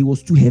 that he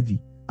was too heavy,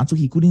 and so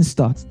he couldn't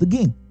start the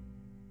game.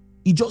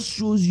 It just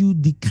shows you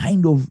the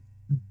kind of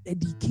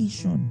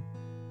dedication.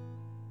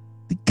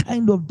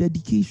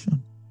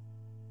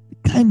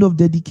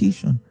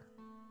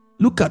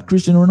 Look at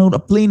Cristiano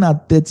Ronaldo playing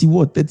at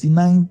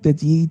 39,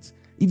 38.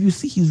 If you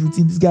see his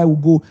routine, this guy will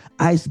go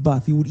ice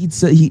bath. He would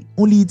he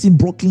only eating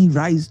broccoli,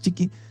 rice,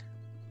 chicken.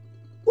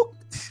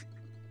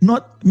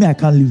 Not me, I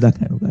can't live that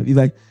kind of life. If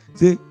I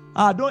say,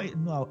 I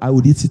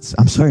would eat it.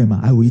 I'm sorry,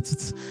 man, I will eat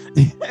it.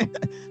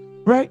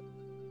 Right?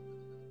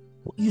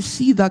 You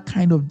see that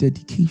kind of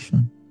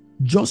dedication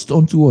just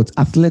onto what?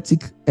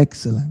 Athletic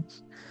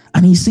excellence.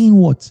 And he's saying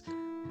what?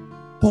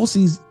 Paul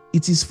says,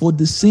 it is for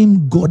the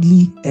same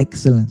godly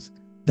excellence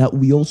that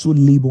we also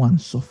labor and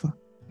suffer,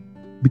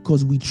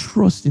 because we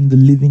trust in the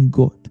living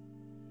God,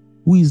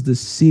 who is the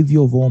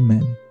Savior of all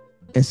men,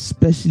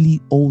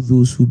 especially all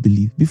those who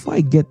believe. Before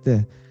I get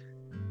there,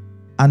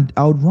 and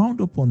I'll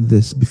round up on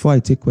this before I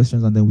take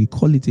questions and then we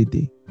call it a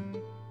day.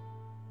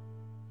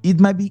 It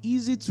might be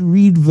easy to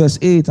read verse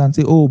 8 and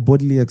say, oh,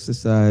 bodily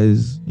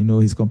exercise,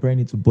 he's comparing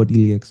it to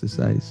bodily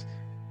exercise.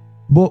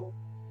 But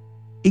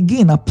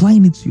again,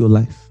 applying it to your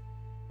life,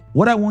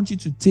 what I want you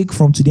to take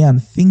from today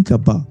and think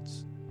about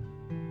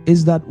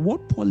is that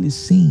what Paul is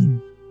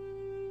saying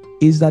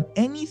is that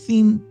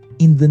anything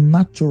in the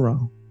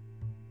natural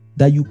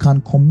that you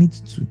can commit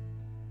to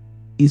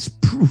is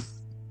proof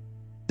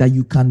that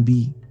you can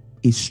be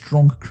a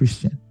strong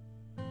Christian.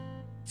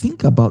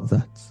 Think about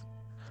that.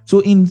 So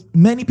in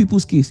many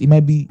people's case, it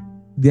might be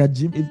their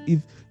gym.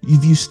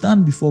 If you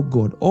stand before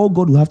God, all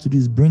God will have to do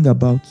is bring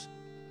about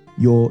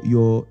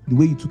the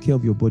way you took care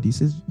of your body. He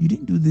says, you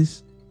didn't do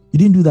this, you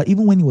didn't do that,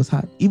 even when it was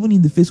hard, even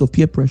in the face of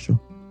peer pressure.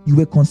 You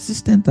were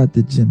consistent at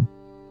the gym.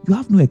 You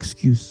have no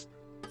excuse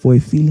for a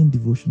failing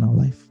devotional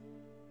life.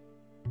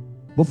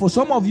 But for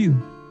some of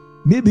you,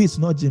 maybe it's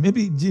not gym.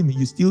 Maybe gym,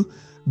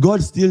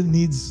 God still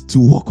needs to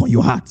work on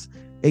your heart.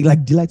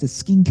 Like delight is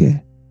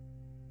skincare.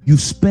 You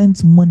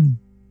spent money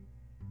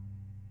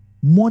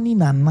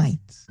morning and night.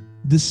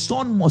 The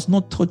sun must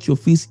not touch your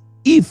face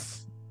if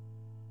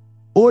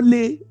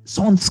Olay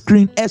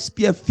sunscreen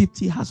SPF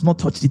 50 has not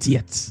touched it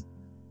yet.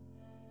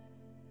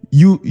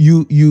 You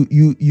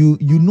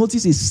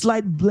notice a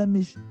slight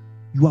blemish,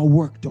 you are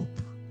worked up.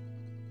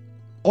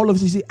 All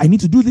of you say, I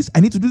need to do this,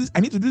 I need to do this, I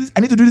need to do this, I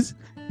need to do this.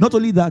 Not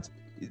only that,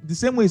 the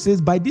same way it says,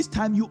 by this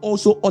time you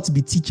also ought to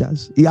be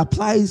teachers. It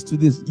applies to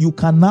this. You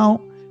can now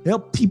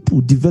help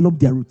people develop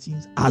their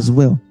routines as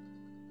well.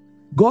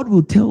 God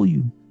will tell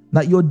you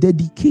that your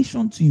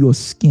dedication to your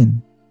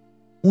skin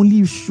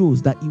only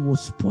shows that it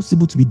was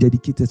possible to be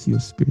dedicated to your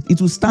spirit. It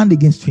will stand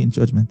against you in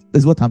judgment.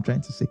 That's what I'm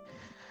trying to say.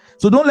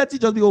 So don't let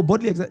it just be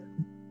bodily exercise.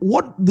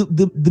 What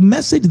the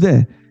message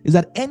there is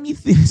that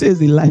anything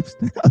says a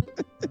lifestyle.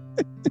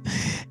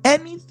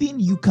 Anything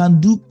you can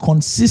do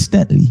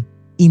consistently,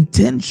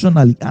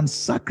 intentionally, and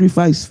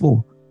sacrifice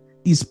for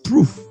is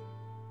proof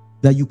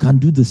that you can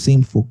do the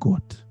same for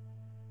God.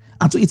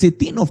 And so it's a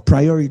thing of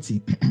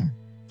priority.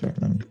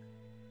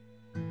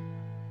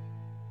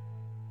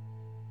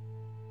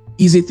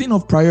 It's a thing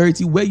of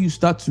priority where you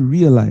start to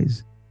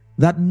realize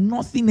that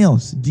nothing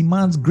else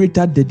demands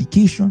greater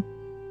dedication,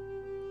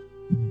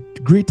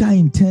 greater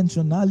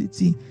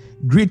intentionality,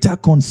 greater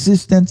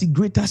consistency,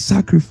 greater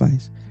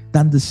sacrifice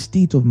than the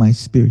state of my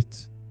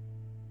spirit.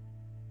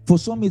 For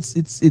some,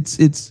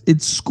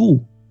 it's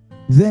school.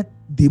 Then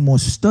they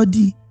must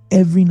study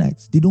every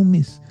night. They don't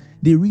miss.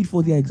 They read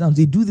for their exams.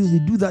 They do this, they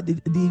do that. They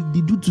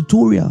do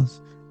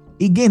tutorials.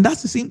 Again,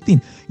 that's the same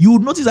thing. You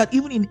would notice that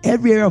even in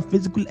every area of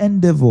physical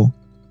endeavor,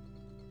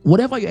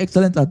 whatever you're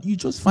excellent at, you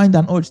just find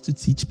an urge to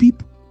teach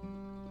people.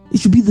 It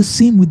should be the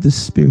same with the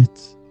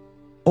spirit.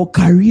 Or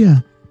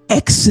career,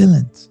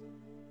 excellent,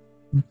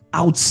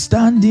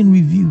 outstanding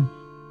review,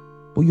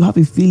 but you have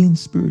a failing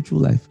spiritual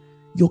life.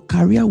 Your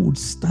career would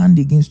stand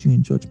against you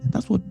in judgment.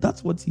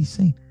 That's what he's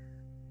saying.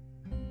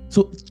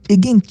 So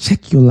again,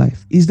 check your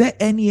life. Is there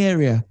any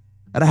area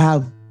that I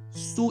have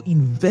so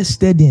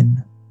invested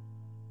in?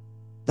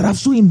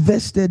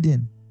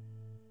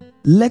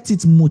 Let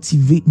it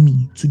motivate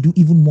me to do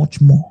even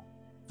much more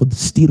for the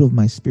state of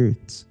my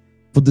spirit,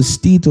 for the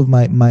state of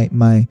my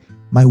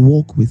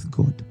walk with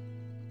God.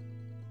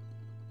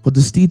 For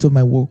the state of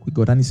my walk with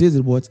God. And he says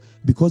it what?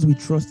 Because we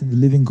trust in the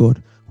living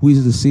God, who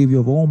is the Savior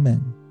of all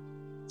men.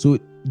 So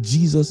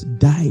Jesus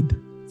died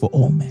for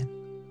all men.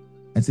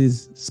 And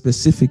says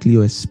specifically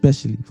or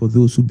especially for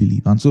those who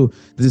believe. And so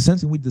there's a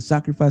sense in which the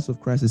sacrifice of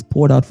Christ is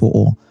poured out for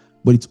all,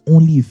 but it's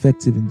only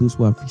effective in those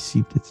who have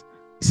received it.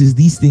 He says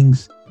these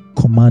things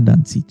command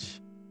and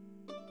teach.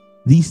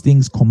 These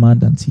things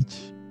command and teach.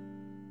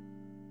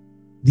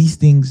 These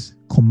things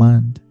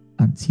command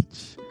and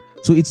teach.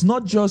 So it's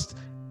not just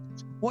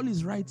Paul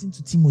is writing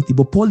to Timothy,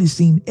 but Paul is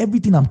saying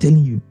everything I'm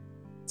telling you,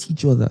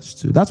 teach others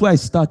too. That's why I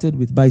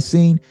started by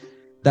saying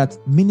that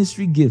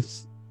ministry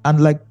gifts,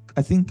 and like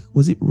I think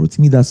was it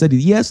Rotimi that said it.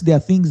 Yes, there are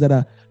things that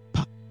are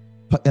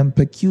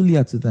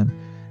peculiar to them.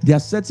 There are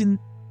certain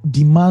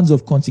demands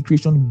of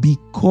consecration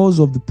because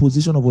of the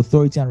position of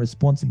authority and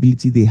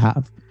responsibility they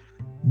have.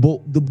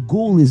 But the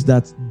goal is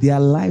that their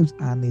lives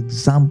are an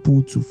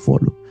example to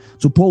follow.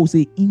 So Paul will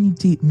say,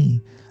 imitate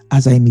me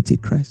as I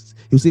imitate Christ.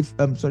 He'll say,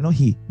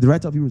 the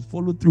writer of Hebrews,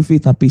 follow through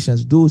faith and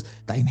patience those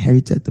that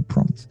inherited the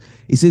promise.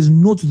 He says,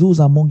 note those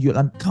among you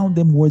and count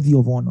them worthy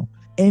of honor.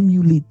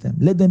 Emulate them.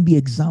 Let them be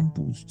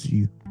examples to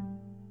you.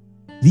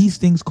 These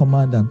things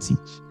command and teach.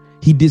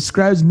 He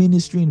describes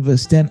ministry in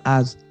verse 10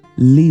 as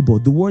labor.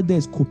 The word there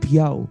is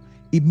kopiao.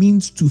 It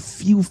means to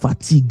feel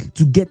fatigue,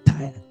 to get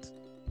tired.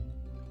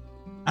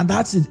 And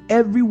that's it.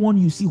 Everyone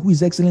you see who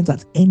is excellent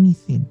at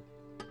anything,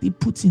 they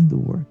put in the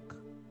work.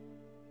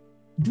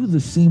 Do the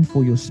same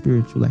for your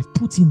spiritual life.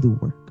 Put in the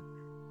work.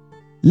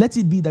 Let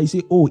it be that you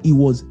say, oh, it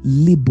was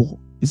labor.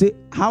 You say,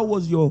 how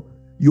was your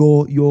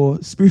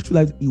spiritual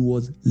life? It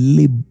was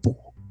labor.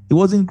 It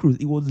wasn't cruise,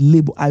 it was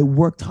labor. I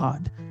worked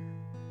hard.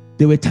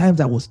 There were times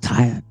I was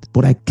tired,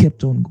 but I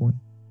kept on going.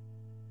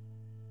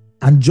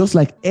 And just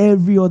like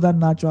every other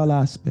natural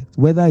aspect,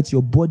 whether it's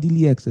your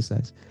bodily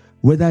exercise,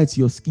 whether it's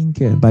your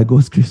skincare, by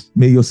God's grace,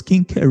 may your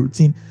skincare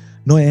routine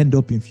not end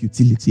up in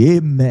futility.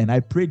 Amen. I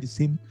pray the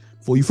same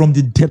for you from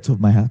the depth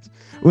of my heart.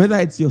 Whether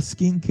it's your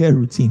skincare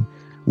routine,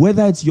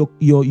 whether it's your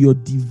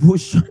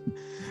devotion,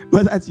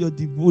 whether it's your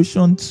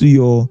devotion to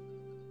your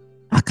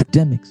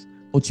academics,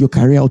 or to your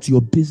career, or to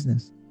your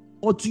business,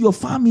 or to your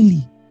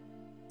family.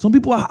 Some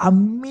people are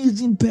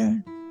amazing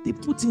parents. They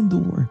put in the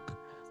work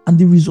and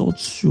the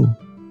results show.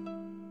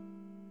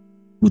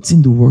 Put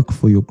in the work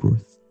for your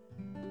growth.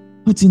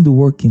 Put in the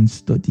work in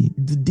study.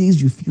 The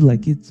days you feel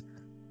like it,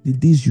 the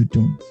days you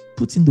don't.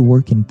 Put in the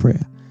work in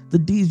prayer. The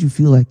days you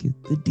feel like it,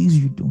 the days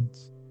you don't.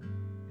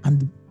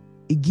 And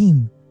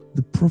again,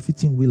 the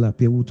profiting will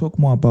appear. We'll talk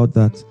more about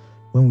that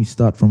when we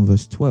start from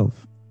verse 12.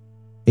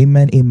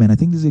 Amen, amen. I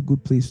think this is a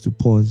good place to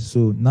pause.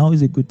 So now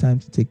is a good time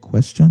to take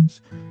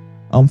questions.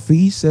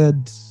 Faye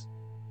said,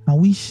 can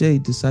we share a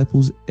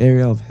disciples'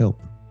 area of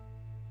help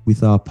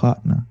with our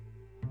partner?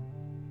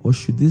 Or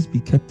should this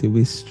be kept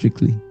away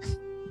strictly?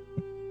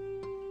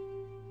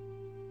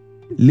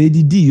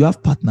 Lady D, you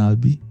have partner,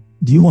 Albi.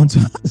 Do you want to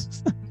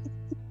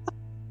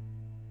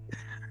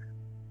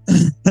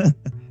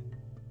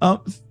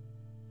ask?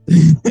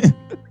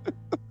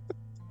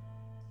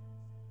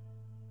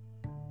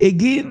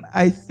 Again,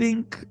 I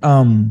think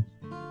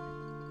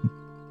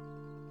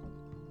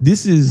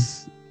this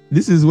is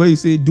where you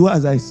say, do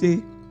as I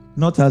say,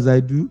 not as I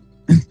do.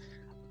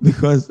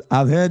 Because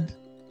I've heard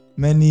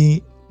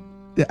many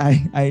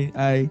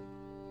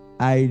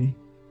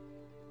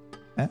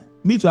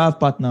me to have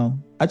partner.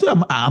 I told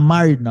you I'm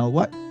married now.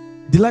 What?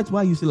 Delight,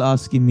 why are you still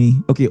asking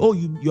me? Okay. Oh,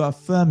 you are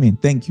affirming.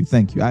 Thank you.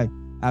 I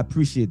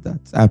appreciate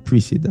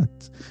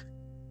that.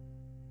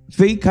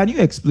 Faye, can you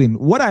explain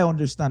what I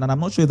understand? And I'm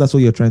not sure if that's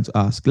what you're trying to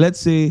ask. Let's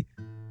say,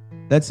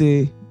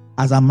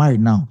 as I'm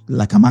married now,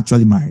 like I'm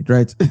actually married,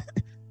 right?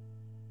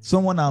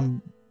 Someone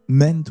I'm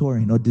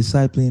mentoring or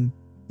discipling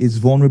is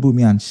vulnerable with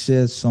me and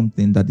shares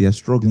something that they are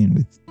struggling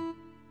with.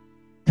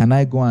 Can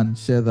I go and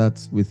share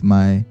that with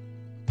my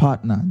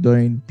partner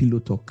during pillow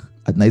talk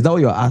at night? Is that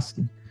what you're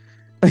asking?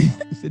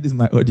 Say this is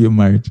my audio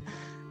marriage.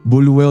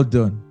 Bolu, well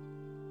done.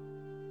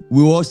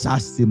 We all shall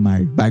stay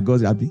married. By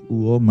God's grace,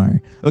 we all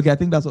married. Okay, I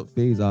think that's what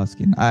Faye is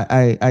asking.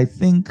 I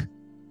think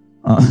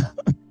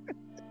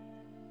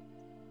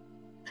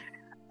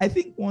I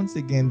think once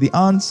again the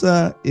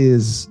answer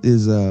is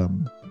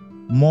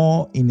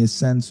more in a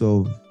sense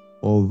of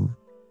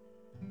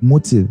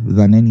motive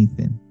than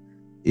anything.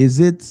 Is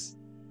it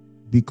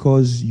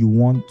because you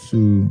want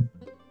to?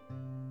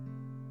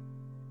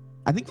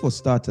 I think for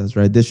starters,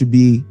 right, there should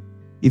be,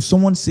 if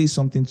someone says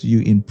something to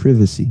you in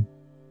privacy,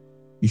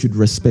 you should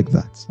respect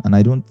that. And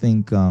I don't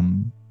think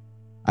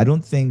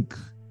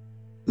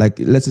like,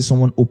 let's say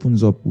someone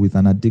opens up with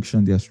an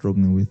addiction they're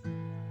struggling with.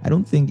 I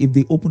don't think if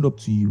they opened up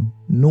to you,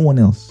 no one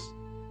else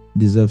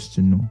deserves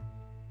to know,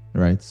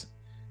 right?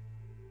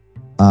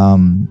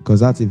 Because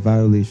that's a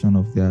violation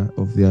of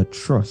their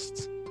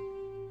trust.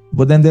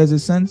 But then there's a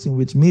sense in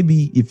which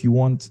maybe if you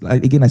want,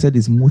 like, again, I said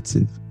it's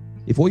motive.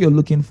 If what you're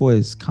looking for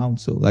is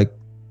counsel, like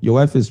your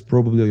wife is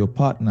probably, or your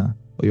partner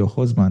or your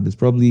husband is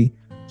probably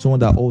someone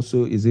that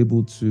also is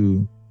able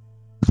to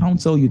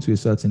counsel you to a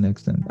certain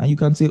extent. And you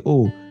can say,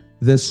 oh,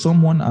 there's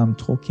someone I'm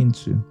talking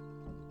to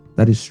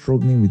that is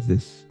struggling with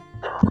this.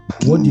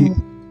 What do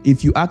you,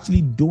 if you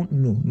actually don't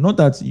know, not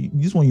that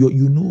this one,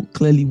 you know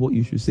clearly what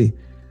you should say,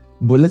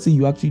 but let's say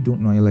you actually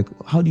don't know, you're like,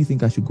 how do you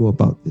think I should go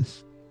about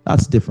this?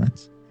 That's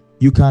different.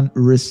 You can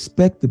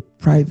respect the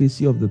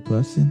privacy of the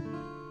person,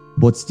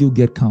 but still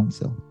get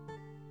counsel,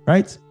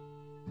 right?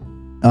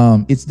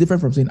 It's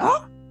different from saying,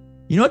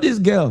 this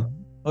girl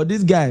or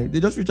this guy, they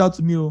just reach out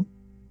to me.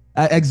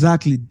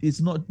 Exactly.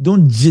 It's not,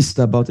 don't gist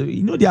about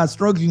it. They are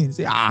struggling.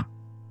 Say,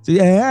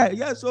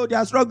 so so they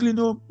are struggling.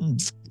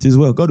 It is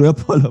well. God will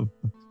help all of them.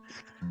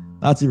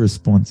 That's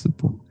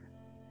irresponsible.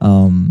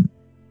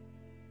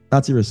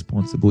 That's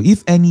irresponsible.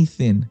 If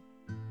anything,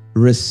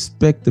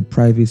 respect the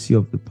privacy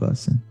of the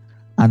person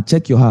and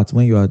check your heart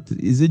when you are.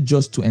 Is it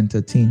just to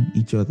entertain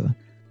each other,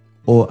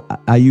 or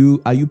are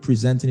you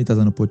presenting it as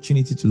an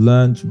opportunity to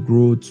learn, to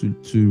grow,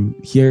 to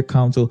hear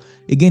counsel?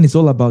 Again, it's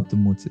all about the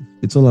motive.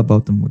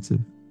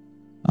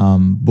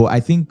 But I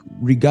think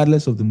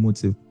regardless of the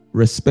motive,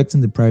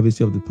 respecting the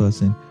privacy of the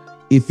person,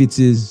 if it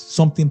is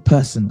something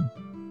personal,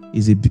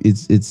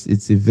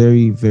 it's a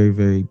very, very,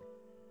 very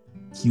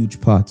huge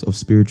part of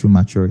spiritual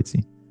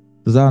maturity.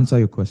 Does that answer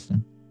your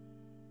question?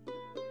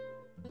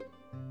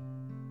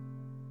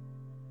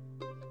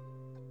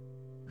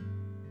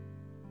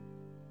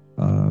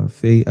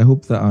 Faye, I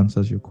hope that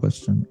answers your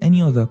question.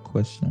 Any other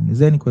question? Is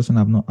there any question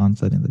I've not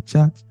answered in the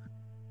chat?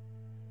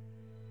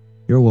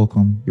 You're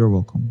welcome.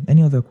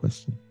 Any other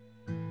question?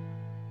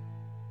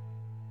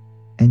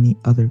 Any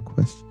other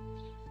question?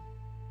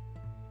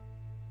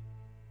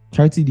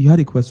 Charity, do you have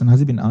a question?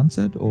 Has it been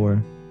answered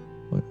or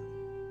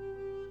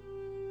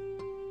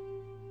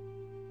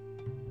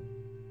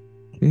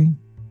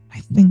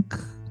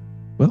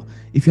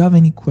if you have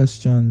any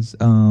questions,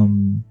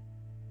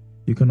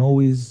 you can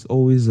always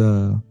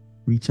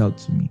reach out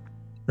to me,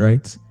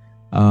 right?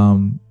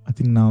 I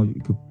think now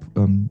you could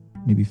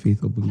maybe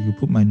Faith or Boogie, you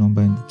could put my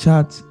number in the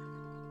chat.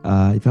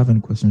 If you have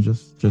any questions,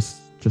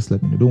 just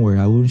let me know. Don't worry,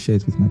 I won't share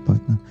it with my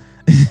partner.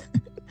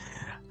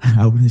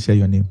 I wouldn't share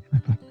your name with my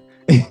partner.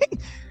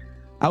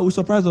 I will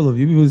surprise all of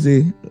you. People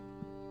say,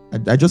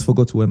 I just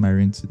forgot to wear my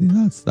ring today.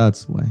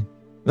 That's why.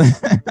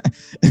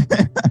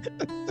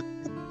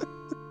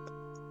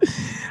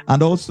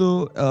 And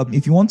also,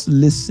 if you want to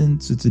listen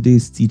to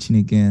today's teaching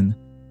again,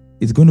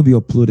 it's going to be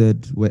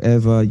uploaded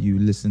wherever you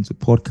listen to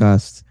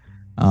podcasts.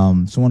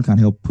 Someone can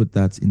help put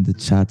that in the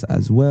chat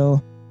as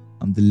well.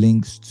 The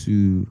links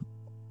to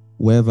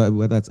whether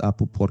it's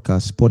Apple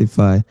Podcasts,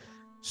 Spotify.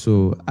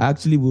 So I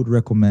actually would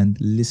recommend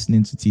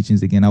listening to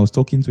teachings again. I was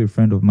talking to a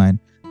friend of mine.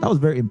 That was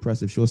very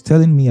impressive. She was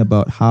telling me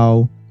about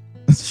how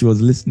she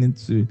was listening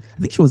to,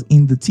 I think she was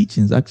in the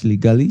teachings, actually,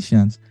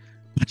 Galatians.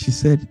 But she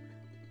said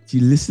she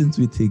listened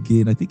to it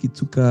again. I think it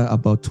took her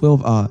about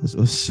 12 hours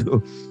or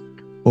so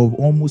of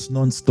almost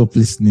non-stop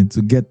listening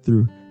to get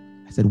through.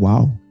 I said,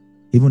 wow,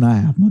 even I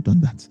have not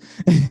done that.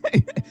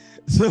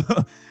 So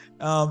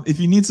if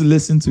you need to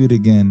listen to it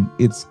again,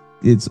 it's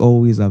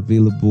always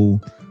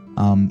available.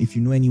 If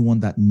you know anyone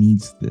that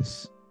needs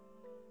this,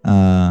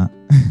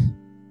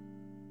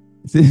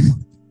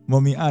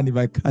 Mommy Ann, if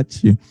I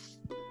catch you,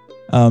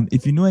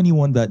 if you know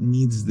anyone that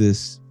needs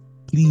this,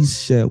 please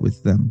share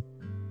with them.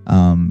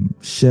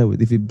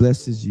 If it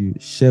blesses you,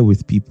 share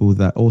with people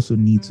that also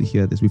need to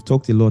hear this. We've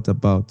talked a lot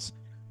about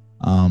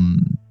a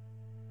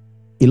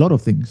lot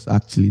of things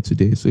actually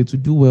today. So you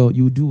do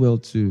well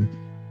to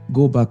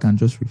go back and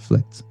just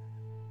reflect.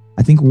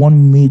 I think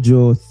one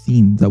major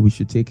theme that we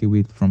should take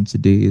away from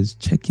today is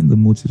checking the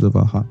motives of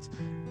our heart,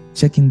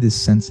 checking the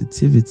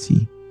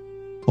sensitivity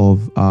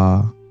of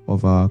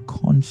our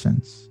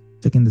conscience,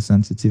 checking the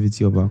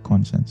sensitivity of our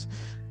conscience.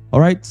 All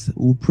right,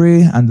 we'll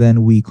pray and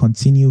then we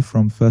continue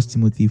from 1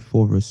 Timothy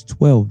 4 verse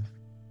 12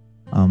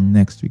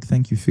 next week.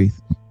 Thank you,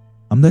 Faith.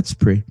 Let's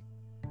pray.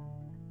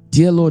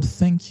 Dear Lord,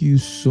 thank you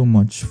so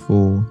much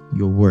for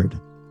your word.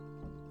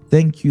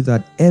 Thank you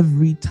that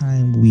every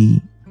time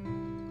we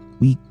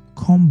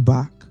come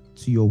back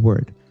to your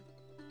word,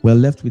 we're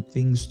left with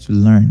things to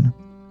learn.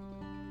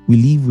 We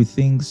leave with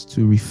things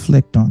to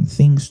reflect on,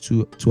 things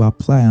to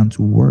apply and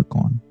to work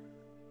on.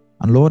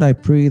 And Lord, I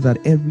pray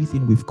that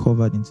everything we've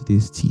covered in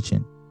today's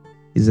teaching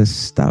is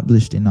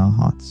established in our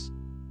hearts.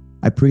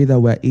 I pray that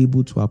we're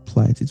able to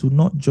apply it. It will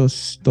not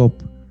just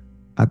stop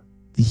at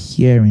the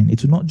hearing.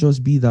 It will not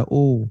just be that,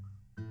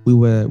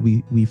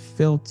 we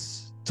felt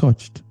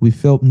touched, we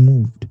felt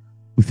moved,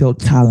 we felt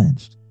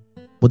challenged,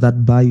 but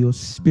that by your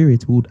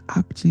Spirit we would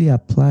actually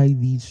apply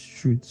these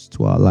truths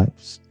to our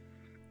lives.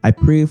 I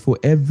pray for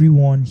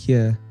everyone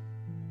here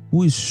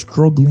who is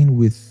struggling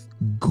with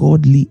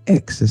godly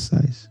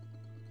exercise.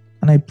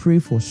 And I pray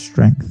for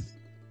strength.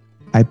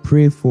 I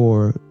pray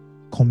for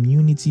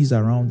communities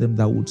around them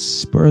that would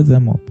spur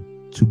them up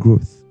to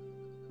growth.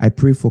 I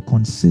pray for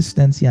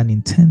consistency and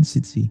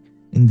intensity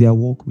in their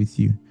walk with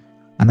you.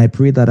 And I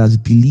pray that as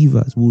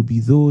believers, we'll be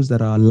those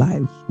that our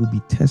lives will be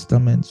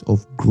testaments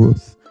of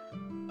growth.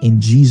 In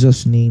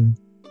Jesus' name,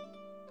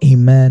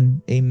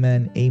 amen,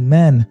 amen,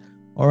 amen.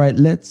 All right,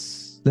 let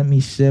me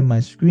share my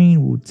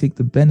screen. We'll take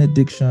the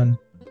benediction.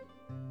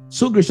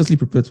 So graciously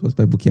prepared to us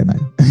by Buki and I.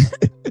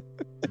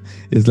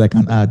 It's like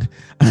an ad.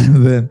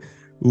 And then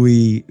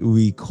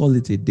we call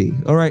it a day.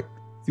 All right,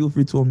 feel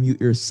free to unmute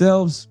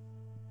yourselves.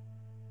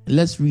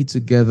 Let's read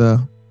together.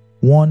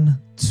 1,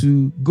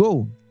 2,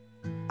 go.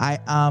 I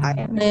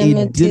am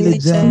a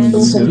diligent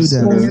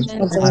student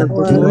and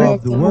doer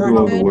of the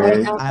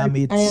word. I am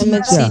a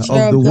teacher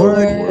of the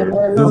word.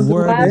 The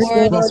word is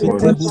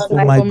profitable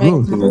for my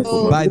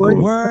growth. By the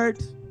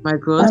word, my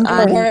growth,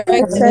 I am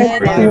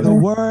corrected. by the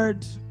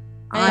word,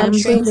 I am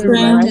strengthened.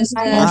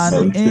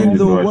 and in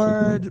the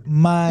word,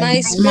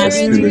 my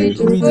spirit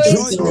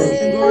rejoices.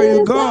 Glory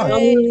to God.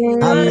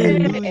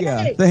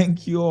 Hallelujah.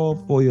 Thank you all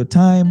for your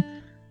time.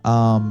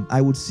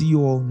 I would see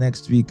you all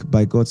next week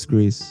by God's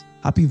grace.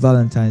 Happy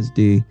Valentine's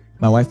Day.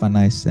 My wife and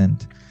I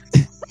send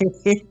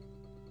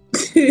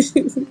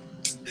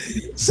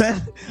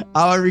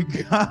our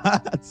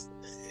regards.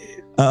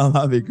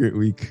 Have a great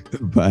week.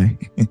 Bye.